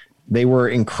chemists. They were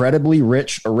incredibly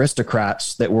rich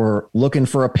aristocrats that were looking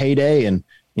for a payday and,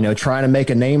 trying to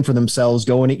make a name for themselves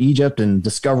going to Egypt and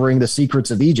discovering the secrets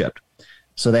of Egypt.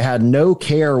 So they had no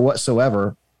care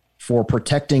whatsoever for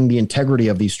protecting the integrity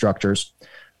of these structures,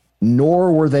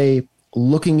 nor were they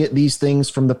looking at these things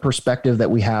from the perspective that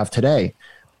we have today.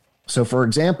 So, for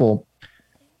example,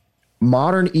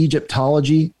 modern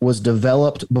Egyptology was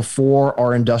developed before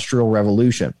our Industrial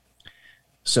Revolution.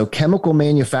 So chemical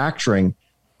manufacturing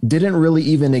didn't really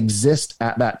even exist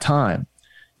at that time.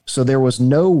 So there was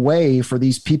no way for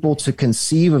these people to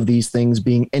conceive of these things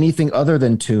being anything other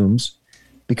than tombs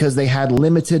because they had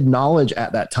limited knowledge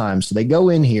at that time. So they go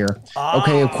in here.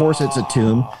 Okay, of course it's a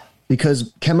tomb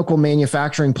because chemical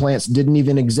manufacturing plants didn't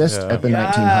even exist at the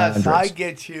 1900s. Yes, I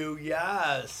get you.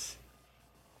 Yes.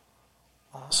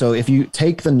 So if you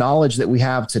take the knowledge that we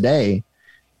have today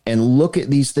and look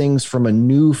at these things from a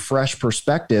new, fresh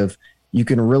perspective, you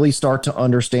can really start to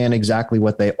understand exactly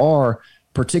what they are,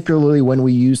 particularly when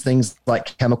we use things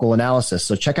like chemical analysis.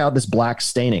 So check out this black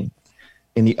staining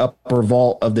in the upper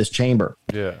vault of this chamber.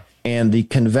 Yeah. And the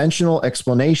conventional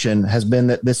explanation has been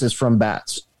that this is from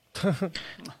bats.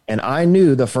 And I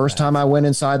knew the first time I went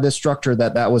inside this structure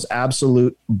that was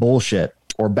absolute bullshit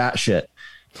or bat shit.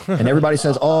 And everybody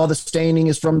says, oh, the staining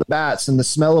is from the bats and the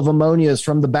smell of ammonia is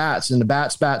from the bats and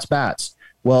the bats.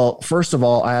 Well, first of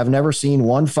all, I have never seen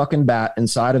one fucking bat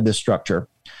inside of this structure.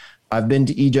 I've been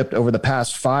to Egypt over the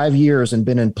past 5 years and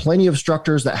been in plenty of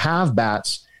structures that have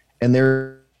bats, and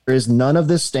there is none of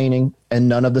this staining and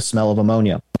none of the smell of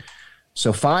ammonia.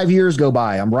 So 5 years go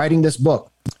by. I'm writing this book,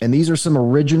 and these are some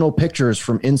original pictures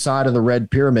from inside of the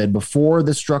Red Pyramid before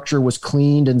the structure was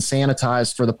cleaned and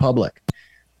sanitized for the public.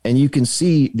 And you can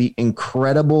see the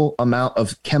incredible amount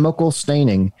of chemical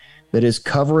staining that is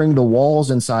covering the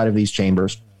walls inside of these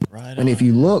chambers. Right. And if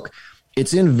you look,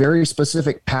 it's in very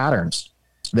specific patterns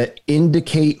that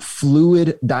indicate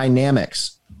fluid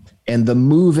dynamics and the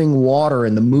moving water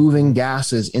and the moving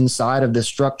gases inside of this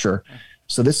structure.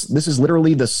 So this is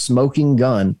literally the smoking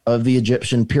gun of the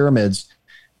Egyptian pyramids,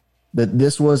 that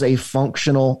this was a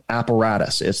functional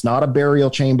apparatus. It's not a burial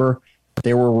chamber.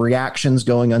 There were reactions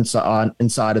going on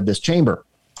inside of this chamber.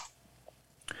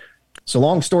 So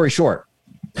long story short,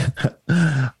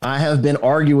 I have been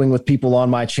arguing with people on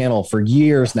my channel for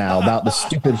years now about the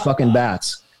stupid fucking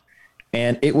bats.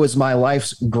 And it was my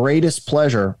life's greatest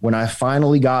pleasure when I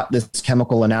finally got this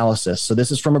chemical analysis. So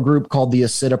this is from a group called the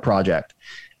Asida Project.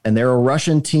 And they're a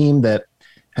Russian team that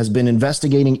has been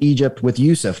investigating Egypt with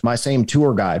Yusuf, my same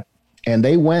tour guide. And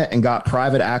they went and got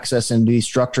private access into these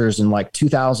structures in like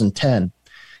 2010.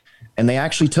 And they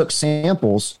actually took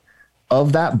samples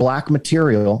of that black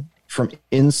material from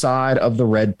inside of the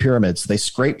Red Pyramids. They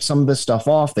scraped some of this stuff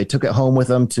off. They took it home with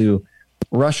them to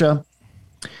Russia.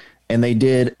 And they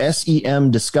did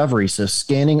SEM discovery, so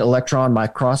scanning electron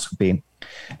microscopy.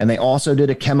 And they also did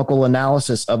a chemical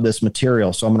analysis of this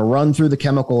material. So I'm going to run through the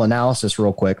chemical analysis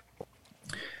real quick.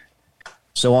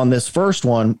 So on this first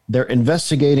one, they're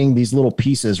investigating these little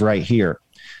pieces right here.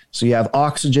 So you have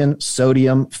oxygen,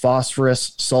 sodium,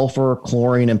 phosphorus, sulfur,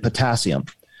 chlorine, and potassium.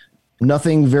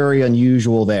 Nothing very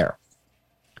unusual there.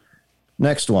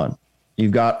 Next one,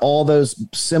 you've got all those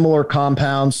similar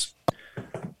compounds.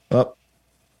 Oh,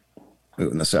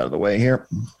 moving this out of the way here.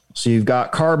 So you've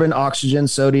got carbon, oxygen,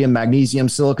 sodium, magnesium,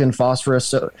 silicon,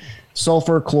 phosphorus,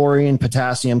 sulfur, chlorine,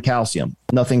 potassium, calcium.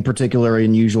 Nothing particularly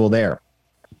unusual there.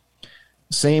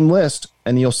 Same list,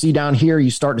 and you'll see down here,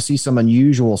 you start to see some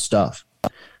unusual stuff.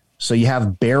 So you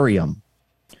have barium.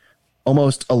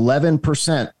 Almost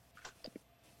 11%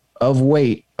 of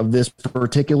weight of this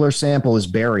particular sample is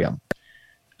barium.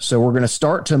 So we're going to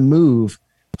start to move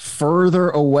further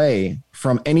away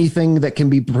from anything that can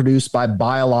be produced by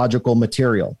biological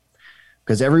material.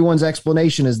 Because everyone's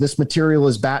explanation is this material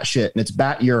is bat shit and it's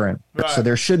bat urine. Right. So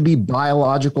there should be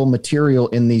biological material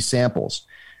in these samples.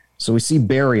 So we see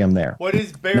barium there. What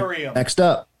is barium? Next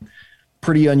up,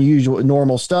 pretty unusual,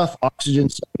 normal stuff. Oxygen,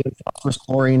 sodium, phosphorus,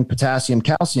 chlorine, potassium,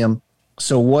 calcium.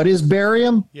 So what is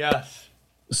barium? Yes.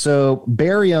 So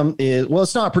barium is, well,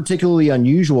 it's not a particularly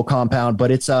unusual compound,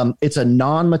 but it's a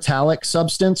non-metallic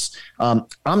substance. I'm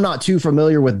not too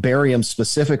familiar with barium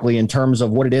specifically in terms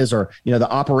of what it is or,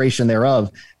 the operation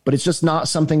thereof, but it's just not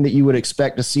something that you would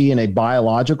expect to see in a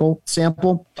biological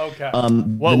sample. Okay.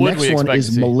 The next one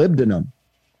is molybdenum.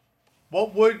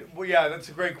 Yeah, that's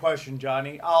a great question,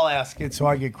 Johnny. I'll ask it so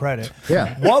I get credit.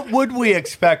 Yeah. What would we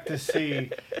expect to see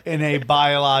in a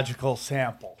biological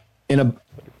sample?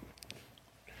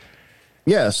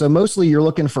 So mostly you're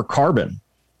looking for carbon.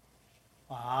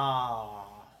 Ah.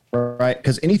 Right?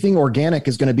 Because anything organic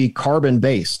is going to be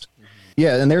carbon-based.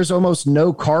 Yeah, and there's almost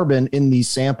no carbon in these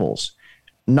samples.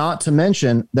 Not to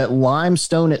mention that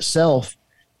limestone itself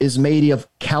is made of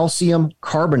calcium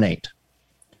carbonate.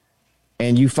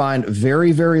 And you find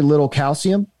very, very little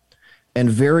calcium and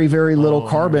very, very little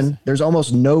carbon. Nice. There's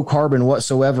almost no carbon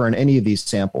whatsoever in any of these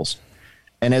samples.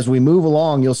 And as we move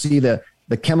along, you'll see the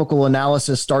chemical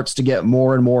analysis starts to get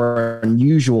more and more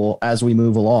unusual as we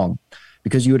move along,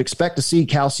 because you would expect to see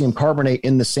calcium carbonate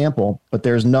in the sample, but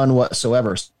there's none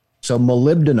whatsoever. So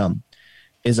molybdenum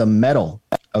is a metal,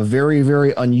 a very,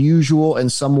 very unusual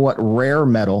and somewhat rare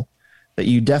metal that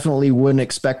you definitely wouldn't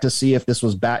expect to see if this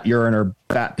was bat urine or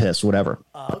bat piss, whatever.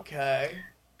 Okay.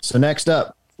 So next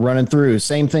up, running through,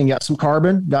 same thing. Got some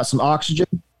carbon, got some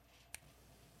oxygen,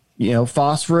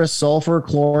 phosphorus, sulfur,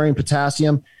 chlorine,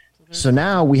 potassium. So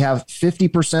now we have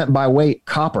 50% by weight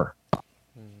copper.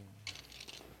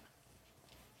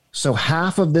 So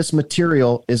half of this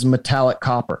material is metallic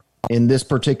copper in this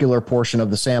particular portion of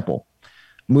the sample,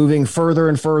 moving further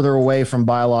and further away from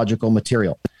biological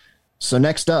material. So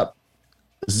next up,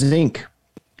 zinc.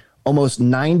 Almost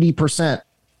 90%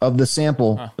 of the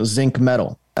sample zinc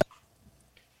metal.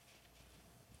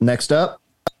 Next up,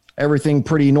 everything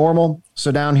pretty normal.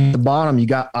 So down here at the bottom, you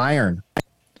got iron.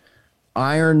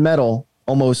 Iron metal,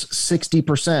 almost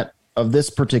 60% of this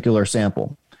particular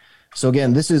sample. So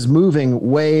again, this is moving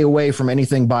way away from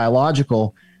anything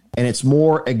biological, and it's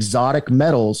more exotic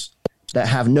metals that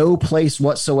have no place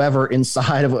whatsoever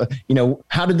inside of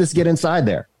how did this get inside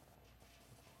there?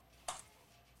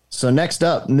 So next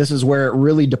up, and this is where it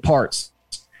really departs.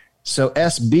 So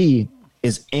SB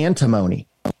is antimony,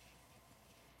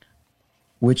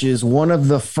 which is one of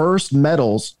the first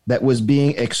metals that was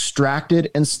being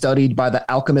extracted and studied by the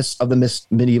alchemists of the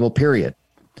medieval period.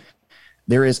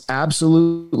 There is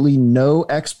absolutely no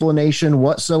explanation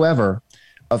whatsoever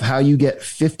of how you get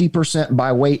 50%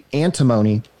 by weight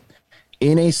antimony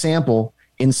in a sample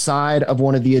inside of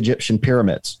one of the Egyptian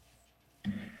pyramids.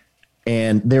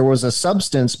 And there was a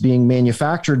substance being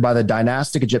manufactured by the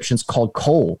dynastic Egyptians called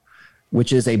kohl,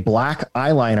 which is a black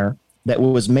eyeliner that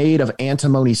was made of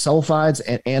antimony sulfides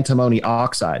and antimony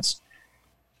oxides.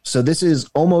 So this is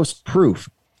almost proof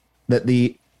that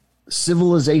the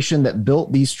civilization that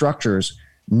built these structures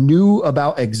knew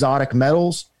about exotic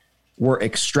metals, were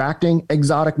extracting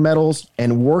exotic metals,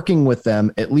 and working with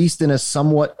them, at least in a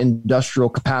somewhat industrial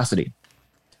capacity.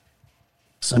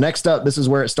 So next up, this is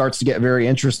where it starts to get very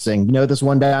interesting. You know this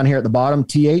one down here at the bottom,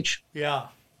 TH? Yeah.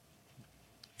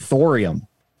 Thorium.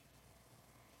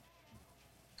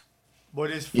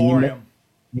 What is thorium?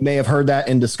 You may have heard that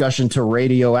in discussion to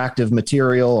radioactive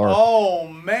material or... Oh,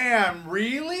 man,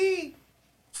 really?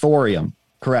 Thorium,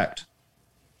 correct.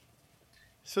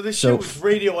 So this shit was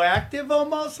radioactive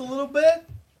almost a little bit?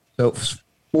 So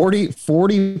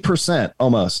 40%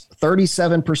 almost,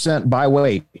 37% by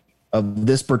weight of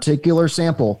this particular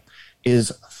sample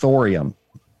is thorium,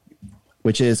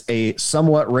 which is a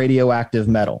somewhat radioactive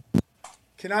metal.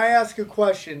 Can I ask a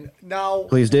question? Now,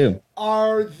 Please do.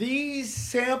 Are these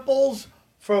samples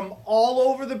from all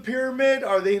over the pyramid?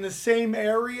 Are they in the same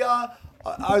area?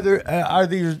 Are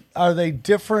they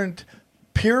different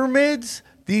pyramids?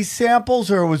 These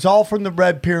samples, or it was all from the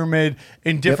Red Pyramid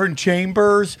in different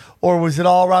chambers, or was it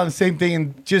all around the same thing?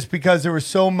 And just because there was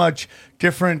so much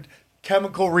different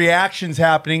chemical reactions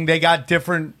happening, they got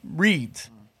different reads.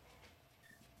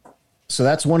 So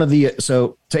that's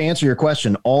so to answer your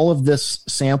question, all of this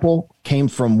sample came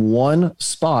from one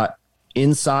spot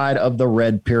inside of the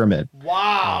Red Pyramid.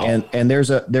 Wow. And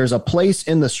there's a place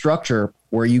in the structure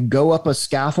where you go up a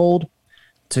scaffold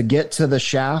to get to the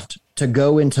shaft to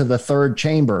go into the third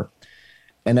chamber.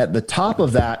 And at the top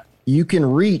of that, you can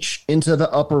reach into the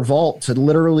upper vault to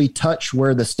literally touch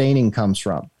where the staining comes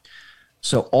from.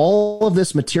 So all of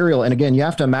this material, and again, you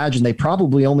have to imagine they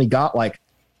probably only got like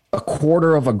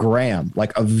 1/4 of a gram,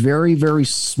 like a very, very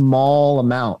small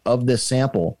amount of this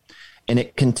sample. And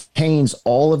it contains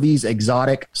all of these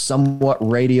exotic, somewhat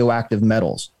radioactive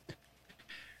metals.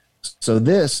 So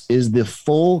this is the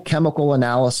full chemical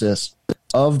analysis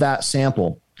of that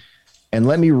sample. And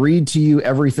let me read to you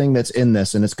everything that's in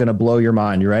this, and it's going to blow your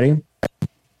mind. You ready?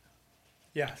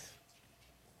 Yes.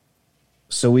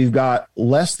 So we've got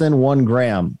less than 1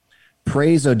 gram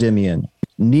praseodymium,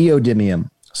 neodymium,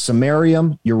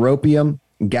 samarium, europium,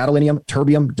 gadolinium,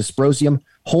 terbium, dysprosium,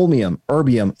 holmium,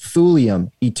 erbium, thulium,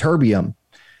 ytterbium.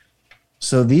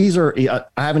 So these are, I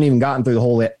haven't even gotten through the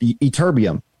whole.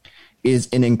 Ytterbium is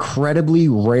an incredibly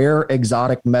rare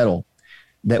exotic metal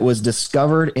that was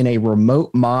discovered in a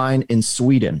remote mine in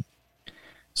Sweden.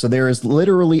 So there is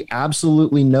literally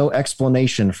absolutely no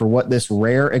explanation for what this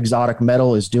rare exotic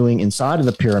metal is doing inside of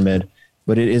the pyramid,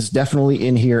 but it is definitely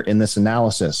in here in this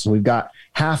analysis. So we've got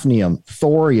hafnium,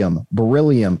 thorium,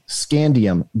 beryllium,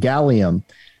 scandium, gallium,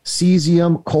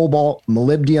 cesium, cobalt,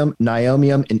 molybdenum,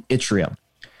 niobium, and yttrium.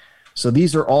 So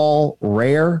these are all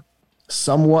rare,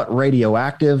 somewhat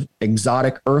radioactive,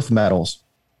 exotic earth metals.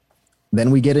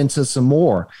 Then we get into some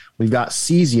more. We've got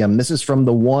cesium. This is from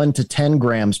the 1 to 10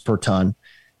 grams per ton.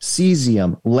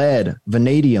 Cesium, lead,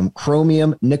 vanadium,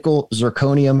 chromium, nickel,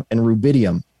 zirconium, and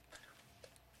rubidium.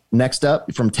 Next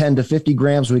up, from 10 to 50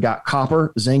 grams, we got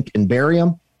copper, zinc, and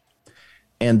barium.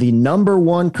 And the number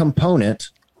one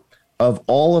component of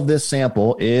all of this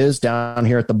sample is down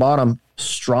here at the bottom,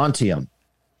 strontium.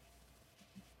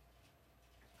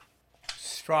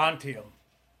 Strontium.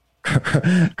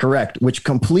 Correct, which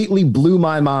completely blew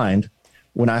my mind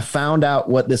when I found out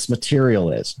what this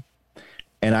material is.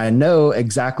 And I know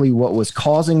exactly what was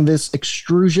causing this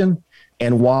extrusion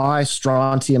and why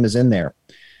strontium is in there.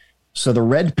 So the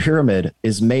Red Pyramid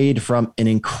is made from an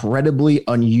incredibly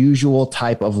unusual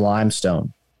type of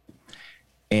limestone.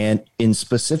 And in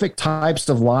specific types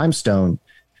of limestone,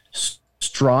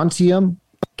 strontium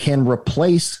can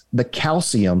replace the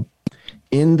calcium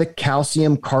in the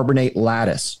calcium carbonate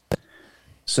lattice.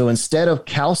 So instead of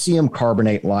calcium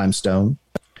carbonate limestone,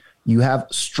 you have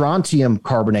strontium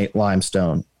carbonate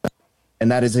limestone.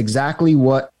 And that is exactly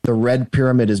what the Red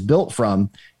Pyramid is built from,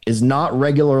 is not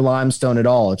regular limestone at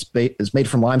all. It's made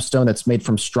from limestone that's made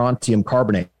from strontium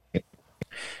carbonate.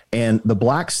 And the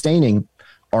black staining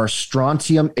are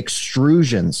strontium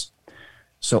extrusions.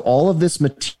 So all of this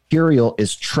material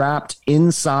is trapped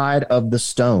inside of the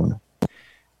stone.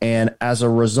 And as a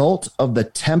result of the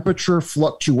temperature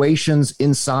fluctuations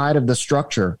inside of the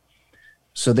structure,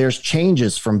 so there's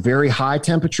changes from very high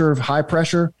temperature, high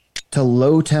pressure, to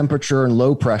low temperature and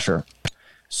low pressure.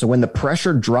 So when the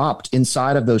pressure dropped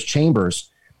inside of those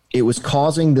chambers, it was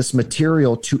causing this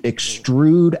material to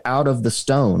extrude out of the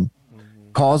stone,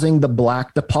 causing the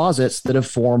black deposits that have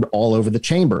formed all over the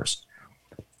chambers.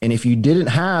 And if you didn't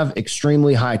have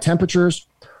extremely high temperatures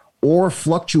or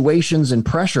fluctuations in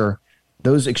pressure,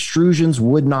 those extrusions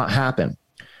would not happen.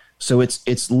 So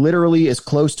it's literally as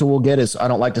close to we'll get as, I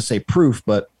don't like to say proof,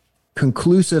 but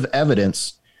conclusive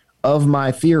evidence of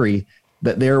my theory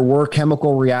that there were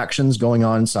chemical reactions going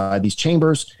on inside these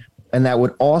chambers. And that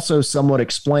would also somewhat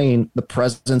explain the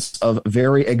presence of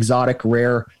very exotic,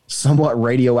 rare, somewhat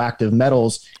radioactive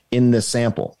metals in this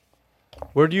sample.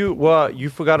 Where do you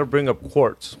forgot to bring up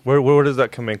quartz. Where does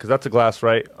that come in? Because that's a glass,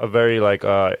 right? A very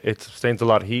it sustains a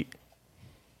lot of heat.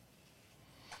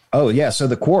 Oh yeah. So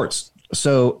the quartz,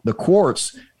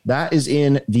 that is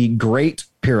in the Great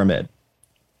Pyramid.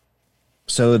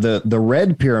 So the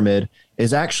Red Pyramid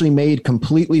is actually made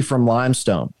completely from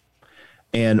limestone.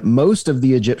 And most of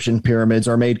the Egyptian pyramids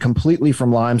are made completely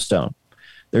from limestone.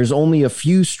 There's only a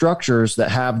few structures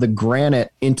that have the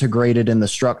granite integrated in the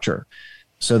structure.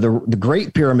 So the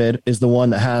Great Pyramid is the one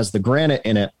that has the granite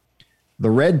in it. The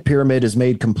Red Pyramid is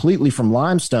made completely from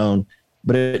limestone,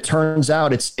 but it turns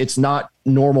out it's not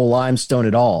normal limestone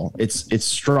at all. It's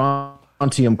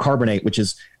strontium carbonate, which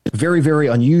is very, very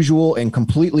unusual and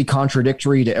completely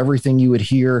contradictory to everything you would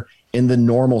hear in the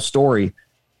normal story,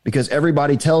 because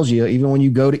everybody tells you, even when you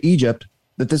go to Egypt,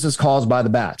 that this is caused by the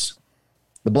bats.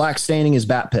 The black staining is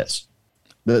bat piss.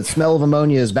 The smell of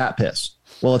ammonia is bat piss.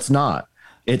 Well, it's not.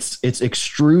 It's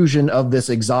extrusion of this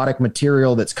exotic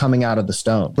material that's coming out of the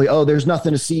stone. Like, oh, there's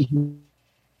nothing to see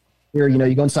here. You know,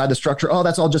 you go inside the structure. Oh,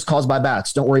 that's all just caused by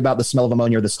bats. Don't worry about the smell of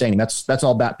ammonia or the staining. That's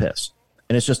all bat piss.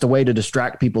 And it's just a way to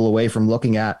distract people away from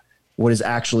looking at what is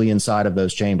actually inside of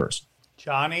those chambers.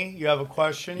 Johnny, you have a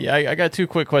question? Yeah, I got two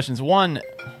quick questions. One,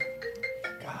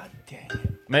 God damn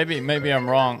it. maybe I'm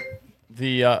wrong.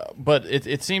 But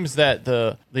it seems that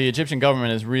the Egyptian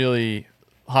government is really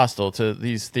hostile to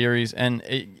these theories, and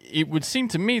it would seem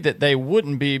to me that they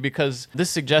wouldn't be, because this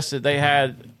suggested they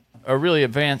had a really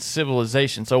advanced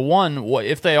civilization. So one,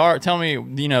 if they are, tell me,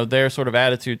 you know, their sort of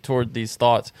attitude toward these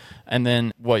thoughts, and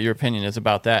then what your opinion is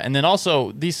about that. And then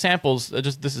also these samples,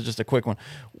 this is just a quick one,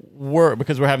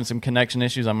 because we're having some connection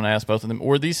issues, I'm going to ask both of them.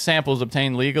 Were these samples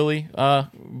obtained legally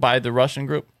by the Russian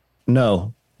group?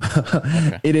 No.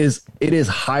 Okay. It is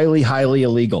highly, highly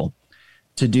illegal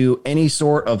to do any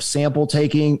sort of sample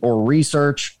taking or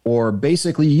research, or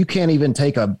basically you can't even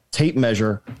take a tape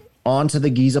measure onto the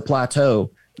Giza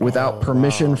Plateau without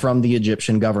permission from the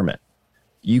Egyptian government.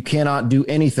 You cannot do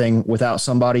anything without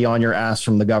somebody on your ass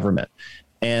from the government.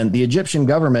 And the Egyptian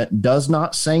government does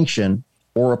not sanction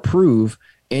or approve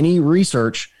any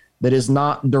research that is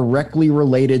not directly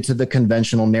related to the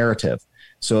conventional narrative.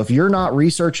 So if you're not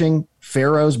researching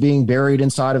pharaohs being buried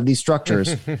inside of these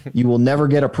structures, you will never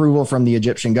get approval from the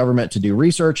Egyptian government to do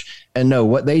research. And no,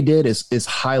 what they did is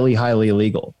highly, highly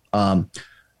illegal.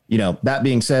 You know, that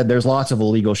being said, there's lots of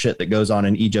illegal shit that goes on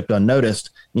in Egypt unnoticed.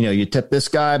 You know, you tip this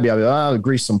guy, blah, blah, blah,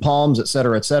 grease some palms, et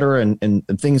cetera,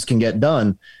 and things can get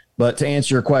done. But to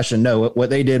answer your question, no,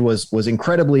 what they did was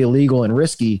incredibly illegal and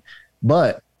risky.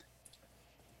 But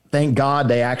thank God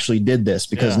they actually did this,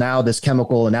 because now this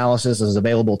chemical analysis is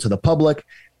available to the public,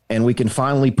 and we can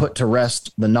finally put to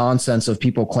rest the nonsense of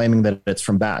people claiming that it's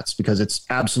from bats, because it's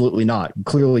absolutely not. You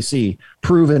clearly see,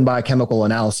 proven by chemical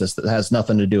analysis, that has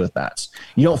nothing to do with bats.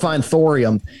 You don't find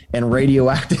thorium and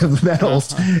radioactive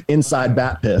metals inside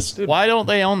bat piss. Why don't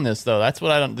they own this, though? That's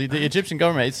what I don't. The Egyptian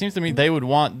government, it seems to me they would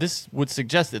want, this would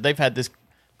suggest that they've had this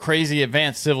crazy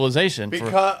advanced civilization.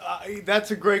 Because that's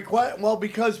a great question. Well,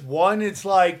 because one, it's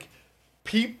like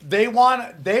they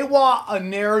want a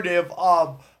narrative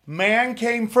of man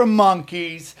came from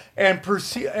monkeys, and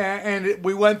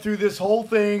we went through this whole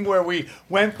thing where we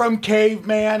went from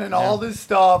caveman and all this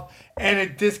stuff, and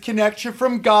it disconnects you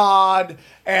from God,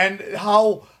 and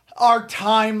how our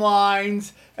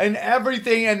timelines and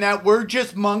everything, and that we're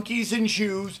just monkeys in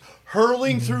shoes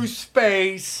hurling through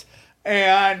space,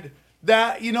 and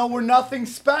that, you know, we're nothing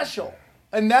special.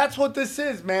 And that's what this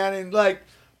is, man. And like,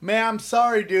 man, I'm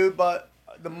sorry, dude, but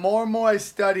the more and more I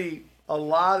study a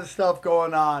lot of stuff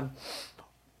going on,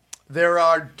 there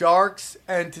are dark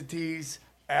entities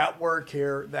at work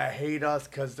here that hate us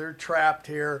because they're trapped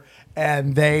here,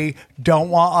 and they don't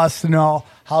want us to know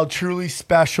how truly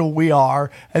special we are.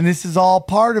 And this is all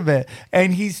part of it.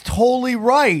 And he's totally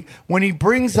right when he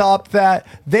brings up that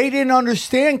they didn't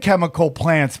understand chemical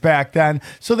plants back then,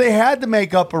 so they had to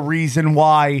make up a reason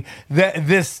why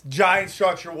this giant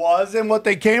structure was. And what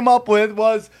they came up with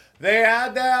was they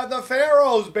had to have the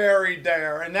pharaohs buried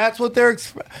there, and that's what they're.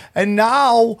 And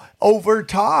now, over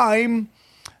time,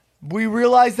 we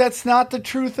realize that's not the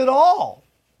truth at all.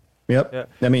 Yep. Yeah.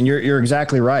 I mean, you're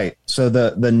exactly right. So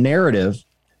the narrative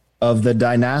of the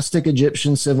dynastic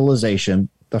Egyptian civilization,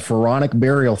 the pharaonic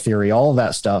burial theory, all of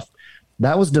that stuff,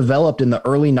 that was developed in the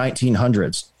early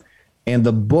 1900s, and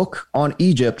the book on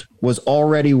Egypt was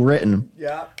already written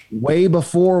way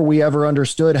before we ever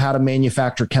understood how to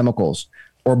manufacture chemicals,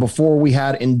 or before we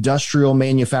had industrial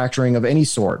manufacturing of any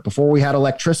sort, before we had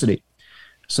electricity.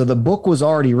 So the book was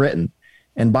already written.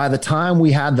 And by the time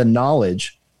we had the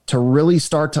knowledge to really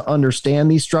start to understand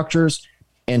these structures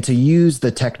and to use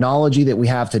the technology that we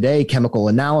have today, chemical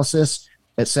analysis,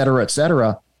 et cetera,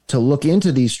 to look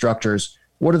into these structures,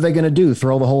 what are they going to do?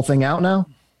 Throw the whole thing out now?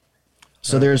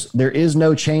 So there is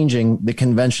no changing the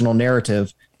conventional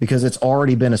narrative, because it's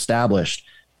already been established.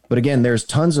 But again, there's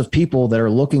tons of people that are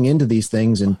looking into these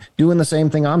things and doing the same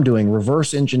thing I'm doing,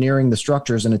 reverse engineering the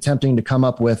structures and attempting to come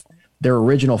up with their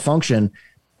original function.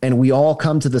 And we all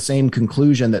come to the same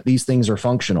conclusion that these things are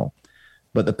functional.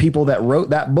 But the people that wrote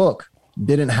that book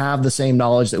didn't have the same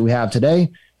knowledge that we have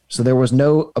today. So there was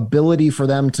no ability for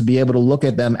them to be able to look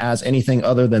at them as anything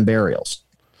other than burials.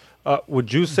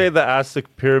 Would you say the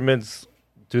Aztec pyramids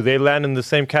do they land in the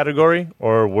same category,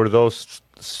 or were those?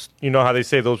 You know how they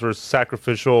say those were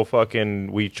sacrificial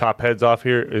fucking we chop heads off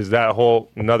here? Is that whole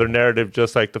another narrative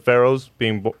just like the pharaohs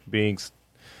being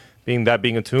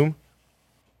a tomb?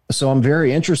 So I'm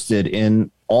very interested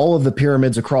in all of the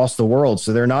pyramids across the world.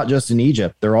 So they're not just in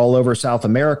Egypt. They're all over South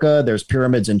America. There's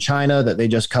pyramids in China that they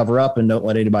just cover up and don't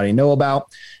let anybody know about.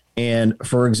 And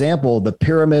for example, the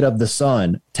Pyramid of the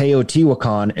Sun,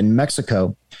 Teotihuacan in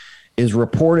Mexico, is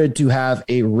reported to have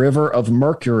a river of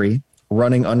mercury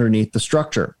running underneath the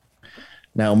structure.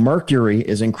 Now, mercury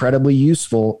is incredibly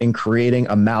useful in creating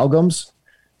amalgams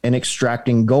and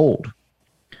extracting gold.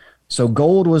 So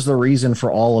gold was the reason for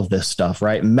all of this stuff,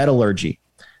 right? Metallurgy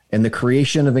and the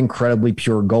creation of incredibly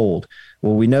pure gold.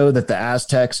 Well, we know that the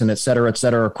Aztecs and et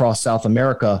cetera, across South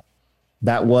America,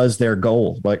 that was their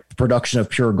goal, like production of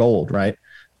pure gold, right?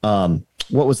 What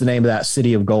was the name of that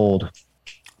city of gold?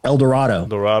 El Dorado. El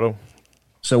Dorado.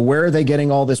 So where are they getting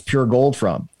all this pure gold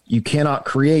from? You cannot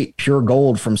create pure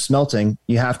gold from smelting.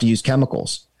 You have to use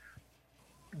chemicals.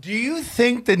 Do you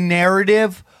think the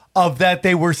narrative of that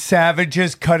they were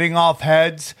savages cutting off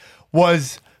heads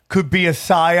could be a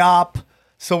psyop,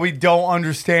 so we don't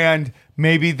understand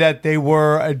maybe that they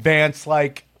were advanced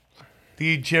like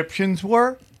the Egyptians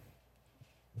were?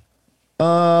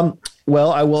 Well,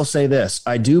 I will say this.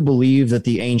 I do believe that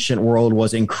the ancient world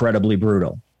was incredibly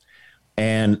brutal.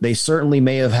 And they certainly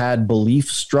may have had belief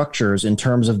structures in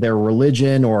terms of their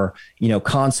religion or,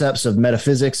 concepts of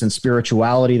metaphysics and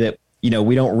spirituality that,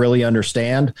 we don't really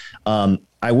understand.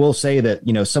 I will say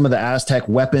that, some of the Aztec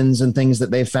weapons and things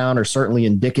that they found are certainly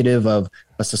indicative of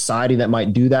a society that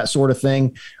might do that sort of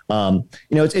thing.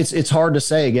 It's hard to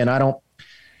say. Again,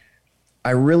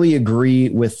 I really agree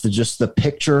with just the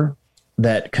picture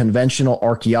that conventional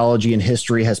archaeology and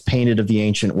history has painted of the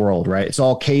ancient world, right? It's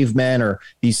all cavemen or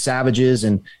these savages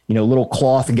and, little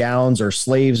cloth gowns or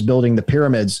slaves building the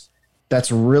pyramids.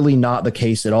 That's really not the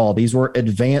case at all. These were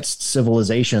advanced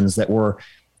civilizations that were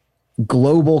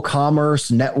global commerce,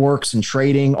 networks and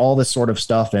trading, all this sort of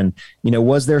stuff. And,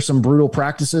 was there some brutal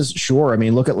practices? Sure. I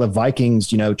mean, look at the Vikings,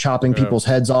 chopping people's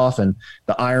heads off, and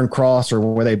the Iron Cross, or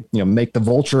where they, make the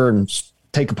vulture and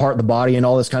take apart the body and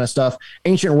all this kind of stuff.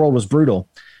 Ancient world was brutal,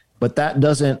 but that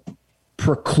doesn't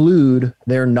preclude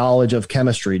their knowledge of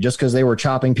chemistry. Just because they were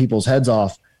chopping people's heads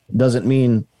off doesn't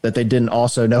mean that they didn't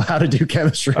also know how to do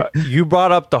chemistry. You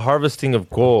brought up the harvesting of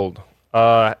gold.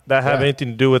 That have anything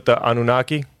to do with the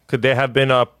Anunnaki? Could they have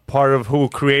been a part of who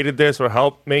created this or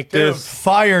helped make this?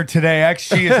 Fire today.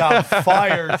 XG is on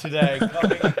fire today.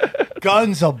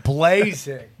 Guns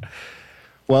a-blazing.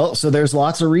 Well, so there's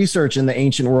lots of research in the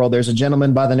ancient world. There's a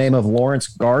gentleman by the name of Lawrence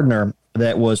Gardner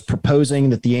that was proposing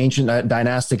that the ancient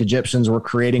dynastic Egyptians were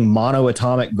creating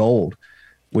monoatomic gold,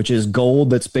 which is gold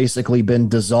that's basically been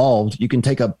dissolved. You can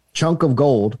take a chunk of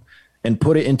gold and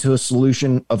put it into a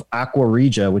solution of aqua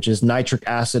regia, which is nitric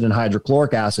acid and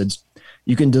hydrochloric acids.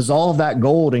 You can dissolve that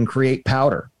gold and create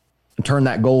powder and turn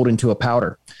that gold into a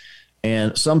powder.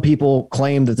 And some people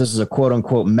claim that this is a quote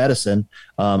unquote medicine.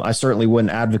 I certainly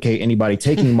wouldn't advocate anybody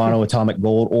taking monoatomic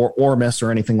gold or Ormus or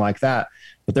anything like that.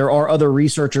 But there are other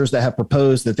researchers that have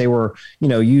proposed that they were,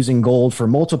 using gold for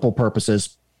multiple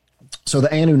purposes. So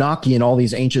the Anunnaki and all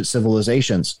these ancient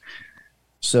civilizations.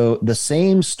 So the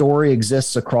same story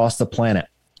exists across the planet,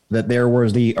 that there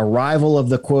was the arrival of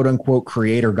the quote unquote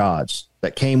creator gods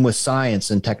that came with science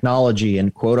and technology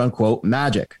and quote unquote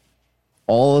magic.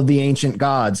 All of the ancient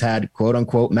gods had quote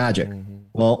unquote magic. Mm-hmm.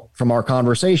 Well, from our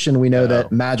conversation, we know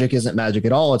that magic isn't magic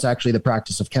at all. It's actually the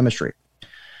practice of chemistry.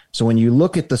 So when you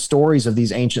look at the stories of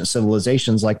these ancient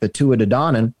civilizations like the Tuatha De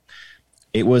Danann,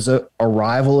 it was a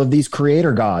arrival of these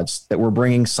creator gods that were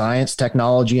bringing science,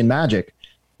 technology, and magic.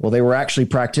 Well, they were actually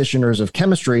practitioners of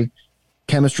chemistry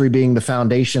being the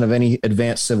foundation of any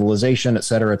advanced civilization, et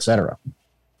cetera, et cetera.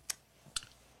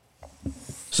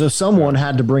 So someone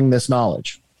had to bring this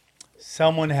knowledge.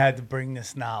 Someone had to bring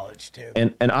this knowledge too.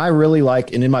 And I really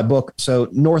like, and in my book, so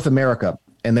North America,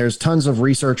 and there's tons of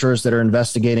researchers that are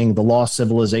investigating the lost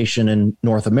civilization in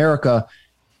North America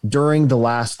during the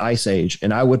last ice age.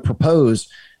 And I would propose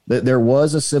that there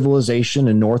was a civilization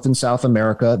in North and South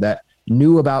America that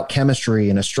knew about chemistry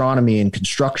and astronomy and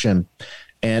construction.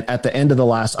 And at the end of the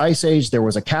last ice age, there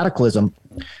was a cataclysm,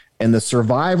 and the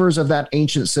survivors of that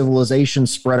ancient civilization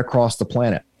spread across the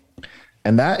planet.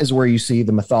 And that is where you see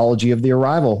the mythology of the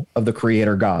arrival of the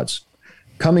creator gods,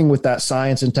 coming with that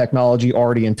science and technology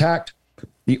already intact.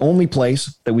 The only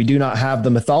place that we do not have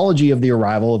the mythology of the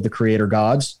arrival of the creator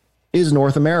gods is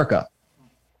North America,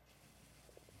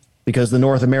 because the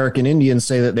North American Indians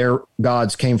say that their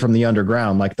gods came from the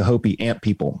underground, like the Hopi ant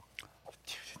people.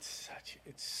 Dude,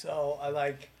 it's so, I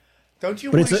like, Don't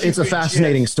you? But wish it's you a could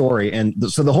fascinating just- story, and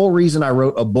so the whole reason I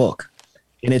wrote a book,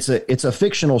 and it's a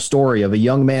fictional story of a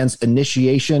young man's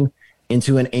initiation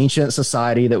into an ancient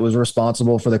society that was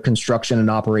responsible for the construction and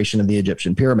operation of the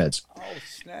Egyptian pyramids.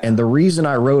 And the reason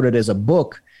I wrote it as a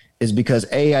book is because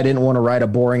A, I didn't want to write a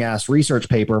boring ass research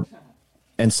paper.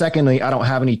 And secondly, I don't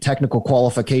have any technical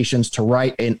qualifications to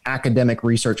write an academic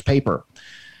research paper.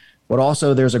 But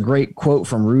also there's a great quote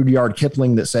from Rudyard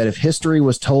Kipling that said, if history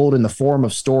was told in the form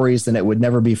of stories, then it would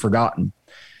never be forgotten.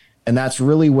 And that's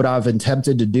really what I've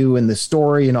attempted to do in this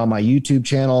story and on my YouTube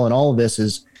channel. And all of this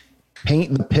is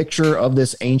paint the picture of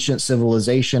this ancient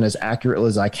civilization as accurately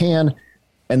as I can.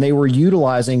 And they were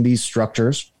utilizing these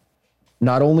structures,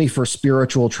 not only for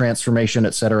spiritual transformation,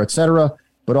 et cetera,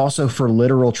 but also for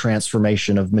literal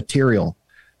transformation of material,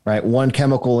 right? One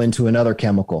chemical into another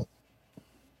chemical.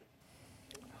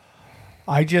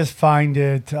 I just find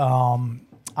it,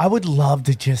 I would love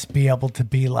to just be able to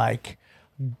be like,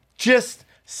 just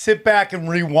sit back and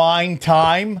rewind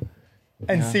time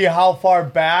and see how far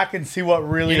back and see what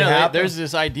really happened. There's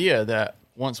this idea that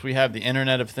once we have the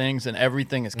Internet of Things and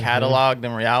everything is cataloged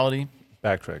in reality,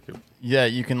 Backtrack it. yeah,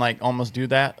 you can like almost do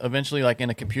that eventually, like in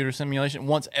a computer simulation.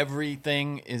 Once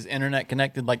everything is internet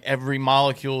connected, like every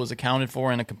molecule is accounted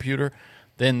for in a computer,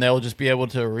 then they'll just be able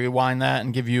to rewind that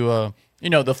and give you a,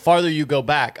 the farther you go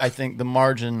back, I think the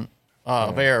margin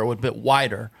of error would be a bit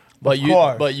wider. But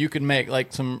you can make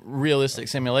like some realistic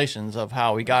simulations of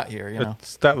how we got here.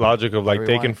 It's that logic of like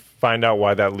they can find out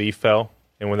why that leaf fell,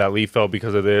 and when that leaf fell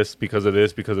because of this, because of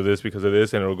this, because of this, because of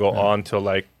this, and it'll go on till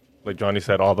like Johnny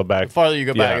said, all the back. The farther you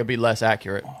go back, it'll be less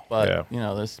accurate. But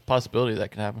there's a possibility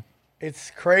that could happen.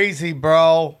 It's crazy,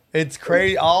 bro. It's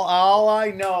crazy. All I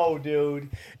know, dude,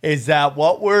 is that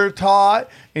what we're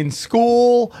taught in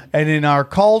school and in our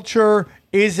culture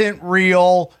isn't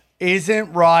real,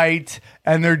 isn't right,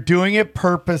 and they're doing it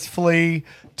purposefully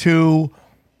to,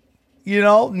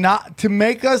 not to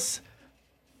make us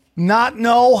not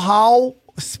know how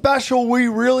special we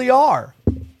really are.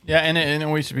 Yeah,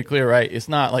 and we should be clear, right? It's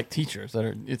not like teachers that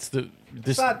are. It's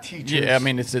not teachers. Yeah, I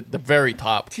mean it's at the very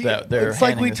top that they're. It's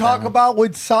like we talk about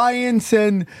with science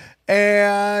and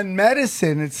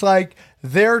medicine. It's like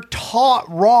they're taught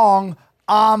wrong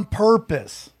on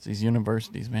purpose. It's these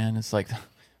universities, man. It's like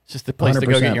it's just the place to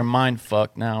go 100%. get your mind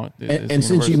fucked now. And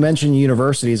since you mentioned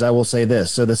universities, I will say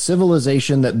this. So the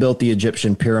civilization that built the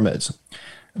Egyptian pyramids,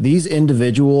 these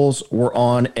individuals were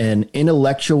on an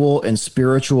intellectual and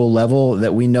spiritual level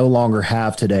that we no longer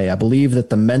have today. I believe that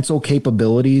the mental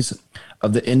capabilities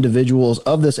of the individuals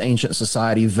of this ancient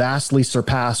society vastly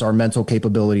surpass our mental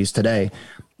capabilities today.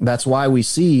 That's why we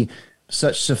see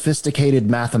such sophisticated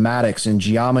mathematics and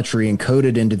geometry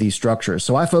encoded into these structures.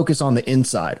 So I focus on the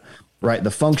inside, right?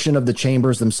 The function of the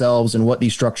chambers themselves and what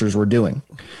these structures were doing.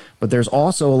 But there's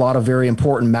also a lot of very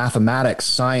important mathematics,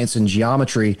 science, and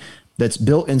geometry that's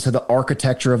built into the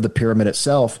architecture of the pyramid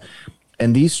itself.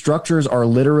 And these structures are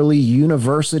literally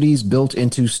universities built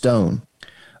into stone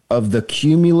of the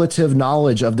cumulative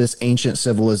knowledge of this ancient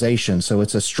civilization. So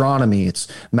it's astronomy, it's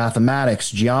mathematics,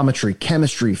 geometry,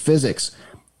 chemistry, physics.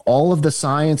 All of the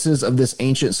sciences of this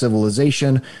ancient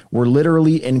civilization were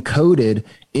literally encoded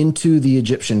into the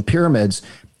Egyptian pyramids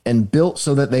and built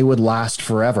so that they would last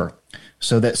forever.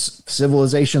 So that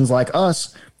civilizations like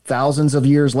us, thousands of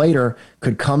years later,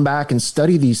 could come back and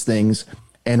study these things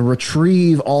and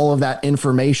retrieve all of that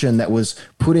information that was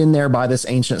put in there by this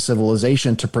ancient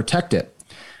civilization to protect it.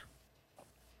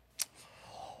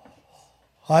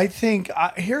 I think,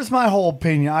 here's my whole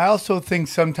opinion. I also think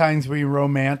sometimes we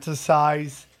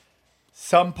romanticize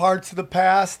some parts of the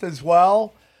past as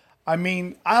well. I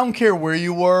mean, I don't care where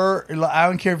you were. I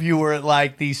don't care if you were at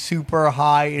like these super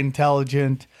high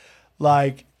intelligent,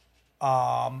 like,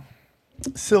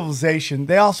 civilization.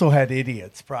 They also had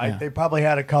idiots, right? Yeah. They probably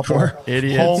had a couple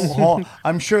idiots.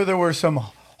 I'm sure there were some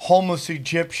homeless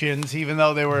Egyptians, even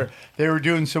though they were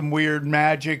doing some weird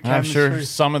magic chemistry. I'm sure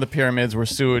some of the pyramids were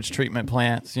sewage treatment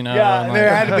plants, Yeah, and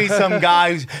there had to be some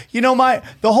guys.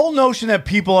 The whole notion that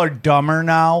people are dumber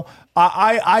now,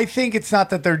 I think it's not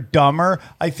that they're dumber.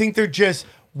 I think they're just,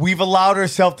 we've allowed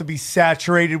ourselves to be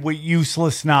saturated with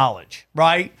useless knowledge,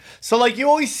 right? So, like, you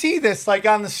always see this, like,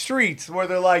 on the streets where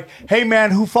they're like, hey, man,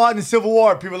 who fought in the Civil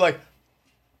War? People are like,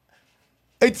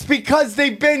 it's because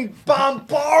they've been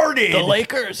bombarded. The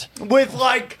Lakers. With,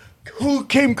 like, who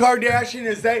Kim Kardashian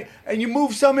is they, and you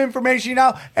move some information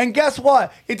out, and guess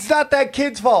what? It's not that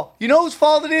kid's fault. You know whose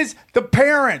fault it is? The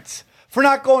parents. For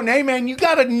not going, hey man, you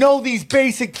got to know these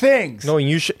basic things. No, and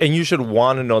you should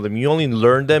want to know them. You only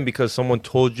learned them because someone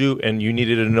told you, and you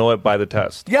needed to know it by the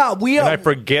test. Yeah, and I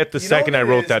forget the second I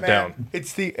wrote that down.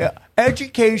 It's the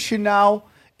education now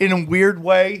in a weird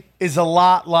way, is a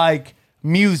lot like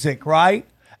music, right?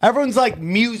 Everyone's like,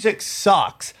 music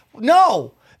sucks.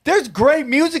 No, there's great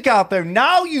music out there.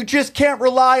 Now you just can't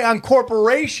rely on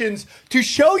corporations to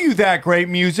show you that great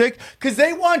music because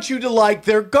they want you to like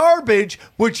their garbage,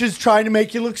 which is trying to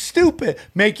make you look stupid,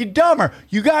 make you dumber.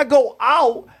 You got to go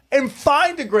out and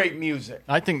find the great music.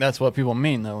 I think that's what people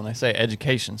mean, though, when they say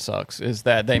education sucks, is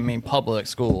that they mean public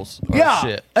schools are Yeah,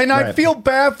 shit. and I feel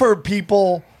bad for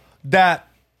people that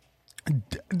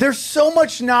there's so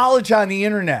much knowledge on the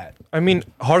internet. I mean,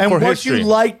 hardcore and what history. you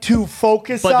like to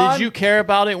focus But on. did you care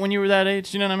about it when you were that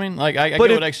age? You know what I mean? Like, I get what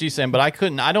XG's saying, but I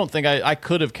couldn't. I don't think I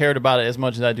could have cared about it as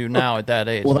much as I do now at that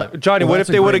age. Well, Like, Johnny, what if that's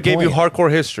a they would have great gave you point. hardcore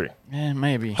history?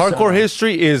 maybe. Hardcore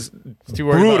history is Too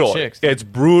worried about brutal. chicks. It's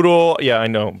brutal. Yeah, I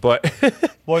know, but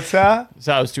What's that?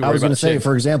 So I was too worried I was about going to say, chicks.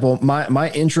 for example,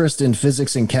 my interest in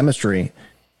physics and chemistry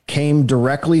came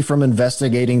directly from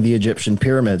investigating the Egyptian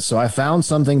pyramids. So I found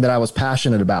something that I was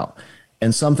passionate about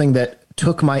and something that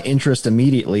took my interest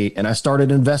immediately. And I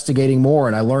started investigating more,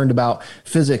 and I learned about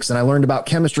physics, and I learned about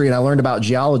chemistry, and I learned about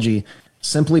geology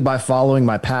simply by following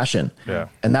my passion. Yeah.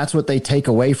 And that's what they take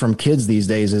away from kids these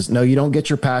days is, no, you don't get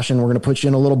your passion. We're going to put you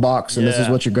in a little box, and this is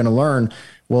Yeah. what you're going to learn.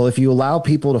 Well, if you allow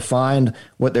people to find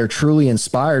what they're truly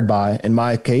inspired by, in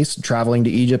my case, traveling to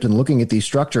Egypt and looking at these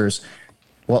structures,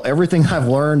 well, everything I've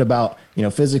learned about,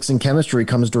 physics and chemistry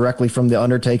comes directly from the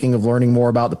undertaking of learning more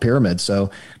about the pyramids. So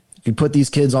if you put these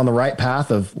kids on the right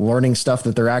path of learning stuff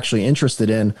that they're actually interested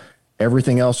in,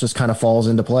 everything else just kind of falls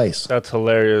into place. that's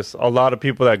hilarious. A lot of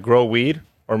people that grow weed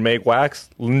or make wax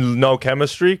know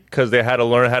chemistry because they had to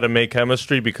learn how to make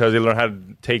chemistry because they learn how to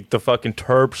take the fucking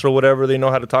terps or whatever. They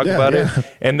know how to talk about it,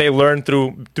 and they learn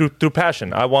through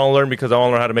passion. I want to learn because I want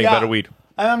to learn how to make better weed.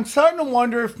 And I'm starting to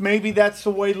wonder if maybe that's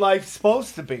the way life's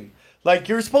supposed to be. Like,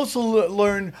 you're supposed to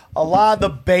learn a lot of the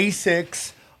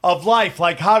basics of life,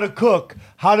 like how to cook,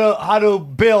 how to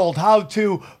build, how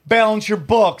to balance your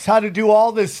books, how to do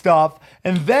all this stuff.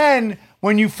 And then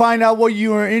when you find out what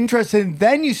you are interested in,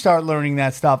 then you start learning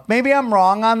that stuff. Maybe I'm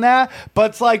wrong on that,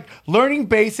 but it's like learning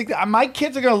basic. My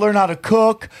kids are going to learn how to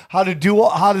cook, how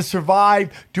to survive,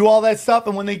 do all that stuff.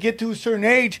 And when they get to a certain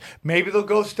age, maybe they'll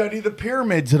go study the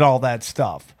pyramids and all that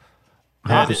stuff.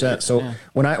 100%. So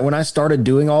when I started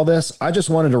doing all this, I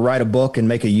just wanted to write a book and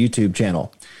make a YouTube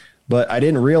channel. But I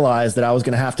didn't realize that I was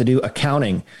going to have to do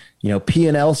accounting,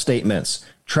 P&L statements,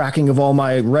 tracking of all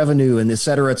my revenue, and et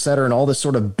cetera, and all this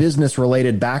sort of business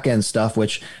related back end stuff,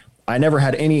 which I never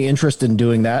had any interest in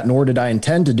doing that, nor did I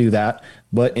intend to do that.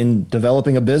 But in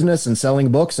developing a business and selling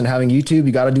books and having YouTube,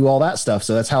 you got to do all that stuff.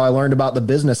 So that's how I learned about the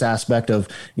business aspect of,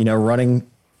 running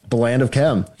the land of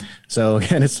chem. So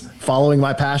again, it's following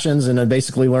my passions, and I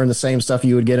basically learn the same stuff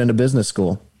you would get in a business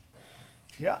school.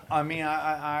 Yeah, I mean,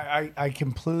 I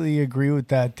completely agree with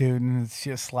that, dude. And it's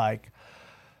just like,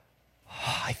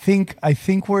 I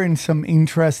think we're in some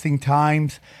interesting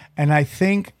times, and I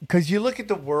think because you look at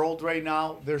the world right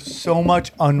now, there's so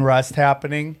much unrest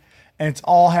happening, and it's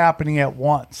all happening at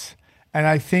once. And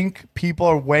I think people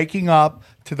are waking up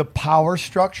to the power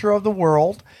structure of the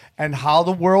world and how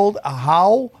the world,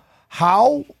 how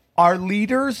our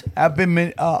leaders have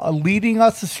been leading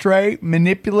us astray,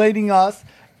 manipulating us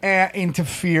into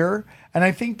fear. And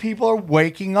I think people are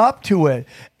waking up to it.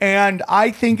 And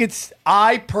I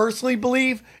personally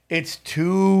believe it's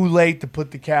too late to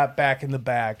put the cat back in the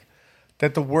bag.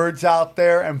 That the word's out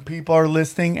there and people are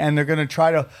listening and they're going to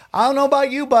try to, I don't know about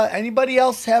you, but anybody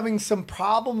else having some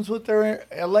problems with their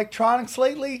electronics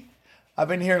lately? I've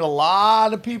been hearing a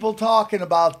lot of people talking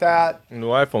about that. New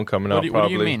iPhone coming out. What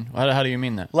do you mean? How do you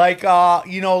mean that? Like,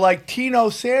 like Tino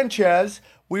Sanchez,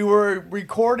 we were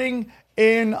recording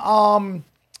at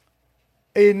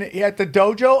the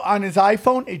dojo on his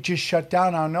iPhone. It just shut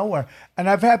down out of nowhere. And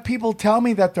I've had people tell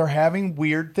me that they're having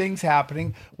weird things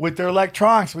happening with their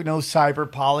electronics. We know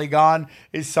Cyber Polygon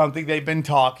is something they've been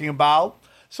talking about.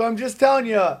 So I'm just telling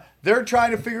you, they're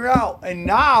trying to figure out. And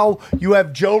now you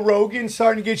have Joe Rogan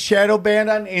starting to get shadow banned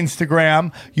on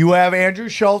Instagram. You have Andrew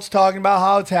Schultz talking about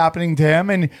how it's happening to him.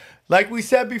 And like we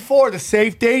said before, the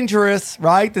safe dangerous,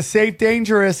 right? The safe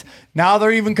dangerous. Now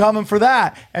they're even coming for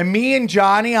that. And me and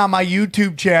Johnny on my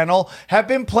YouTube channel have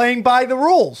been playing by the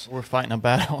rules. We're fighting a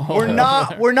battle. We're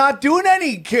not doing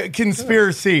any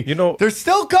conspiracy. They're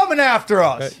still coming after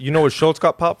us. You know what Schultz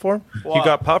got popped for? What? He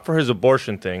got popped for his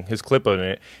abortion thing, his clip of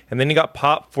it, and then he got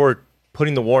popped for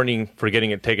putting the warning for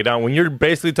getting it taken down. When you're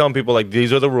basically telling people like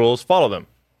these are the rules, follow them.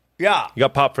 Yeah. He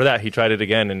got popped for that. He tried it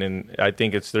again, and then I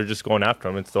think they're just going after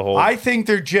him. It's the whole. I think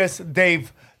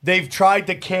they've tried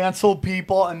to cancel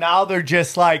people, and now they're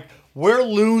just like, we're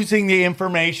losing the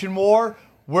information war.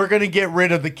 we're going to get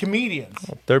rid of the comedians.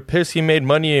 They're pissed he made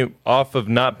money off of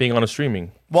not being on a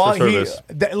streaming service.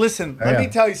 Listen, let me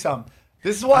tell you something.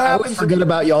 This is what I happens. always forget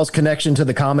about y'all's connection to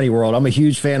the comedy world. I'm a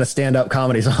huge fan of stand-up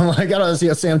comedy. So I'm like, I don't see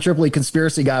a Sam Tripoli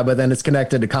conspiracy guy, but then it's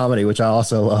connected to comedy, which I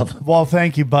also love. Well,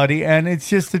 thank you, buddy. And it's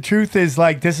just the truth is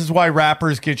like this is why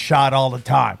rappers get shot all the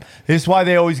time. This is why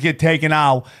they always get taken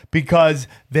out because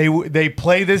they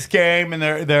play this game and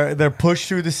they're pushed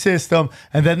through the system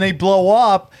and then they blow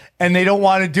up and they don't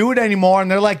want to do it anymore.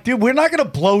 And they're like, dude, we're not going to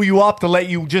blow you up to let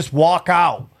you just walk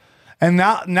out. And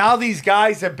now these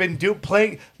guys have been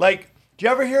playing like. Do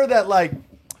you ever hear that, like,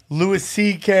 Louis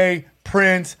C.K.,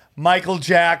 Prince, Michael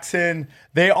Jackson,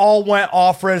 they all went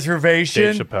off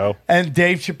reservation? Dave Chappelle. And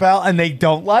Dave Chappelle, and they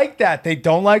don't like that. They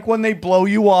don't like when they blow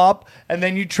you up, and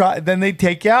then they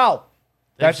take you out.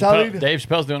 That's how they do. Dave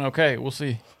Chappelle's doing okay. We'll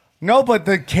see. No, but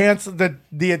the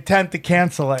attempt to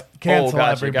cancel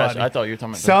everybody. Gotcha. I thought you were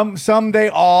talking about some they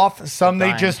off, some they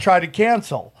dying. just try to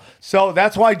cancel. So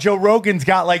that's why Joe Rogan's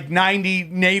got like 90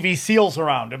 Navy SEALs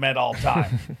around him at all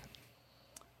time.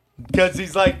 Because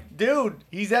he's like, dude,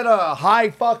 he's at a high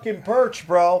fucking perch,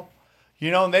 bro. You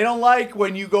know, and they don't like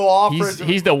when you go off.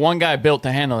 He's the one guy built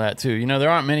to handle that, too. You know, there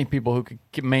aren't many people who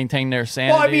could maintain their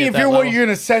sanity. Well, I mean, if you're going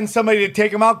to send somebody to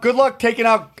take him out, good luck taking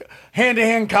out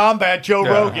hand-to-hand combat Joe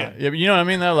Rogan. Yeah, but you know what I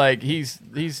mean, though? Like, he's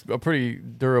a pretty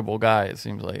durable guy, it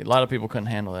seems like. A lot of people couldn't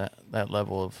handle that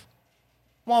level of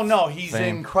Well, no, he's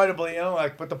fame. incredibly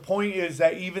intellect. But the point is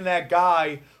that even that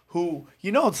guy who,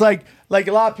 you know, it's like a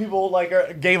lot of people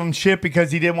gave him shit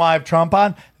because he didn't want to have Trump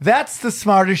on. That's the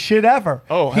smartest shit ever.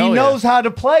 Oh, he hell knows how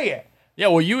to play it. Yeah,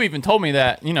 well, you even told me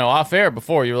that, you know, off air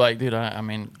before. You were like, dude, I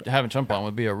mean, having Trump on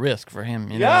would be a risk for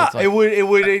him. You know? Yeah, It's like, it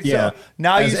would. Yeah. So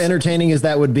now as entertaining as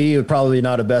that would be probably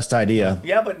not a best idea.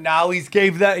 Yeah, but now he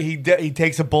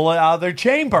takes a bullet out of their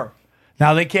chamber.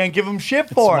 Now they can't give him shit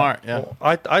for smart, it. yeah. Well,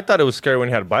 I thought it was scary when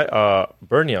he had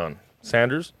Bernie on,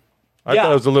 Sanders. I Yeah.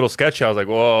 thought it was a little sketchy. I was like,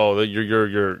 whoa,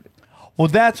 you're. Well,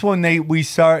 that's when they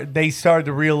started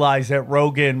to realize that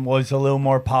Rogan was a little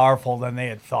more powerful than they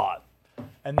had thought.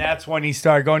 And that's when he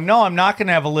started going, no, I'm not going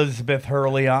to have Elizabeth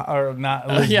Hurley on, or not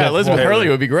Elizabeth Hurley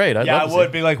would be great. I'd love I to would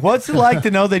see. be like, what's it like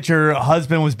to know that your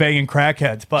husband was banging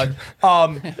crackheads? But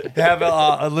to have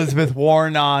Elizabeth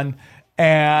Warren on,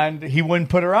 and he wouldn't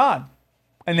put her on.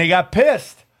 And they got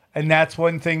pissed. And that's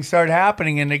when things started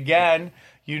happening. And again,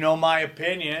 you know my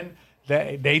opinion.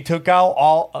 They took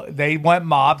out they went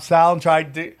mob style and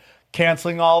tried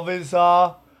canceling all of his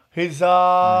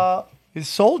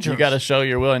soldiers. You got to show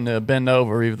you're willing to bend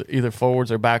over either forwards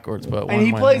or backwards. But and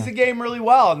he plays the game really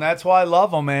well, and that's why I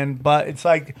love him. But it's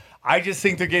like I just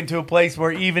think they're getting to a place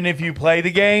where even if you play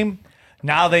the game,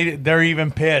 now they're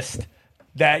even pissed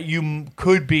that you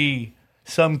could be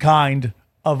some kind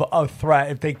of a threat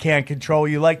if they can't control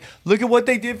you. Like, look at what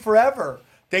they did forever.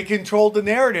 They controlled the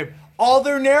narrative. All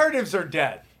their narratives are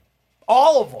dead.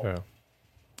 All of them. Yeah.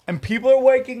 And people are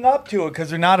waking up to it because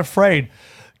they're not afraid.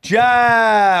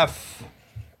 Jeff.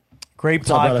 Great up,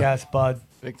 brother? podcast, bud.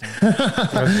 Big time.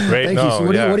 That's great. Thank you. So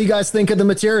what do you guys think of the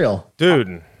material?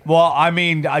 Dude. Well, I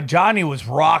mean, Johnny was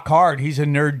rock hard. He's a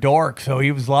nerd dork, so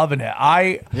he was loving it.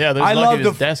 Yeah, I lucky love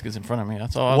this desk is in front of me.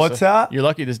 That's all. I'll What's say. that? You're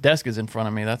lucky this desk is in front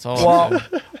of me. That's all. I'll Well,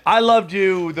 say. I loved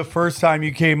you the first time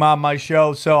you came on my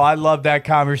show, so I loved that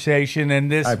conversation.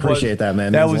 And this I appreciate that,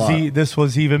 man. That Means was a lot. this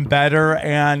was even better.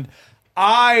 And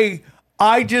I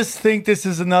just think this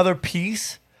is another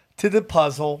piece to the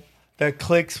puzzle that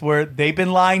clicks where they've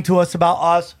been lying to us about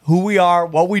us, who we are,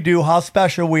 what we do, how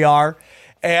special we are,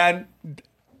 and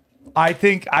I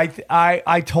think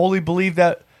I totally believe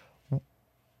that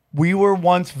we were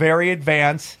once very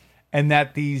advanced, and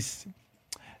that these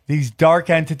dark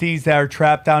entities that are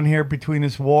trapped down here between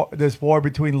this war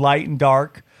between light and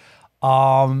dark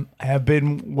have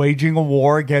been waging a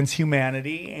war against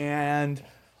humanity, and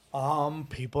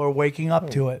people are waking up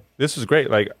to it. This is great.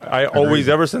 Like, I always,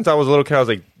 ever since I was a little kid, I was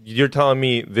like, you're telling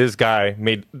me this guy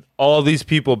made all these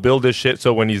people build this shit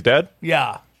so when he's dead?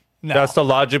 Yeah. No. That's the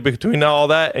logic between all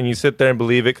that, and you sit there and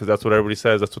believe it because that's what everybody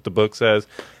says. That's what the book says.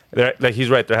 Like,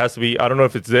 he's right. There has to be, I don't know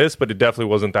if it's this, but it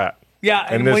definitely wasn't that. Yeah.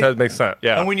 And this makes sense.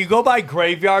 Yeah. And when you go by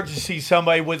graveyards, you see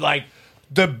somebody with like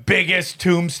the biggest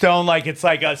tombstone, like it's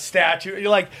like a statue.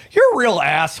 You're like, you're a real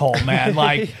asshole, man.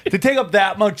 Like to take up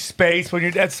that much space when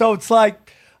you're dead. So it's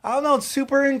like, I don't know. It's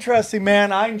super interesting,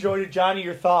 man. I enjoyed it. Johnny,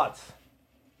 your thoughts?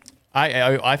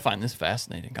 I find this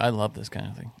fascinating. I love this kind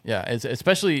of thing. Yeah, it's,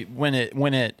 especially when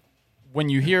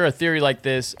you hear a theory like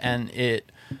this and it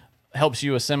helps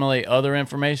you assimilate other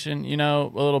information, you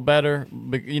know, a little better.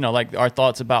 You know, like our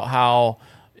thoughts about how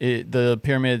the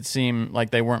pyramids seem like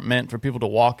they weren't meant for people to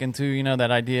walk into. You know, that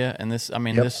idea, and this, I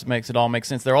mean, this makes it all make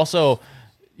sense. They're also,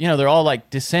 you know, they're all like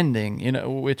descending. You know,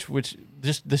 which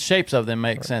just the shapes of them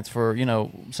make sense for, you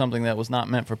know, something that was not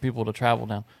meant for people to travel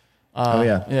down.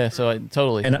 Yeah. So I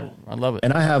love it.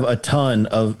 And I have a ton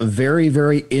of very,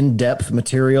 very in-depth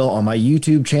material on my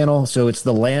YouTube channel. So it's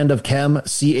the Land of Chem,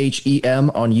 CHEM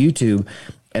on YouTube.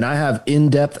 And I have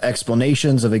in-depth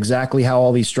explanations of exactly how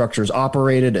all these structures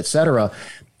operated, etc.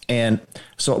 And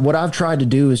so what I've tried to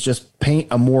do is just paint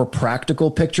a more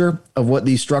practical picture of what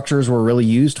these structures were really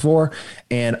used for.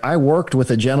 And I worked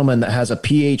with a gentleman that has a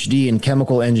PhD in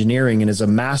chemical engineering and is a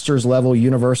master's level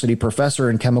university professor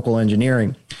in chemical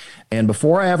engineering. And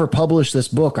before I ever published this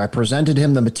book, I presented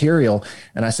him the material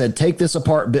and I said, take this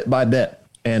apart bit by bit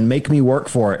and make me work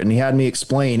for it. And he had me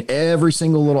explain every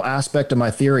single little aspect of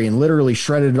my theory and literally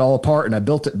shredded it all apart. And I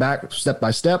built it back step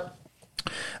by step.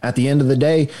 At the end of the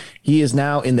day, he is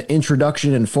now in the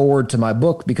introduction and forward to my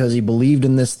book because he believed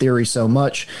in this theory so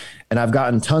much. And I've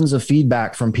gotten tons of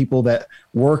feedback from people that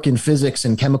work in physics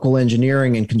and chemical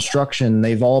engineering and construction.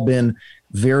 They've all been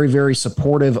very, very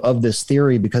supportive of this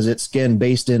theory because it's, again,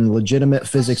 based in legitimate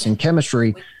physics and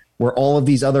chemistry, where all of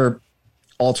these other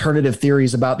alternative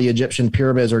theories about the Egyptian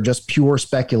pyramids are just pure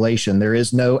speculation. There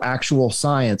is no actual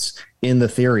science in the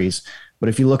theories. But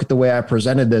if you look at the way I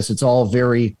presented this, it's all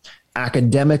very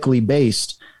academically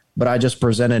based, but I just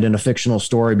presented in a fictional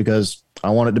story because I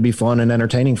want it to be fun and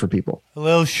entertaining for people. A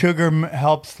little sugar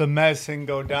helps the medicine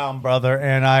go down, brother,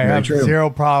 and I have zero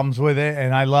problems with it,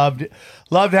 and I loved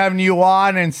having you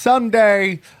on, and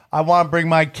someday I want to bring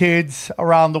my kids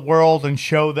around the world and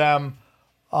show them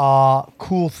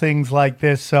cool things like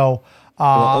this. So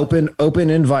well, open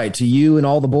invite to you and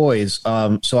all the boys.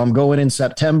 So I'm going in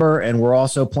September, and we're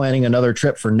also planning another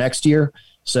trip for next year.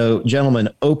 So, gentlemen,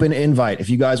 open invite. If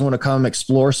you guys want to come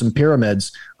explore some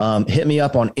pyramids, hit me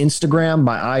up on Instagram.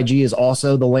 My IG is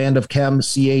also the Land of Chem,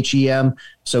 CHEM.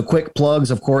 So quick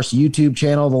plugs, of course, YouTube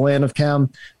channel, The Land of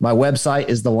Chem. My website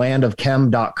is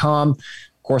thelandofchem.com.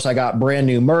 Of course, I got brand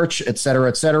new merch, et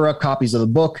cetera, copies of the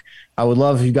book. I would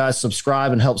love if you guys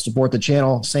subscribe and help support the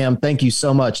channel. Sam, thank you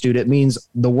so much, dude. It means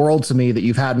the world to me that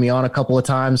you've had me on a couple of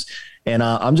times. And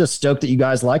I'm just stoked that you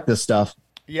guys like this stuff.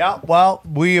 Yeah, well,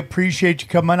 we appreciate you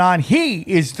coming on. He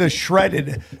is the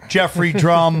shredded Jeffrey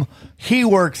Drum. He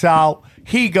works out.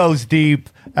 He goes deep.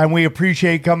 And we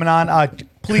appreciate you coming on.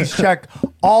 Please check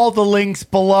all the links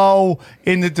below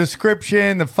in the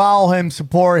description to follow him,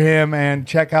 support him, and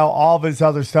check out all of his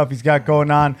other stuff he's got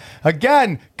going on.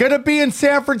 Again, going to be in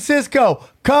San Francisco.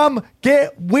 Come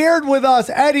get weird with us.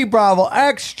 Eddie Bravo,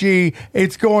 XG.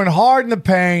 It's going hard in the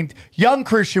paint. Young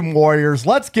Christian Warriors.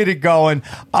 Let's get it going.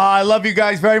 I love you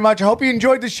guys very much. I hope you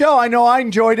enjoyed the show. I know I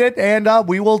enjoyed it. And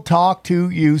we will talk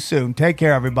to you soon. Take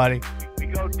care, everybody. We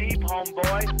go deep,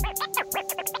 homeboy.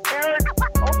 Aaron,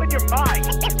 open your mind.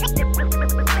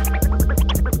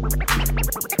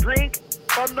 Drink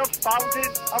from the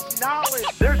fountain of knowledge.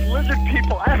 There's lizard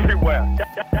people everywhere.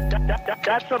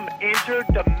 That's some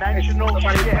interdimensional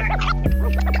shit.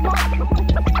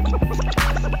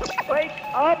 Wake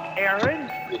up, Aaron.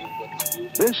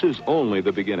 This is only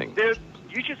the beginning. Dude,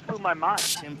 you just blew my mind.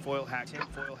 Tinfoil hat.